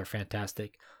DLCs are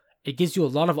fantastic. It gives you a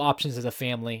lot of options as a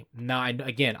family. Now,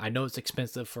 I know it's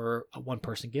expensive for a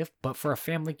one-person gift, but for a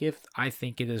family gift, I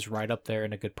think it is right up there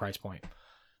in a good price point.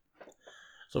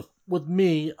 So with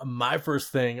me, my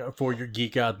first thing for your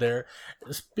geek out there,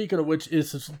 speaking of which,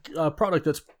 is a product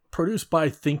that's produced by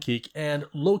ThinkGeek and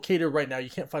located right now. You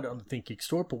can't find it on the ThinkGeek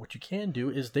store, but what you can do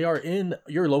is they are in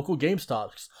your local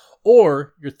GameStops,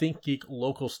 or your ThinkGeek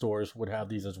local stores would have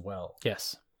these as well.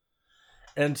 Yes.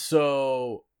 And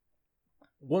so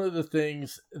one of the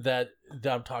things that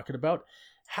I'm talking about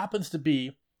happens to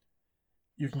be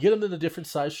you can get them in the different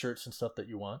size shirts and stuff that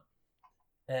you want.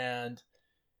 And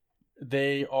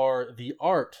they are the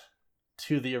art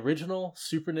to the original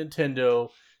Super Nintendo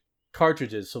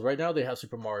cartridges. So right now they have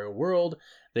Super Mario World,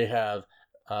 they have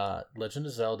Legend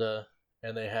of Zelda,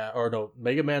 and they have,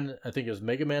 Mega Man, I think it was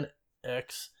Mega Man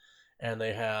X, and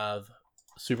they have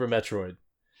Super Metroid.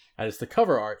 And it's the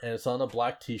cover art, and it's on a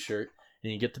black t-shirt,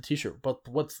 and you get the t-shirt. But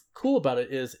what's cool about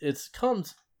it is it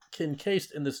comes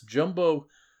encased in this jumbo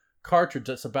cartridge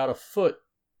that's about a foot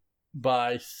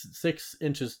by 6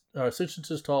 inches, 6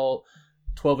 inches tall,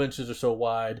 12 inches or so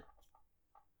wide,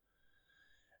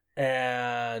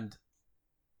 and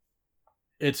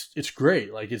it's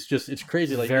great. Like it's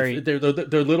crazy. Like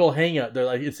they're little hangout. They're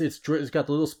like it's got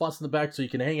the little spots in the back so you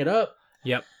can hang it up.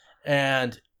 Yep.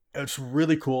 And it's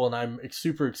really cool, and I'm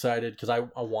super excited because I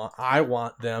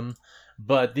want them.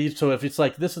 But if it's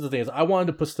like, this is the thing, is I wanted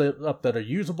to put stuff up that are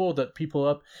usable, that people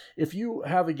up. If you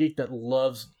have a geek that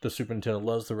loves the Super Nintendo,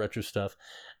 loves the retro stuff,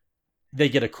 they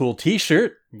get a cool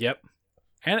t-shirt. Yep.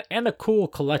 And a cool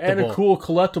collectible. And a cool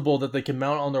collectible that they can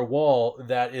mount on their wall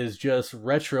that is just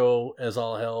retro as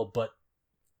all hell, but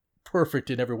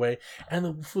perfect in every way.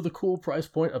 And for the cool price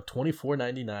point of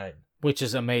 $24.99. Which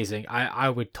is amazing. I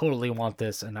would totally want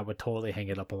this, and I would totally hang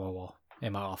it up on my wall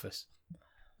in my office.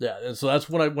 Yeah, and so that's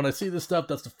when I see this stuff,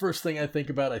 that's the first thing I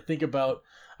think about. I think about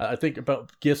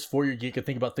gifts for your geek. I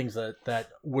think about things that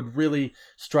would really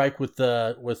strike with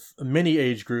many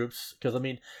age groups. Because I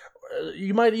mean,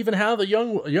 you might even have a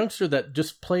youngster that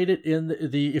just played it in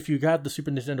the if you got the Super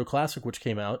Nintendo Classic, which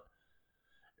came out,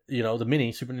 the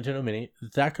mini Super Nintendo Mini.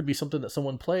 That could be something that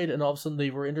someone played, and all of a sudden they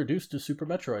were introduced to Super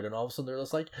Metroid, and all of a sudden they're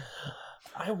just like,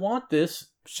 I want this.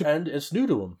 And it's new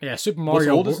to them. Yeah, Super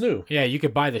Mario. What's old is new. Yeah, you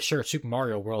could buy the shirt Super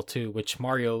Mario World too, which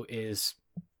Mario is,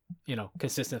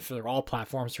 consistent for all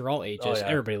platforms, for all ages. Oh, yeah.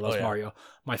 Everybody loves Mario.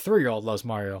 My 3-year-old loves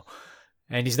Mario,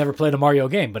 and he's never played a Mario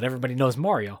game, but everybody knows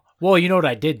Mario. Well, you know what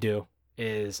I did do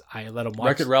is I let him watch.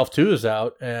 Wreck-It Ralph 2 is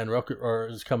out, and Wreck-It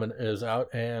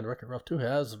Ralph 2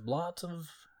 has lots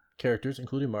of characters,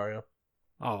 including Mario.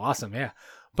 Oh, awesome! Yeah,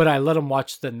 but I let him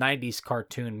watch the '90s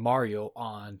cartoon Mario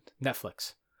on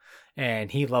Netflix.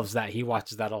 And he loves that. He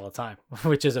watches that all the time,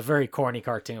 which is a very corny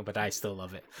cartoon, but I still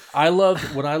love it.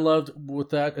 What I loved with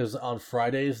that is on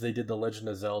Fridays, they did The Legend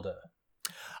of Zelda.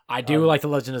 I do like The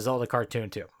Legend of Zelda cartoon,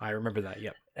 too. I remember that,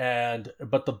 yep.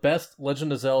 But the best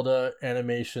Legend of Zelda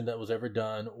animation that was ever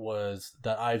done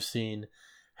that I've seen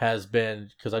has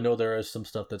been, because I know there is some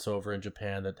stuff that's over in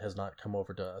Japan that has not come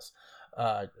over to us.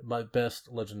 My best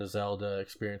Legend of Zelda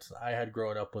experience I had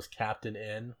growing up was Captain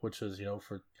N, which was,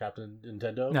 for Captain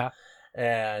Nintendo. Yeah.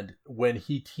 And when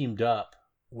he teamed up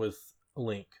with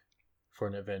Link for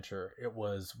an adventure, it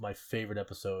was my favorite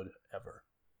episode ever.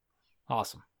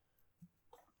 Awesome.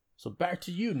 So back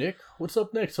to you, Nick. What's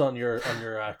up next on your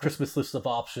Christmas list of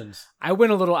options? I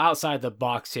went a little outside the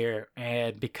box here,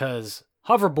 and because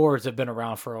hoverboards have been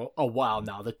around for a while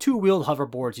now. The 2-wheeled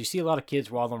hoverboards, you see a lot of kids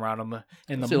rolling around them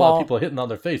in the mall. See a lot of people hitting on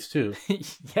their face, too.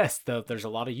 Yes, there's a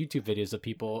lot of YouTube videos of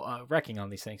people wrecking on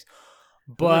these things.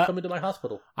 But come into my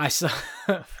hospital. I saw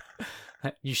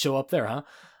you show up there, huh?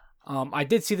 I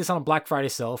did see this on a Black Friday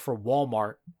sale for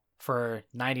Walmart for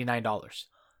 $99.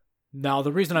 Now,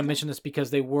 the reason I mention this is because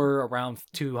they were around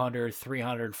 $200,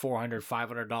 $300, $400,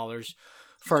 $500.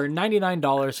 For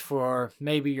 $99 for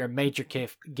maybe your major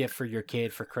gift for your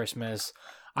kid for Christmas,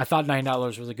 I thought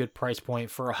 $9 was a good price point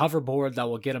for a hoverboard that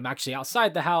will get them actually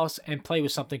outside the house and play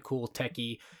with something cool,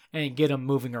 techie, and get them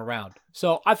moving around.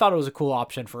 So I thought it was a cool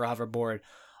option for a hoverboard.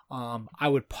 I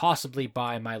would possibly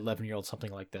buy my 11-year-old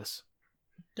something like this.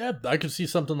 Yeah, I could see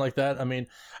something like that. I mean,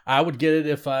 I would get it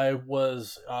if I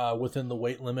was within the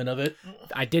weight limit of it.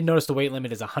 I did notice the weight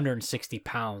limit is 160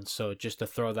 pounds, so just to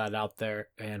throw that out there,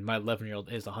 and my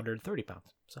 11-year-old is 130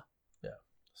 pounds. So yeah.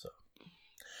 So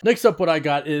next up, what I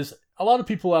got is a lot of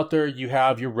people out there. You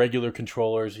have your regular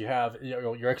controllers. You have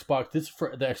your Xbox. This is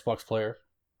for the Xbox player.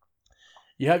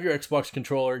 You have your Xbox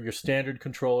controller, your standard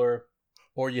controller,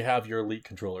 or you have your Elite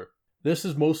controller. This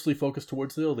is mostly focused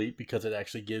towards the Elite because it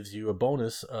actually gives you a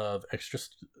bonus of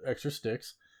extra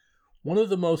sticks. One of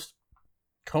the most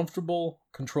comfortable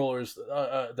controllers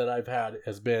that I've had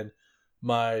has been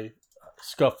my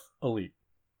Scuff Elite.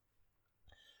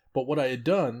 But what I had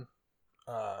done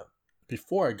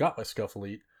before I got my Scuff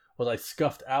Elite was I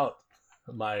scuffed out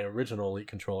my original Elite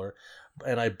controller,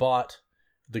 and I bought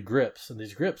the grips. And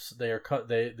these grips,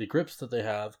 the grips that they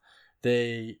have,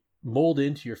 they mold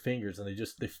into your fingers, and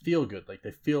they feel good. Like,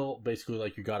 they feel basically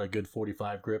like you got a good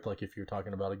 45 grip, like if you're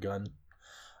talking about a gun.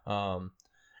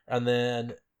 And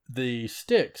then the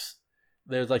sticks,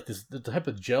 there's like the type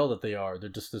of gel that they are. They're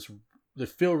just they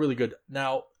feel really good.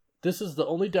 Now, this is the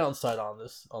only downside on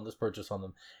this purchase on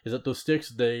them, is that those sticks,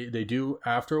 they do,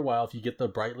 after a while, if you get the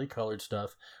brightly colored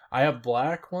stuff. I have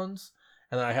black ones,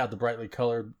 and then I have the brightly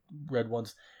colored red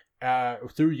ones.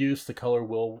 Through use, the color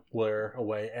will wear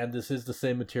away, and this is the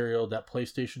same material that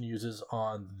PlayStation uses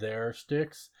on their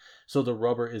sticks. So the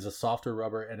rubber is a softer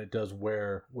rubber, and it does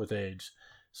wear with age.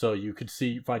 So you could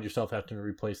find yourself having to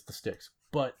replace the sticks.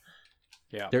 But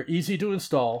yeah, they're easy to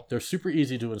install. They're super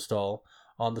easy to install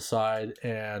on the side,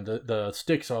 and the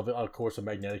sticks are, of course, a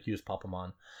magnetic. You just pop them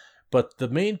on. But the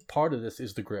main part of this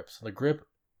is the grips. The grip,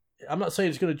 I'm not saying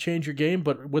it's going to change your game,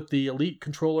 but with the Elite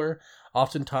controller,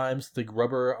 oftentimes the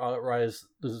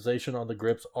rubberization on the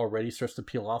grips already starts to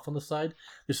peel off on the side.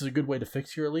 This is a good way to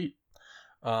fix your Elite.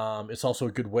 It's also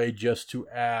a good way just to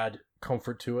add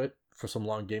comfort to it for some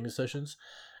long gaming sessions.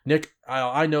 Nick,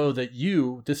 I know that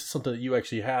this is something that you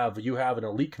actually have. You have an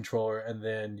Elite controller, and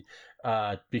then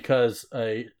because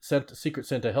a Secret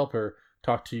Santa helper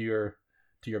talked to your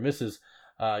missus,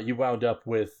 you wound up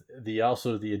with the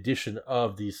addition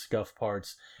of these scuff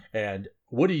parts. And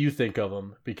what do you think of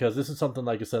them? Because this is something,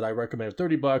 like I said, I recommend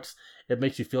 $30. It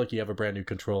makes you feel like you have a brand new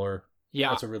controller. Yeah,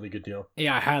 that's a really good deal.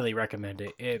 Yeah, I highly recommend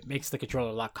it. It makes the controller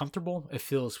a lot comfortable. It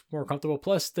feels more comfortable.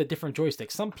 Plus the different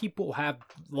joysticks. Some people have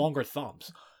longer thumbs,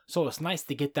 so it's nice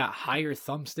to get that higher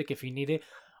thumbstick if you need it.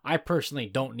 I personally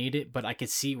don't need it, but I could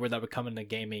see where that would come into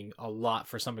gaming a lot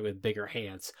for somebody with bigger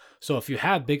hands. So if you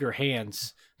have bigger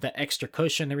hands, that extra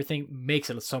cushion and everything makes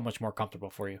it so much more comfortable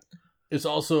for you. It's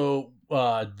also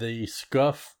the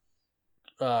scuff.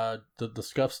 The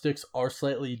scuff sticks are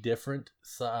slightly different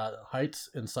heights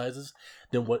and sizes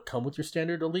than what come with your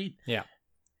standard Elite. Yeah.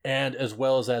 And as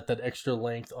well as that extra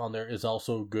length on there is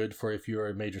also good for if you're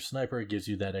a major sniper. It gives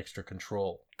you that extra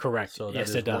control. Correct. So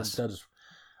yes, it does. That is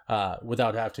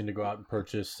without having to go out and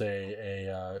purchase, say,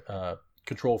 a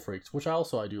Control Freaks, which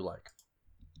I do like.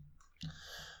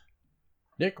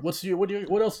 Nick, what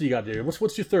else do you got to do?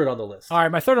 What's your third on the list? All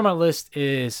right, my third on my list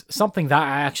is something that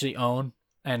I actually own,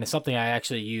 and it's something I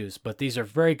actually use. But these are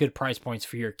very good price points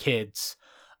for your kids,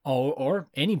 or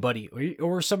anybody,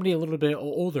 or somebody a little bit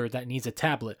older that needs a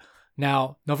tablet.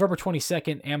 Now, November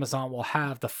 22nd, Amazon will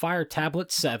have the Fire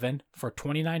Tablet 7 for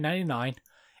 $29.99.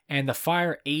 And the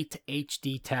Fire 8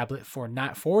 HD tablet for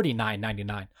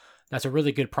 $49.99. That's a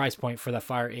really good price point for the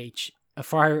Fire 8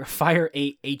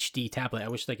 HD tablet. I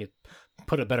wish they could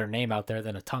put a better name out there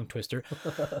than a tongue twister.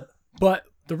 But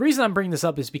the reason I'm bringing this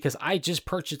up is because I just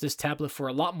purchased this tablet for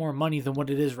a lot more money than what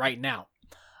it is right now.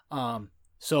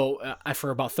 So for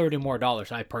about $30 more,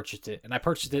 I purchased it. And I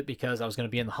purchased it because I was going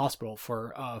to be in the hospital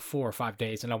for 4 or 5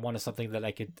 days, and I wanted something that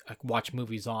I could watch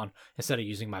movies on instead of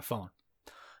using my phone.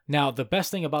 Now, the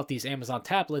best thing about these Amazon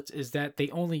tablets is that they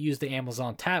only use the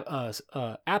Amazon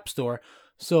App Store,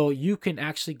 so you can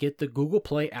actually get the Google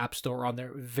Play App Store on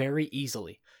there very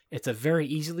easily. It's a very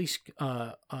easily,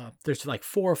 there's like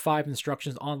 4 or 5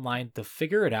 instructions online to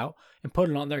figure it out and put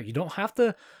it on there. You don't have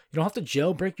to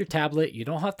jailbreak your tablet. You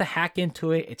don't have to hack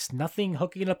into it. It's nothing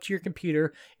hooking it up to your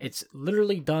computer. It's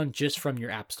literally done just from your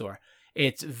App Store.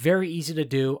 It's very easy to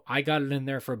do. I got it in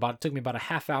there it took me about a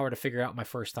half hour to figure out my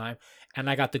first time. And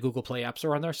I got the Google Play App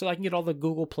Store on there so I can get all the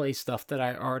Google Play stuff that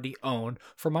I already own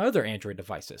for my other Android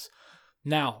devices.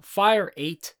 Now, Fire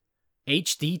 8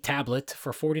 HD tablet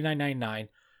for $49.99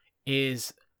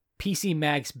 is PC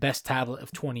Mag's best tablet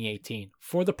of 2018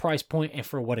 for the price point and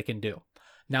for what it can do.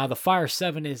 Now, the Fire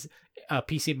 7 is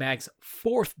PC Mag's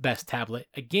 4th best tablet.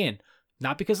 Again,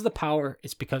 not because of the power,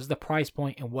 it's because of the price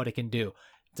point and what it can do.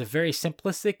 It's a very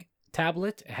simplistic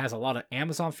tablet. It has a lot of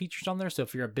Amazon features on there. So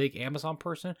if you're a big Amazon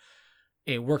person,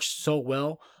 it works so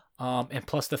well. And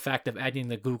plus the fact of adding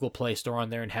the Google Play Store on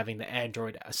there and having the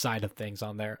Android side of things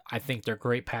on there, I think they're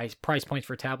great price points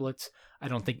for tablets. I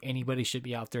don't think anybody should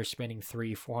be out there spending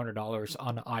 $300-$400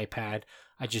 on an iPad.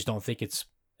 I just don't think it's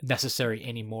necessary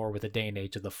anymore with the day and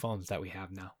age of the phones that we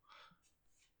have now.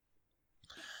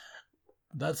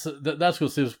 That's cool.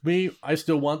 So me, I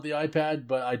still want the iPad,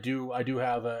 but I do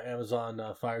have an Amazon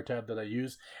Fire Tab that I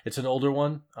use. It's an older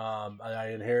one. I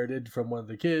inherited from one of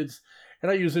the kids,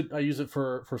 and I use it. I use it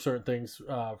for certain things,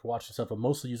 for watching stuff. I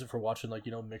mostly use it for watching, like,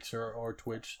 Mixer or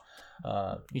Twitch.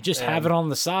 You just have it on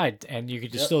the side, and you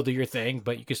can just still do your thing,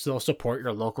 but you can still support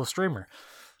your local streamer.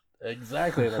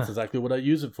 Exactly. That's exactly what I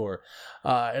use it for.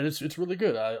 And it's really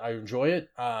good. I enjoy it.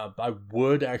 I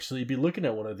would actually be looking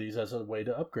at one of these as a way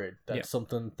to upgrade. That's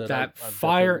something that that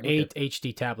Fire 8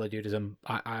 HD tablet, dude, is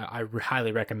I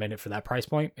highly recommend it for that price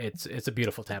point. It's a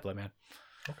beautiful tablet, man.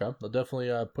 Okay. I'll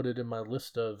definitely put it in my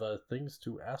list of things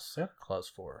to ask Santa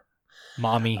Claus for.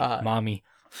 Mommy.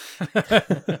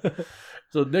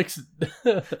 So next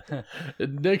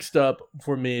up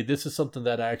for me, this is something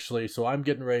that actually, so I'm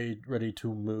getting ready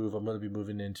to move. I'm going to be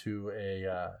moving into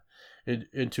a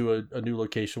new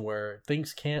location where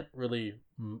things can't really.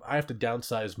 I have to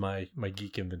downsize my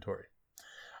geek inventory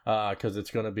because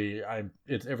it's going to be I'm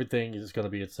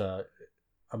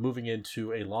moving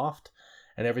into a loft,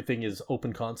 and everything is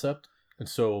open concept, and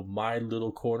so my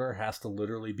little corner has to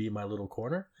literally be my little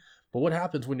corner. But what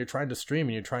happens when you're trying to stream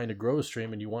and you're trying to grow a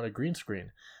stream and you want a green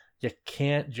screen? You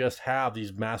can't just have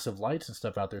these massive lights and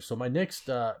stuff out there. So next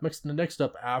up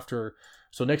after,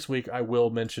 so next week I will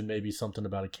mention maybe something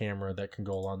about a camera that can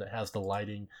go along that has the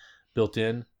lighting built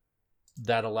in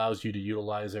that allows you to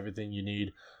utilize everything you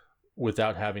need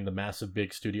without having the massive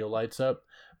big studio lights up.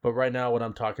 But right now what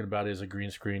I'm talking about is a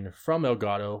green screen from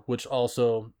Elgato, which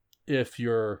also, if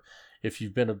you've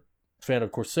been a fan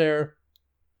of Corsair,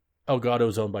 Elgato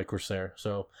is owned by Corsair,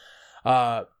 so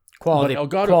quality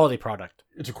product.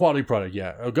 It's a quality product,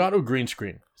 yeah. Elgato green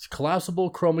screen. It's a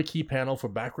collapsible chroma key panel for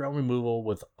background removal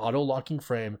with auto locking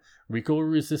frame,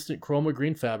 recoil-resistant chroma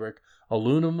green fabric,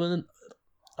 aluminum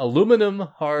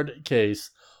hard case,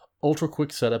 ultra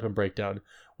quick setup and breakdown.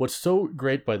 What's so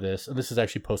great by this, and this is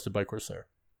actually posted by Corsair.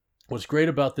 What's great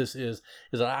about this is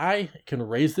that I can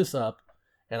raise this up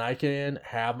and I can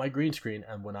have my green screen,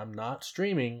 and when I'm not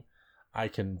streaming, I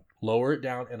can lower it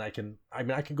down, and I can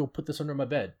go put this under my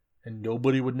bed, and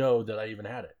nobody would know that I even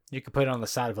had it. You can put it on the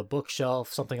side of a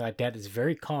bookshelf, something like that. It's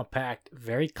very compact,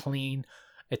 very clean.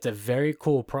 It's a very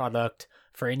cool product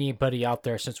for anybody out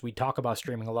there, since we talk about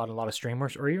streaming a lot of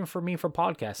streamers, or even for me for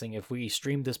podcasting. If we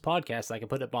stream this podcast, I can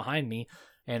put it behind me,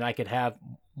 and I could have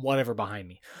whatever behind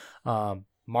me.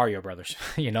 Mario Brothers,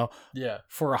 Yeah.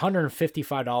 For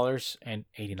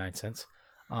 $155.89.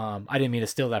 I didn't mean to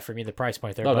steal that from you, the price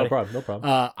point there. No, buddy. No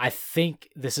problem. I think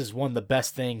this is one of the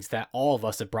best things that all of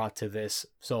us have brought to this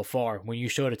so far. When you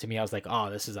showed it to me, I was like, oh,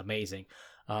 this is amazing.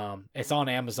 It's on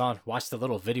Amazon. Watch the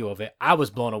little video of it. I was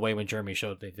blown away when Jeremy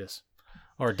showed me this.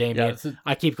 Or Damien. Yeah,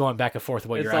 I keep going back and forth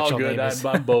what your actual name is.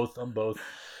 I'm both.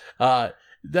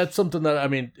 That's something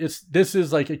that, this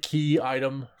is like a key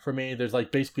item for me. There's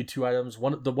like basically two items.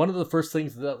 One of the first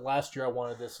things that last year I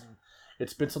wanted this, and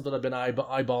it's been something I've been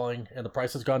eyeballing, and the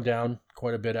price has gone down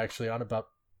quite a bit actually, on about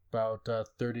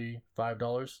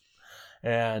 $35.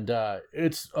 And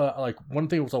it's like one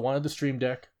thing was I wanted the Stream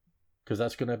Deck, because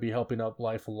that's going to be helping up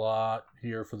life a lot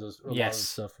here for this lot of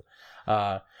stuff.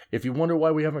 If you wonder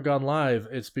why we haven't gone live,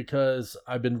 it's because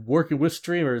I've been working with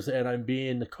streamers and I'm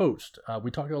being coached.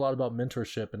 We talk a lot about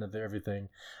mentorship and everything.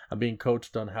 I'm being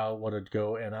coached on what to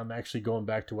go, and I'm actually going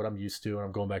back to what I'm used to, and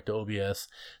I'm going back to OBS.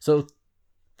 So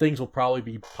things will probably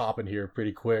be popping here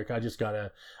pretty quick. I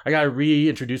gotta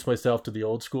reintroduce myself to the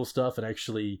old school stuff and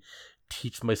actually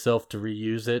teach myself to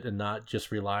reuse it and not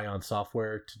just rely on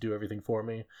software to do everything for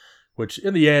me, which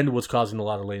in the end was causing a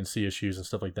lot of latency issues and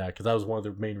stuff like that, because that was one of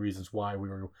the main reasons why we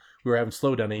were having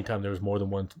slowdown anytime there was more than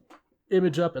one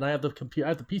image up. And I have the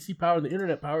PC power and the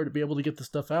internet power to be able to get the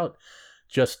stuff out.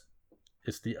 Just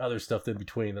it's the other stuff in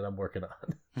between that I'm working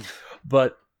on.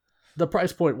 But the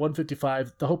price point,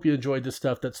 $155. I hope you enjoyed this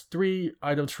stuff. That's 3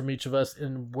 items from each of us,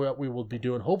 and what we will be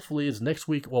doing hopefully is next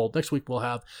week. Well, next week we'll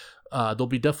have there'll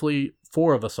be definitely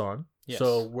 4 of us on. Yes.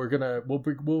 So we're gonna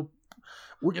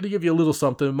give you a little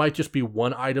something. It might just be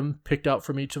 1 item picked out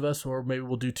from each of us, or maybe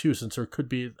we'll do 2, since there could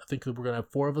be. I think that we're gonna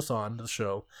have 4 of us on the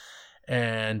show,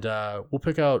 and we'll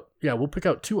pick out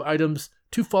 2 items,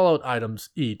 2 Fallout items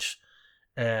each,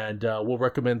 And we'll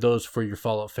recommend those for your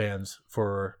Fallout fans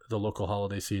for the local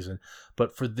holiday season.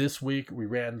 But for this week, we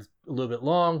ran a little bit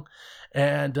long,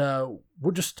 and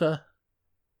we'll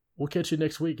catch you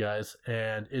next week, guys.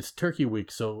 And it's Turkey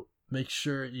Week, so make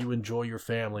sure you enjoy your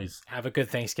families. Have a good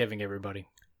Thanksgiving, everybody.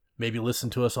 Maybe listen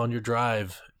to us on your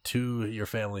drive to your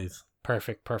families.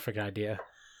 Perfect idea.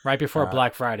 Right before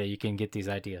Black Friday, you can get these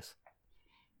ideas.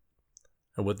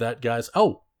 And with that, guys,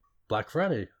 Black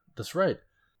Friday. That's right.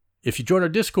 If you join our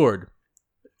Discord,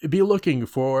 be looking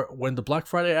for when the Black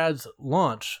Friday ads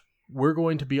launch. We're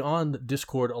going to be on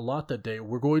Discord a lot that day.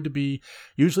 We're going to be,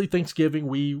 usually Thanksgiving,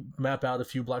 we map out a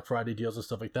few Black Friday deals and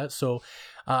stuff like that. So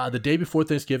the day before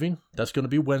Thanksgiving, that's going to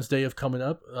be Wednesday of coming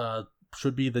up.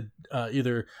 Should be the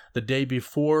either the day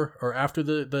before or after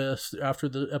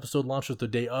the episode launches, the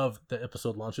day of the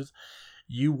episode launches.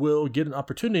 You will get an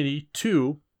opportunity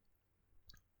to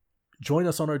join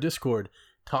us on our Discord,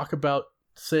 talk about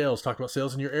sales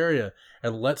in your area,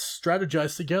 and let's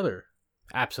strategize together.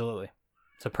 Absolutely.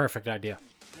 It's a perfect idea.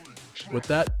 With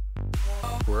that,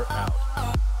 we're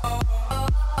out.